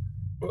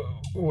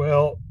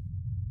 Well,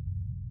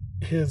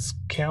 his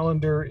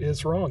calendar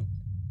is wrong,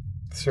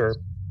 sir.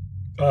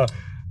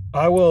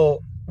 I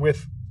will,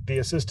 with the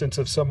assistance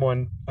of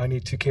someone, I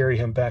need to carry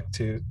him back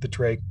to the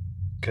Drake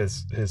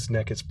because his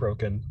neck is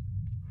broken.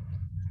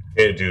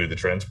 Okay, do the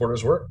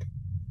transporters work?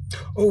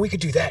 Oh, we could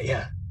do that,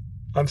 yeah.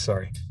 I'm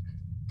sorry.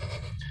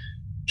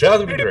 Jazz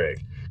the Drake.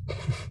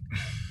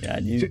 Yeah,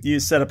 you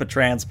set up a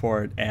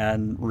transport,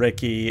 and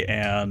Ricky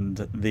and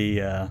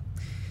the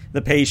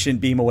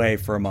patient beam away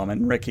for a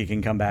moment. Ricky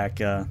can come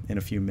back in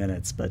a few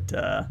minutes, but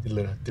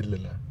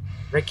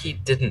Ricky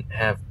didn't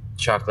have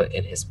chocolate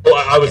in his. Well,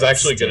 I was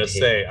actually going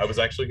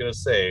to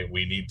say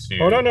we need to.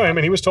 Oh no! I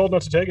mean, he was told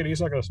not to take it.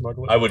 He's not going to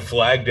smuggle it. I would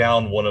flag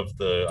down one of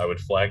the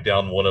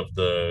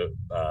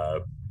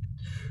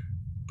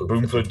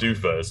Boomfa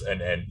Doofas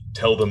and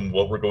tell them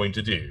what we're going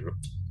to do,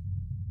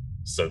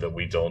 so that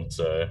we don't,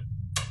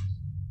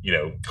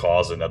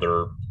 cause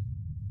another,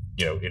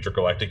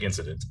 intergalactic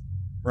incident.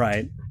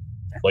 Right.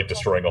 Like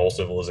destroying a whole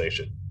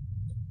civilization.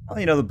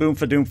 Well, the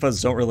Boomfa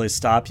Doomfas don't really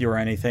stop you or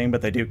anything,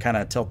 but they do kind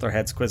of tilt their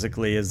heads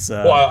quizzically as...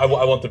 Well, I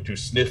want them to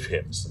sniff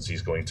him since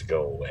he's going to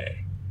go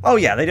away. Oh,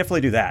 yeah, they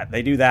definitely do that.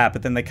 They do that,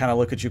 but then they kind of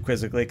look at you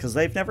quizzically because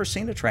they've never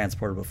seen a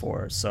transporter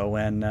before. So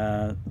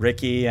when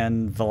Ricky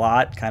and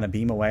Vlad kind of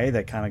beam away,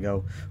 they kind of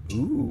go,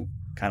 ooh,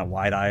 kind of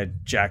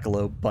wide-eyed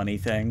jackalope bunny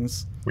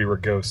things. We were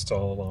ghosts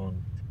all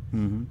along.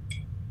 Mm-hmm.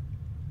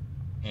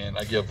 And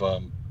I give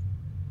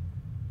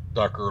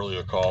Doc Early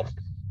a call.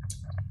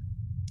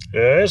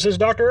 This is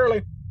Dr.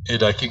 Early. Hey,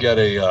 Doc, you got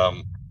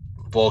a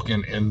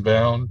Vulcan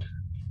inbound,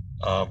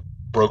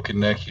 broken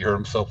neck. He hurt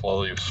himself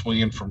while he was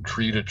swinging from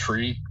tree to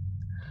tree.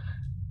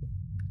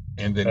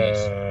 And then he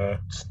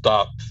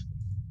stopped.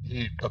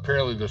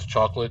 Apparently this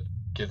chocolate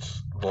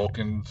gets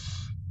Vulcans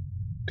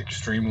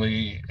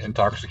extremely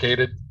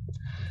intoxicated.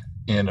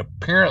 And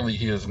apparently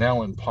he is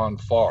now in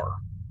Ponfar.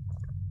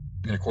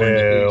 And according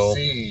to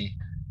AC,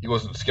 he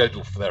wasn't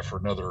scheduled for that for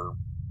another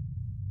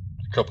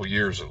couple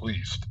years at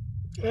least.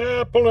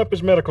 Pulling up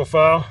his medical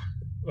file.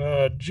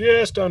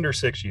 Just under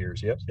 6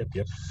 years. Yep.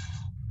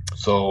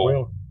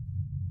 So,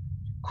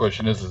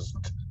 question is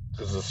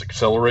this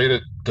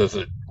accelerated? Does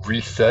it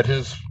reset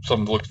his?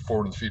 Something to look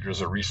forward in the future.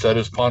 Does it reset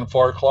his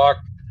Ponfar clock?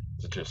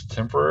 Is it just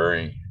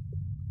temporary?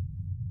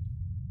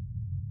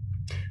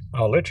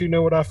 I'll let you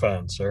know what I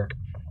find, sir.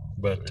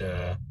 But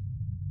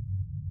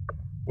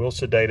we'll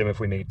sedate him if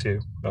we need to.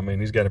 I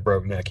mean, he's got a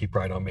broke neck. He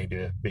probably don't need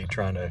to be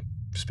trying to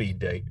speed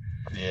date.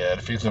 Yeah,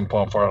 if he's in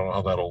Ponfar, I don't know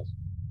how that'll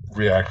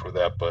react with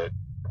that, but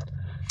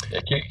yeah,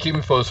 keep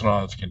me posted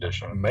on his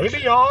condition. Maybe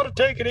you ought to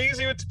take it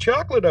easy with the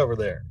chocolate over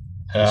there.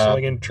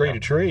 Swinging tree to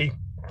tree,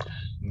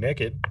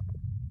 naked,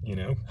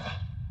 At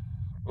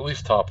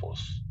least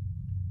topless.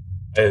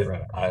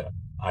 I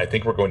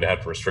think we're going to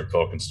have to restrict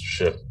Vulcans to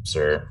ship,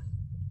 sir.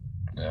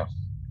 Yeah.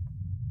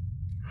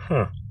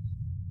 Huh.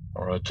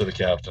 All right, to the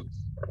captain.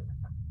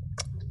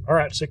 All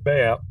right, sick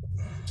bay out.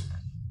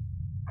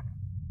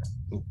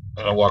 And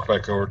I walk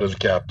back over to the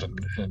captain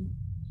and,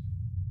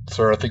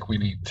 sir, I think we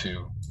need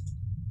to,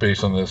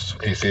 based on this,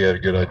 AC had a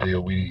good idea,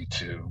 we need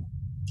to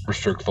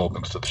restrict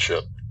Vulcans to the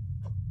ship.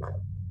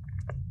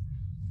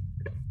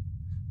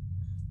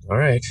 All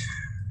right.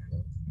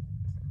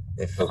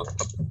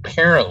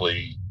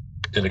 Apparently,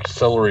 it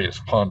accelerates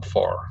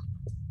Ponfar.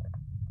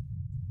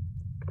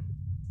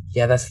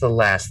 Yeah, that's the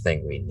last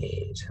thing we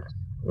need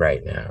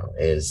right now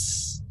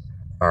is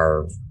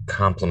our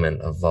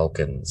complement of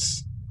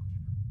Vulcans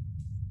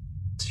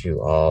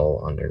to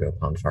all undergo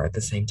Ponfar at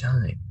the same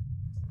time.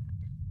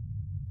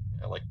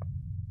 Yeah,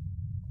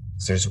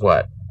 so there's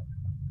what?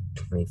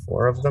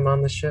 24 of them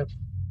on the ship?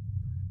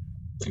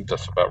 I think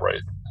that's about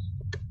right.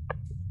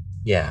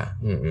 Yeah.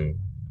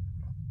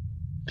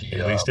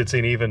 At least it's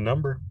an even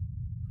number.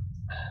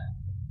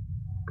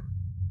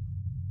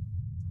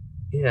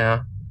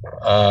 Yeah.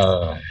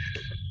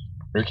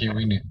 Ricky,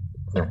 we need.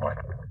 Never mind.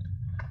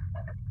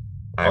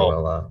 I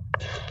will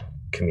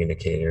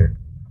communicate her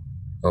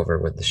over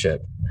with the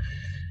ship.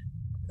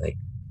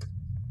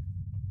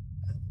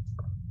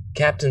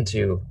 Captain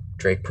to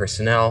Drake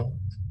personnel.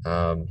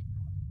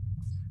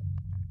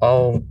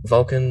 All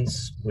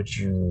Vulcans, would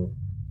you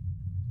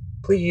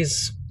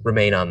please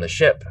remain on the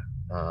ship?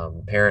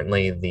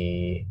 Apparently,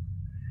 the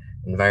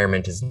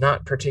environment is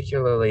not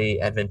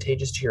particularly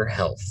advantageous to your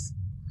health.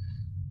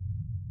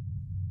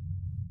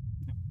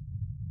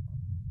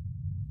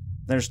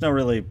 There's no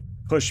really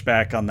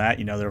pushback on that.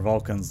 They're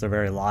Vulcans. They're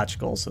very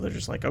logical. So they're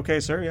just like, okay,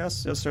 sir,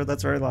 yes, sir,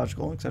 that's very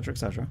logical, etc.,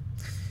 etc.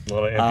 A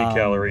lot of empty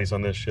calories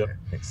on this ship.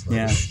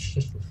 Excellent.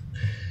 Yeah.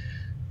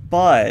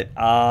 But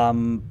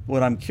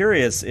what I'm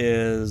curious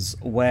is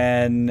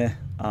when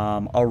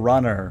a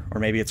runner, or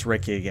maybe it's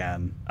Ricky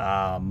again,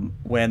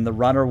 when the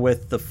runner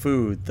with the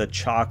food, the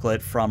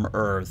chocolate from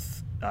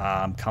Earth,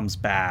 comes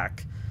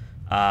back,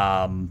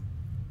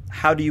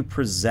 how do you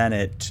present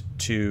it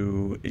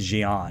to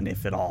Xian,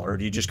 if at all? Or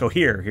do you just go,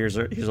 here's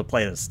a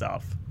plate of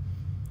stuff?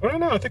 I don't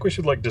know. I think we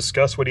should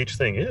discuss what each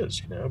thing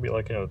is. Be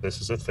like, this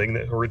is a thing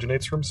that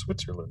originates from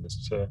Switzerland. This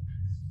is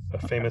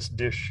a famous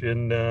dish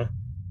in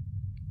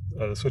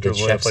Switzerland. Did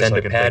Chef send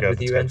a pad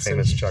with you, Ensign?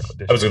 Famous chocolate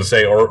dish. I was going to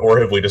say, or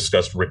have we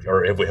discussed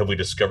have we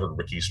discovered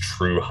Ricky's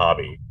true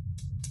hobby?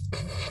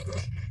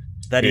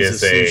 That he's a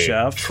sous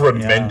chef,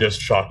 tremendous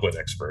chocolate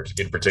expert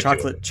in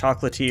particular.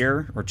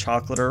 Chocolatier or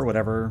chocolater,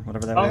 whatever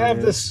that. I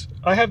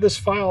have this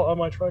file on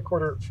my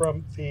tricorder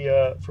from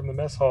the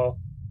mess hall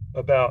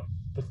about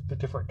the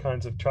different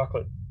kinds of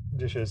chocolate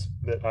dishes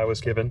that I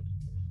was given.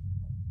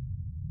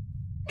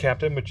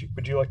 Captain,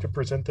 would you like to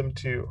present them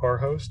to our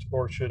host,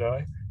 or should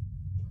I?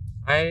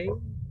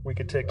 We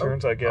could take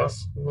turns, I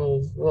guess.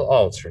 We'll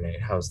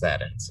alternate. How's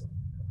that, Ensign?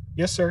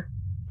 Yes, sir.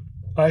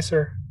 Aye,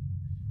 sir.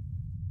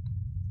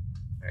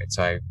 All right,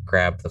 so I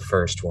grabbed the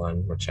first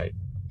one, which I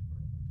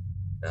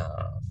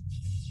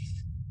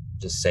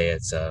just say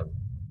it's a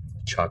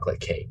chocolate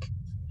cake,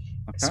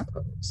 I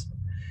suppose.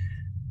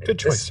 Good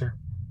choice, sir.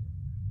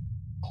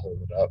 Hold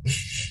it up.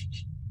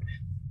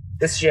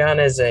 This Xian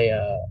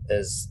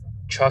is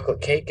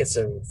chocolate cake. It's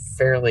a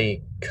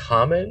fairly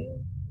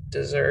common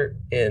dessert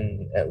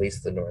in at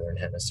least the northern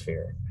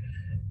hemisphere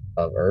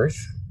of Earth.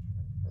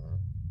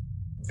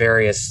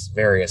 Various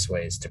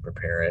ways to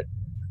prepare it,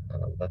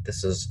 but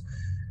this is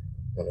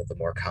one of the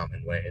more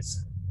common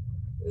ways,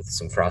 with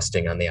some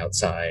frosting on the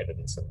outside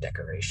and some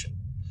decoration.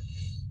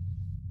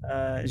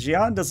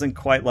 Xian doesn't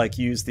quite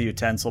use the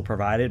utensil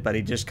provided, but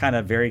he just kind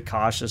of very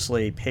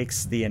cautiously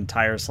picks the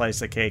entire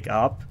slice of cake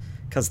up,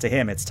 because to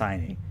him it's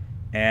tiny,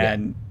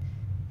 and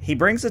he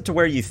brings it to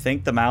where you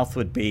think the mouth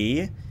would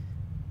be,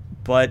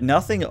 but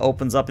nothing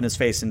opens up in his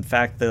face. In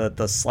fact,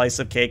 the slice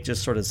of cake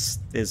just sort of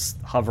is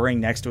hovering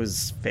next to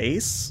his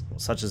face,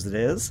 such as it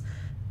is,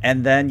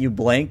 and then you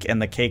blink and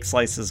the cake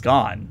slice is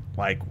gone.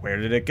 Where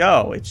did it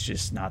go? It's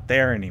just not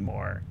there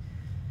anymore.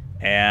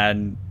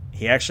 And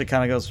he actually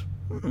kind of goes,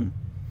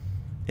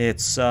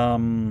 It's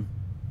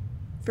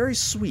very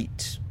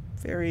sweet.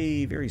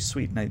 Very, very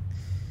sweet. And I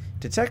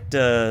detect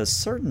a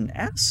certain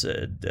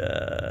acid.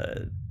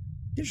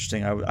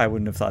 Interesting. I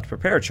wouldn't have thought to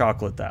prepare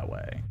chocolate that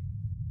way.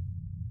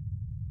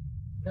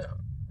 No.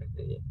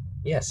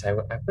 Yes, I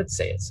would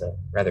say it's a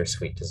rather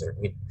sweet dessert.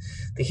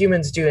 The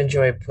humans do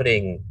enjoy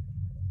putting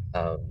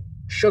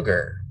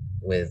sugar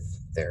with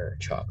their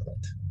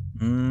chocolate.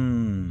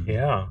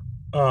 Yeah.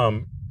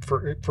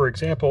 For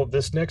example,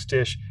 this next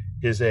dish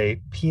is a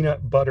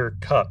peanut butter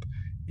cup.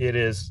 It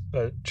is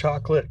a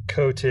chocolate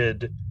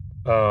coated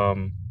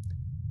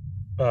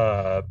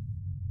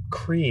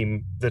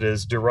cream that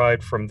is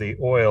derived from the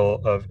oil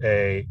of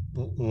a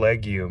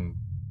legume.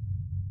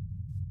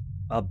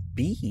 A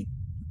bean.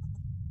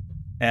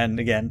 And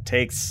again,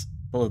 takes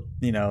the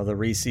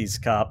Reese's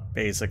cup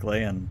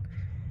basically, and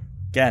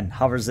again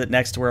hovers it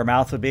next to where a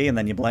mouth would be, and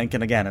then you blink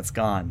and again it's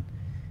gone.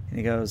 And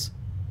he goes,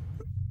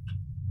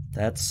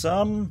 "That's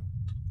I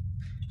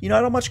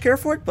don't much care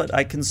for it, but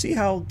I can see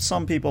how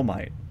some people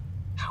might."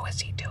 How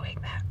is he doing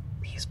that?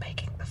 He's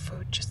making the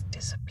food just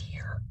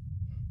disappear.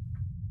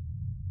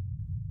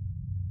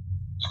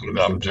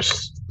 I'm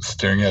just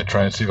staring at it,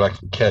 trying to see if I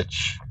can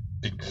catch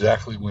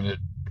exactly when it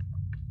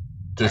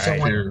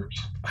disappears.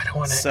 I don't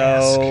want to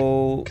ask,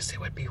 because it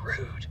would be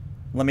rude.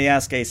 Let me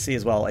ask AC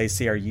as well.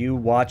 AC, are you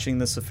watching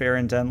this affair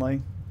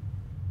intently?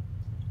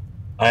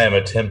 I am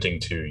attempting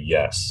to,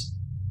 yes.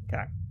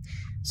 Okay.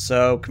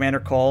 So, Commander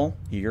Cole,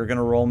 you're going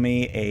to roll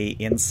me a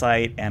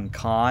insight and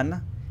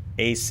con.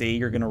 AC,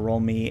 you're going to roll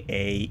me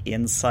a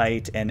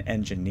insight and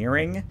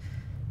engineering.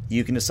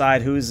 You can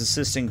decide who is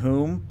assisting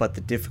whom, but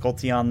the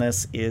difficulty on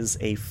this is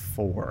a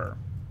 4.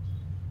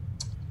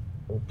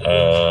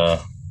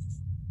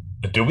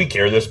 Do we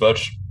care this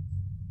much?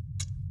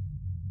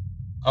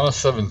 I'm a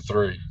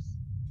 7-3.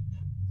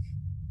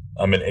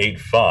 I'm an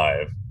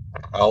 8-5.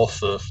 I'll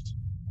assist.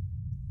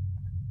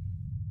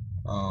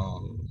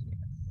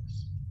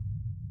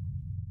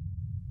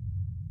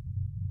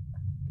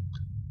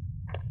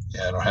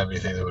 Yeah, I don't have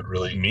anything that would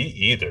really Me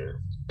either.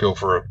 go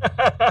for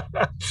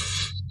a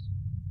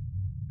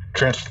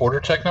transporter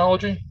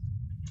technology.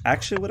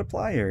 Actually would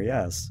apply here,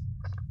 yes.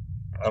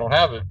 I don't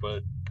have it,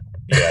 but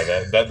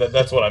Yeah,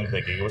 that's what I'm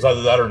thinking. It was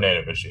either that or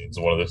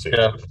nanomachines, one of the two.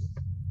 yeah.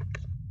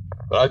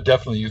 But I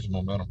definitely use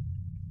momentum.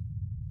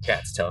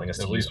 Cat's telling us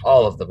At to least use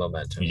all of the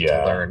momentum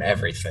Yeah. to learn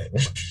everything.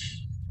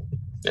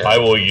 Yeah. I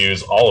will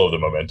use all of the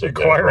momentum.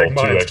 Acquiring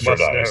Roll 2 minds extra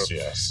must dice. know.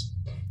 Yes.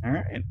 All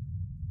right.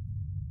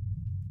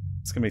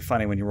 It's gonna be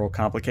funny when you roll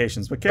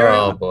complications, but carry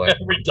Oh on. boy,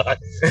 Every time.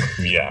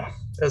 Yeah.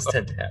 those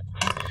tend to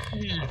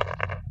happen.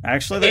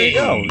 Actually, there you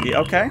go. Hey. Yeah,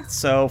 okay,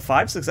 so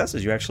 5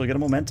 successes. You actually get a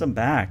momentum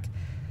back.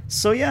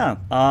 So yeah,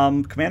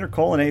 Commander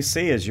Cole and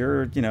AC, as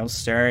you're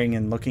staring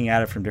and looking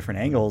at it from different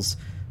angles,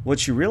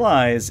 what you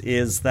realize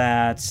is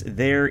that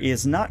there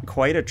is not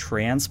quite a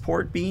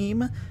transport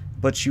beam,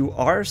 but you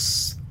are,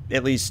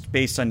 at least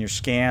based on your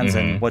scans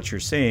and what you're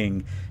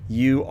seeing,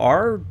 you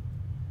are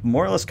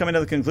more or less coming to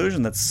the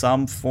conclusion that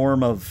some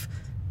form of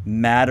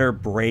matter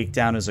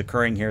breakdown is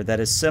occurring here that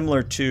is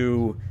similar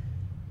to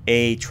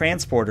a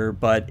transporter,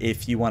 but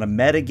if you want to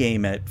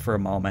metagame it for a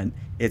moment,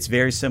 it's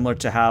very similar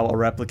to how a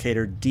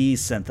replicator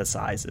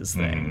desynthesizes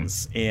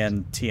things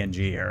in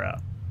TNG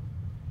era.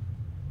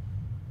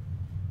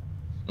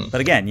 But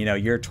again,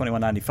 you're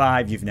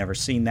 2195, you've never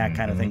seen that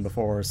kind of thing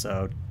before,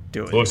 so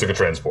do It it. looks like a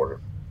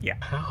transporter.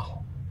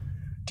 How?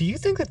 Do you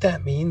think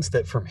that means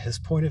that from his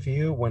point of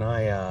view, when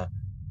I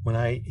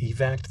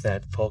evac'd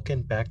that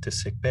Vulcan back to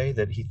sickbay,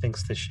 that he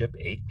thinks the ship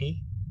ate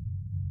me?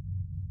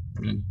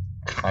 I mean,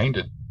 kind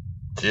of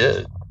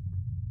did.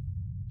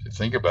 If you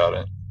think about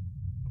it.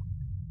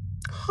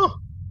 Huh.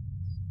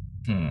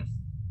 Hmm.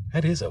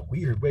 That is a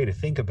weird way to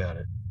think about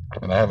it.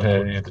 And I haven't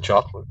had any of the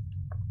chocolate.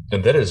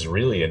 And that is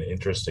really an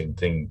interesting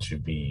thing to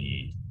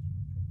be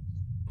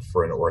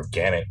for an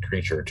organic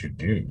creature to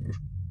do.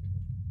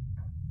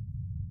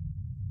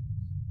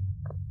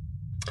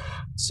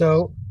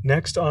 So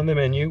next on the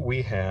menu,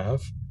 we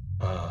have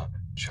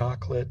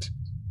chocolate,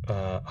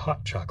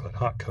 hot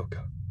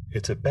cocoa.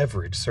 It's a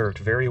beverage served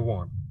very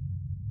warm.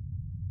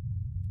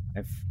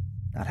 I've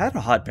not had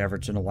a hot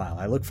beverage in a while.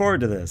 I look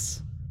forward to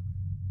this.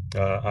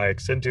 I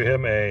extend to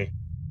him a,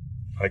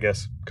 I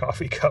guess,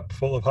 coffee cup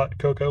full of hot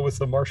cocoa with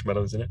some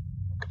marshmallows in it.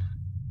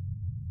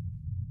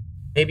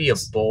 Maybe a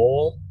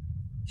bowl.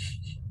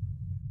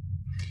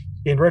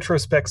 In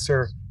retrospect,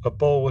 sir, a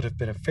bowl would have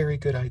been a very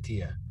good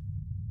idea.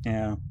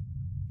 Yeah.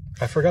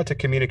 I forgot to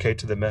communicate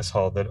to the mess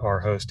hall that our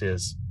host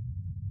is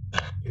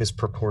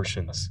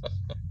proportions.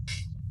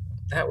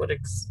 That would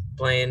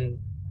explain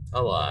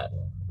a lot.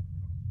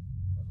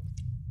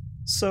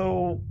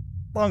 So,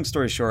 long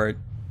story short,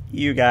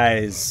 you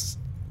guys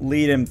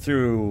lead him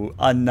through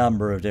a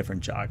number of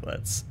different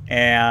chocolates,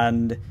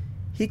 and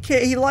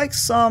he likes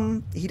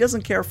some. He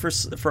doesn't care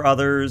for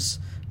others,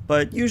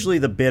 but usually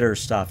the bitter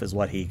stuff is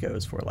what he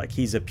goes for. Like,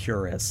 he's a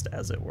purist,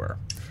 as it were.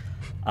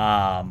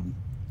 And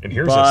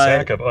here's a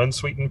sack of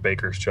unsweetened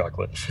baker's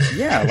chocolate.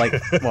 Yeah,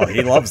 well,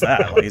 he loves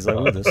that. Like, he's like,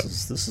 "Ooh,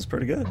 this is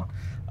pretty good."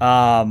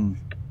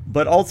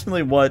 But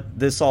ultimately, what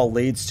this all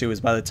leads to is,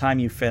 by the time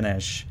you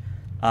finish,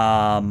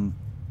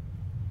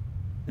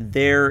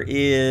 there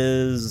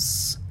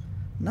is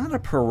not a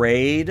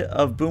parade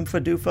of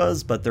Boomfa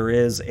Doofas, but there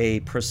is a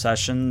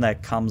procession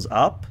that comes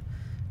up,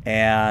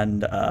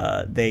 and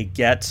they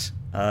get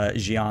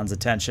Xian's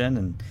attention,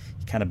 and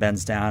he kind of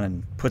bends down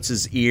and puts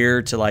his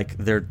ear to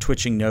their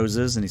twitching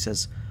noses, and he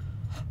says,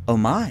 "Oh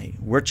my,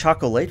 we're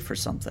chocolate for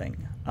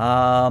something.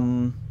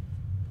 I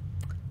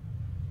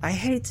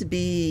hate to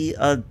be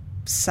a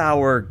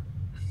sour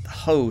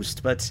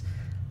host, but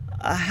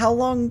how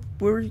long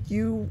were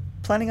you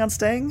planning on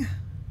staying?"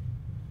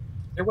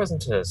 There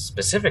wasn't a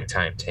specific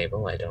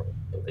timetable, I don't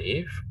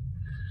believe.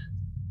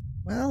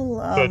 Well,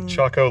 But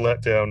Choco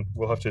let down.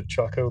 We'll have to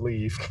Choco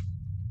leave.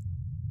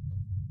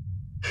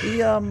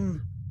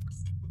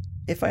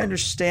 if I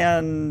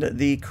understand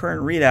the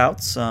current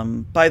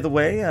readouts, by the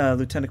way,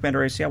 Lieutenant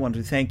Commander AC, I wanted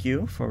to thank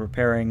you for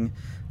repairing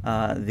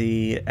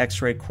the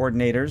X-ray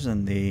coordinators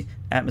and the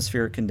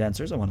atmospheric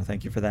condensers. I want to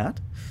thank you for that.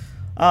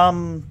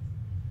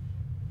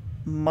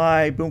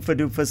 My Boomfa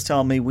Doofas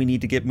tell me we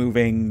need to get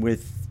moving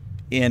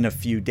within a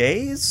few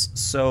days,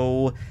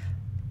 so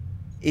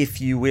if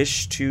you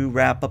wish to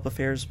wrap up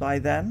affairs by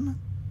then.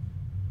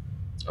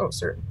 Oh,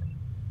 certainly.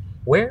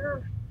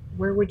 Where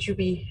would you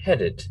be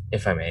headed,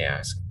 if I may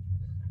ask?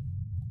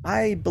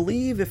 I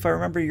believe, if I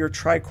remember your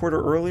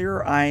tricorder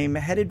earlier, I'm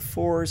headed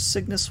for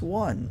Cygnus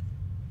 1,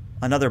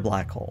 another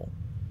black hole.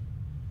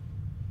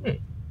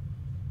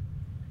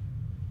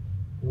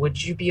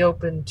 Would you be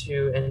open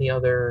to any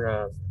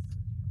other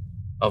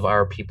of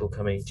our people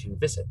coming to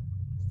visit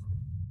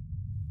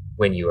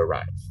when you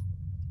arrive?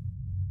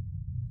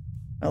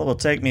 Well, it will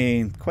take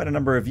me quite a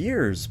number of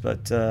years,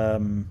 but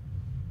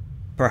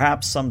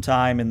perhaps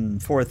sometime in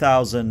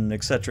 4000,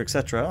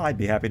 etc., I'd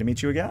be happy to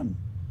meet you again.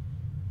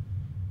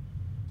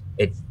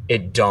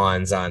 It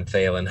dawns on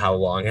Thalen how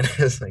long it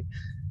is. Like,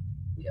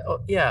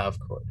 yeah, of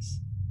course.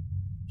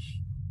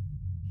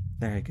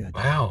 Very good.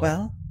 Wow.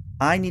 Well,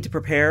 I need to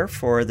prepare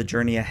for the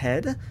journey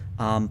ahead.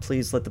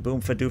 Please let the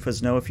Boomfa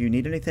Doofas know if you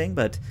need anything,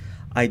 but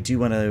I do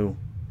want to,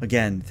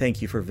 again,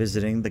 thank you for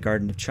visiting the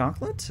Garden of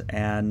Chocolate,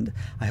 and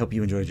I hope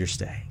you enjoyed your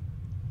stay.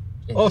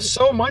 Oh,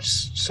 so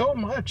much,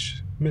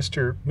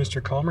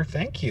 Mr. Calmer.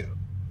 Thank you.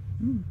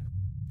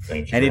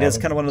 Thank you. And he for does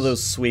having kind of one of us.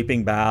 those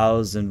sweeping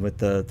bows and with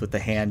the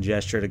hand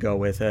gesture to go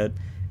with it.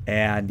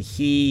 And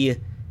he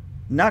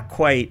not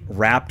quite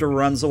raptor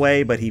runs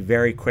away, but he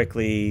very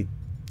quickly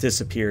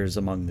disappears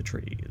among the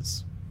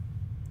trees.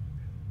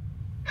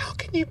 How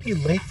can you be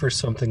late for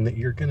something that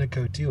you're going to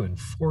go do in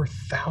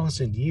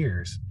 4,000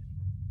 years?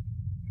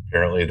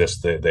 Apparently,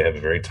 they have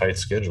a very tight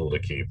schedule to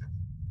keep.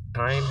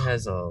 Time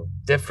has a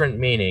different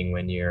meaning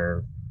when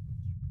you're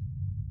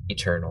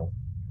eternal.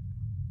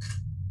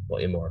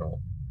 Well,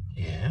 immortal.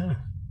 Yeah.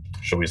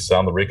 Should we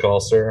sound the recall,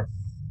 sir?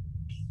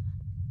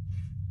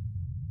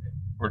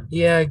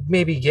 Yeah,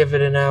 maybe give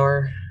it an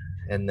hour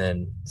and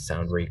then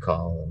sound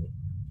recall and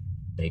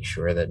make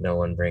sure that no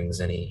one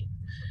brings any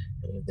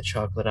of the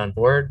chocolate on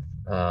board.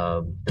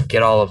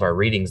 Get all of our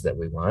readings that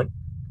we want.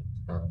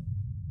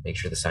 Make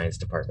sure the science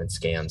department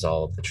scans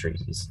all of the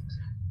trees.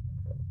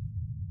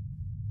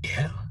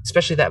 Yeah.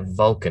 Especially that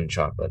Vulcan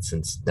chocolate,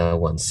 since no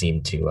one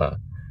seemed to,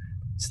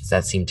 since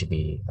that seemed to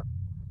be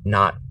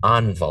not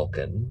on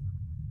Vulcan.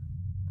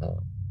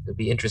 It'd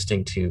be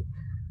interesting to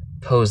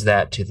pose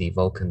that to the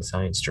Vulcan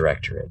Science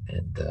Directorate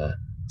and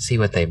see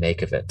what they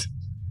make of it.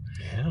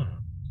 Yeah.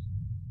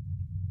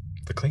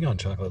 The Klingon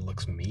chocolate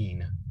looks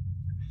mean.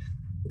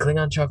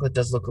 Klingon chocolate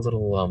does look a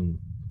little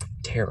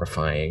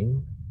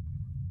terrifying,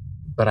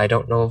 but I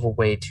don't know of a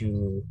way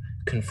to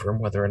confirm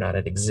whether or not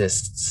it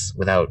exists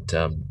without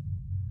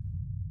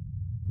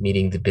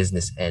meeting the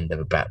business end of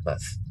a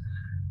batleth.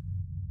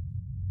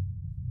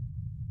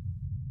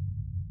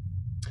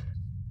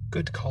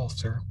 Good call,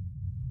 sir.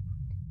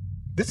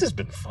 This has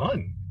been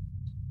fun.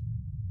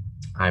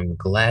 I'm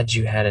glad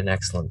you had an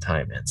excellent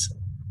time, Ensign.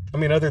 I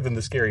mean, other than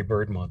the scary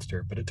bird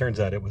monster, but it turns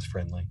out it was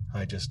friendly.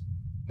 I just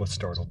was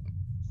startled.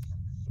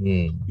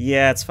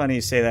 Yeah, it's funny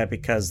you say that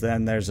because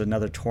then there's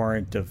another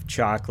torrent of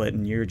chocolate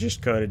and you're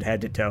just coated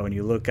head to toe and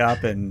you look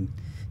up and,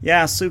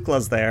 yeah,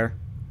 Sukla's there.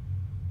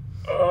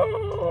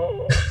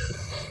 Oh.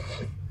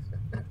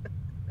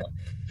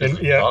 And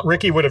yeah,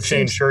 Ricky would have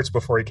changed shirts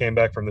before he came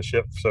back from the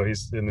ship, so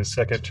he's in his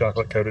second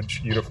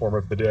chocolate-coated uniform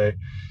of the day.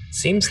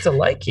 Seems to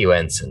like you,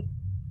 Ensign.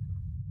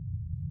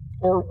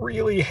 Or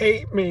really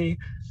hate me.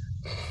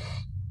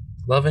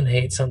 Love and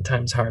hate,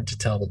 sometimes hard to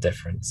tell the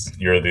difference.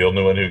 You're the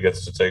only one who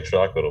gets to take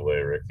chocolate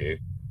away, Ricky.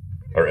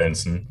 Or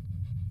Ensign.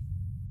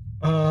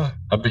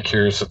 I'd be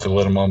curious if they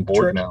let him on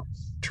board now.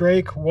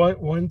 Drake,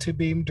 one to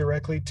beam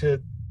directly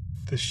to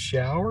the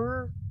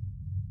shower?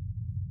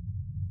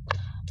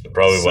 You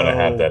probably want to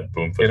have So- that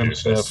Get him boomfa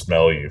sniffed.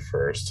 smell you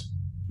first.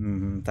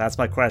 That's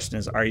my question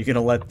is, are you going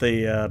to let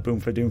the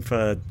Boomfa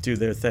Doomfa do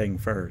their thing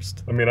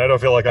first? I mean, I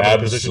don't feel like I'm in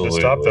a position to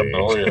stop them.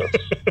 Absolutely. Oh,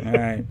 yeah. All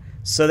right.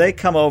 So they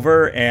come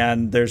over,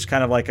 and there's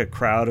kind of like a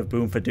crowd of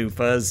Boomfa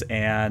Doomfas,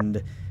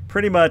 and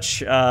pretty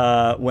much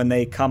when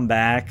they come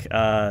back,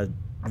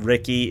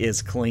 Ricky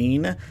is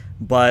clean,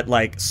 but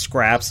like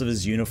scraps of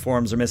his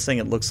uniforms are missing.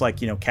 It looks like,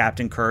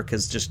 Captain Kirk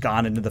has just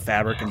gone into the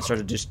fabric and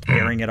started just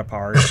tearing it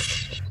apart.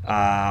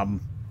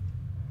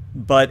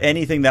 But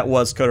anything that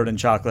was coated in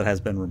chocolate has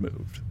been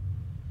removed.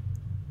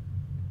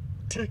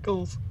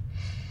 Tickles.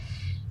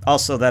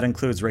 Also, that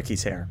includes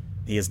Ricky's hair.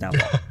 He is now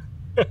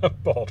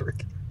bald. Bald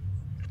Ricky.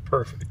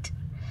 Perfect.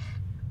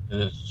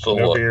 So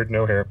No what? beard,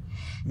 no hair.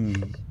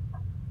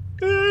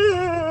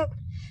 Ah.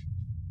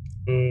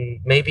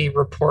 Maybe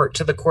report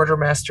to the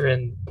quartermaster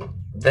and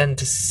then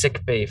to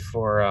sickbay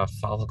for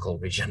follicle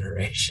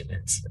regeneration.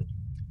 Ensign.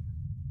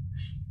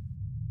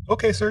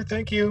 Okay, sir,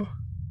 thank you.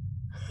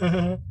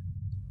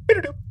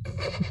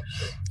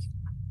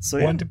 So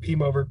yeah, One to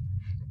beam over.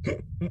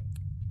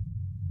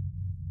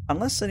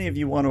 unless any of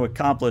you want to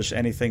accomplish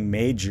anything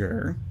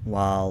major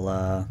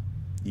while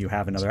you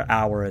have another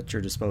hour at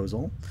your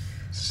disposal,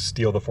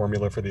 Steal the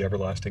formula for the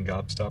everlasting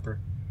gobstopper.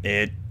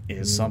 it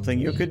is something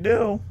you could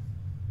do.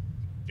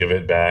 Give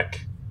it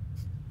back.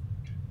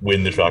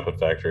 Win the chocolate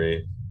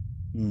factory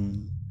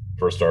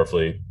for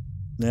Starfleet.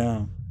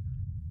 Yeah.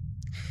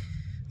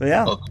 But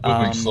yeah. Well, it's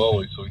moving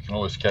slowly, so we can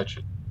always catch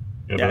it.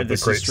 Yeah, The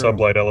this great is true.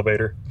 sublight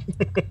elevator.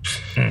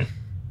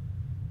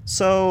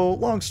 So,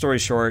 long story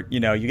short, you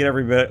get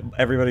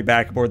everybody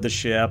back aboard the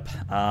ship.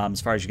 As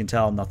far as you can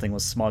tell, nothing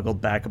was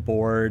smuggled back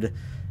aboard.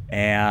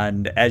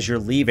 And as you're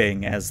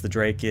leaving, as the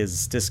Drake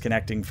is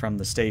disconnecting from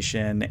the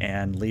station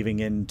and leaving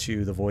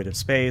into the void of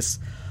space,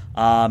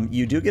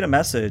 you do get a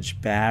message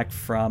back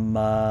from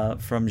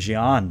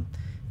Jian.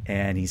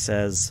 And he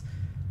says,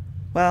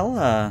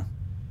 well,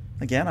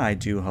 again, I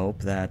do hope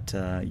that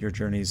your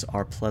journeys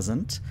are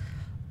pleasant.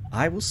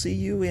 I will see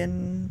you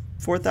in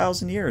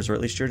 4,000 years, or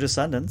at least your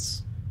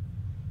descendants.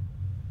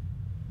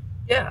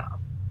 Yeah.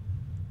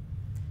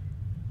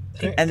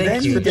 And then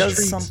Thank you he for the does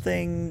treats.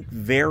 something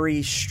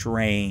very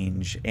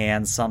strange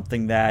and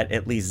something that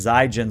at least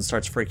Zygen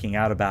starts freaking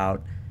out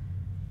about.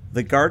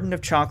 The Garden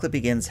of Chocolate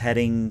begins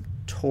heading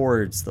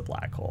towards the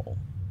black hole.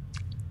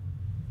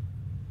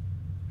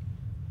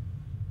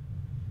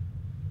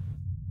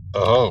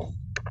 Oh,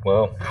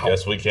 Well,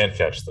 guess we can't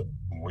catch them.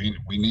 we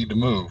need to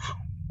move.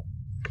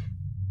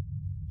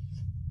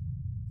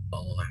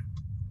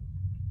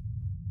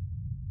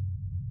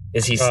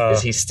 Is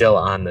he still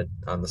on the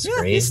screen?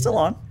 Yeah, he's still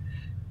on.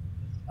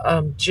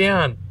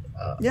 Gian,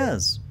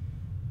 Yes.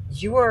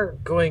 you are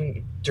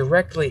going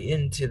directly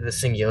into the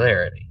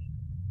singularity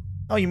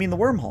Oh, you mean the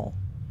wormhole?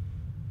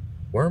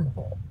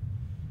 wormhole.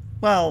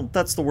 Well,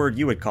 that's the word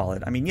you would call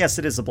it. I mean, yes,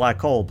 it is a black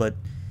hole, but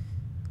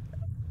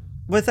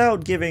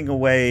without giving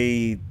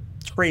away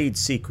trade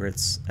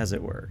secrets, as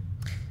it were,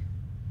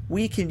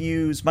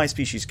 my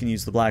species can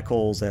use the black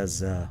holes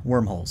as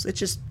wormholes. It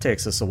just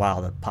takes us a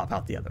while to pop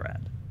out the other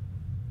end.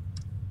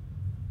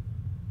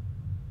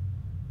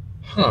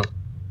 Huh.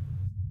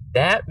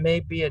 That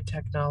may be a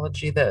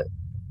technology that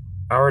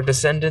our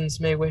descendants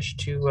may wish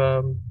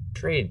to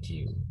trade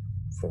you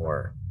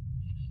for.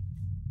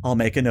 I'll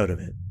make a note of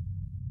it.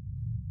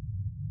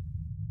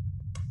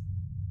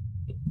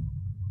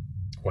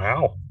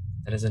 Wow.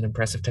 That is an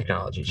impressive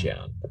technology,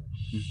 Gian.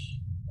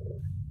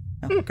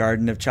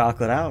 Garden of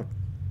Chocolate out.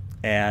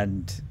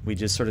 And we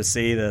just sort of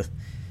see the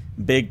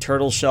big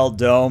turtle shell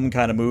dome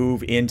kind of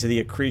move into the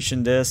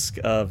accretion disk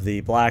of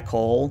the black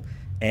hole.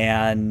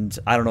 And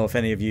I don't know if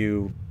any of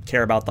you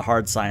care about the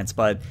hard science,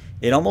 but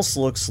it almost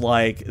looks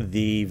like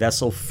the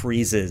vessel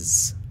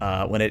freezes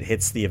when it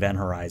hits the event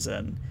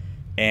horizon.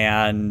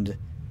 And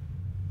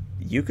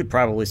you could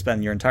probably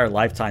spend your entire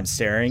lifetime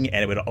staring,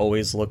 and it would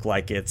always look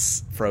like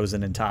it's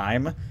frozen in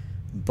time.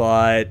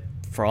 But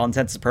for all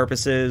intents and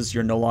purposes,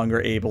 you're no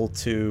longer able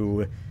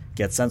to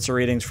get sensor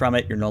readings from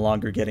it. You're no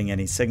longer getting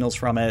any signals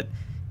from it.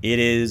 It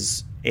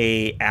is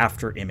a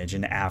after image,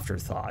 an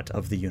afterthought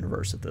of the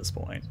universe at this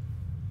point.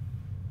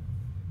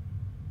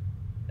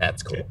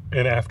 That's cool.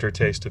 An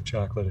aftertaste of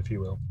chocolate, if you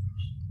will.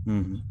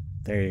 Mm-hmm.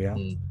 There you go.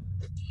 Mm.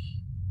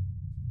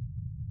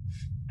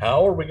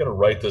 How are we going to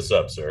write this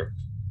up, sir?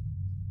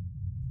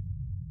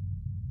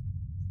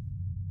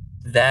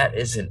 That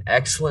is an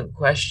excellent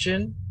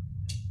question.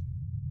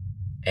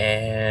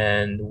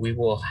 And we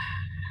will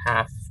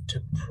have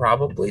to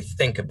probably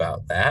think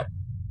about that.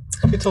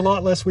 It's a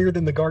lot less weird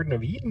than the Garden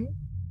of Eden.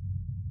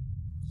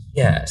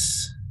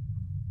 Yes.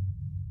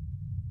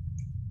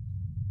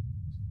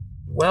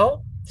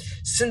 Well,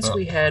 since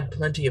we had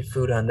plenty of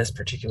food on this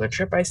particular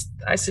trip,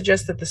 I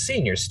suggest that the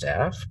senior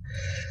staff,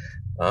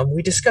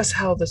 we discuss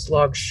how this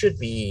log should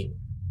be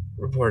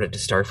reported to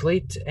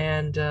Starfleet,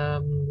 and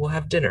we'll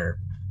have dinner.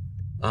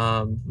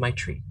 My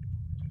treat.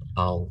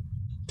 I'll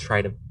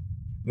try to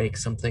make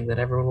something that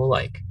everyone will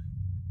like.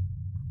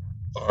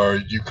 Are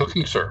you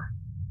cooking, sir?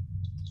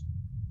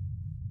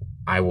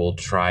 I will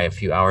try a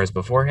few hours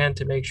beforehand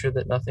to make sure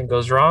that nothing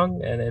goes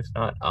wrong, and if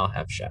not, I'll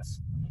have chef.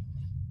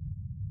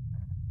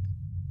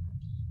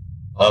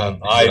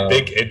 I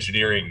think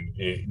engineering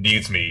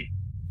needs me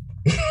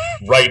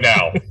right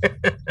now.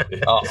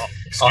 I'll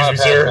Excuse have me,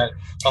 sir.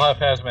 I'll have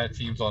hazmat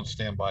teams on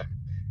standby.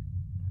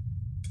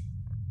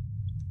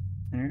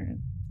 All right.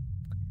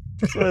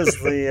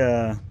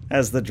 So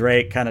as the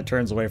Drake kind of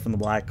turns away from the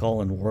black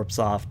hole and warps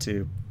off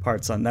to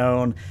parts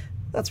unknown,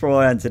 that's where we'll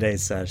end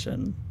today's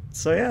session.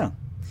 So yeah,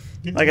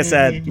 like I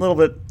said, a little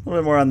bit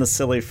more on the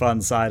silly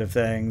fun side of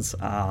things.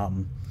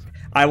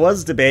 I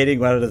was debating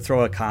whether to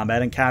throw a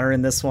combat encounter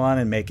in this one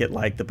and make it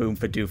like the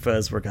Boomfa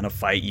Doofas were going to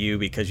fight you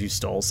because you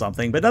stole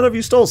something, but none of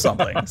you stole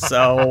something.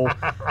 So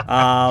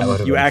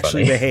you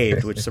actually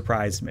behaved, which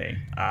surprised me.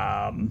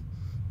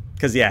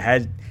 Because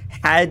yeah,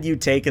 had you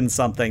taken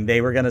something, they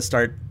were going to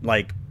start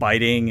like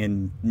biting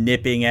and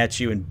nipping at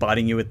you and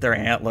butting you with their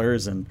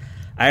antlers. And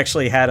I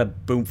actually had a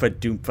Boomfa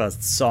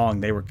Doomfa song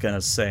they were going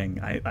to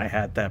sing. I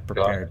had that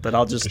prepared, but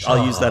I'll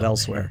use that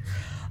elsewhere.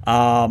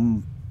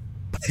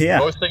 Yeah.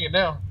 I was thinking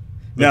now.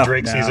 The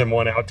Drake season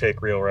 1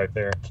 outtake reel right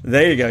there.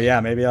 There you go. Yeah,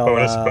 maybe I'll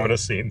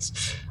bonus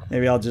scenes.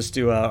 Maybe I'll just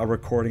do a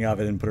recording of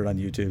it and put it on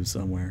YouTube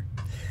somewhere.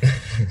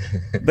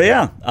 But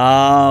yeah,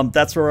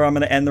 that's where I'm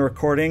going to end the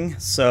recording.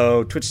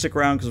 So Twitch, stick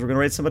around because we're going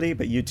to rate somebody.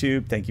 But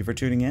YouTube, thank you for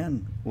tuning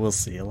in. We'll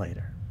see you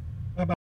later.